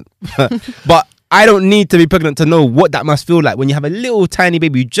pregnant, but I don't need to be pregnant to know what that must feel like when you have a little tiny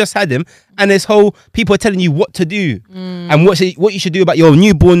baby. You just had him, and this whole people are telling you what to do and what you should do about your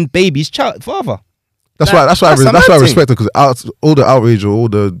newborn baby's father. that's why that's I a mad thing. respect her, because all the outrage or all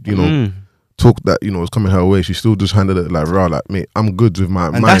the talk that was coming her way, she still just handled it like raw. Like, mate, I'm good with my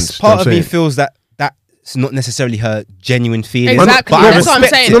And mind. that's you know part what of I'm me saying? feels that's not necessarily her genuine feeling. Exactly, But I that's what I'm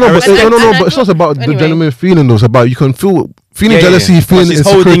respect saying. it. No, I but respect and I but it's not about the anyway. genuine feeling though. It's about you can feeling Yeah, jealousy, yeah. feeling But she's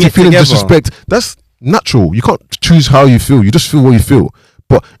holding insecurity, it feeling together. disrespect. That's natural. You can't choose how you feel. You just feel what you feel.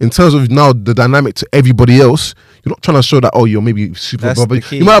 But in terms of now the dynamic to everybody else, you're not trying to show that you're maybe super That's above the it.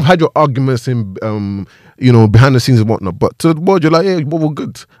 key. You might have had your arguments in behind the sines and whatnot, but to the world you're like, yeah, well, we're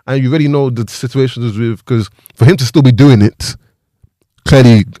good, and you already know the situations with, because for him to still be doing it,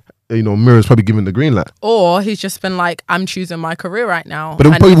 clearly. Mirror's probably giving the green light. Or he's just been like, I'm choosing my career right now. But it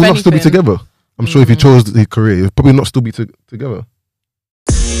And probably if will not still be anything- together. I'm sure if he chose his career, he'll probably not still be together.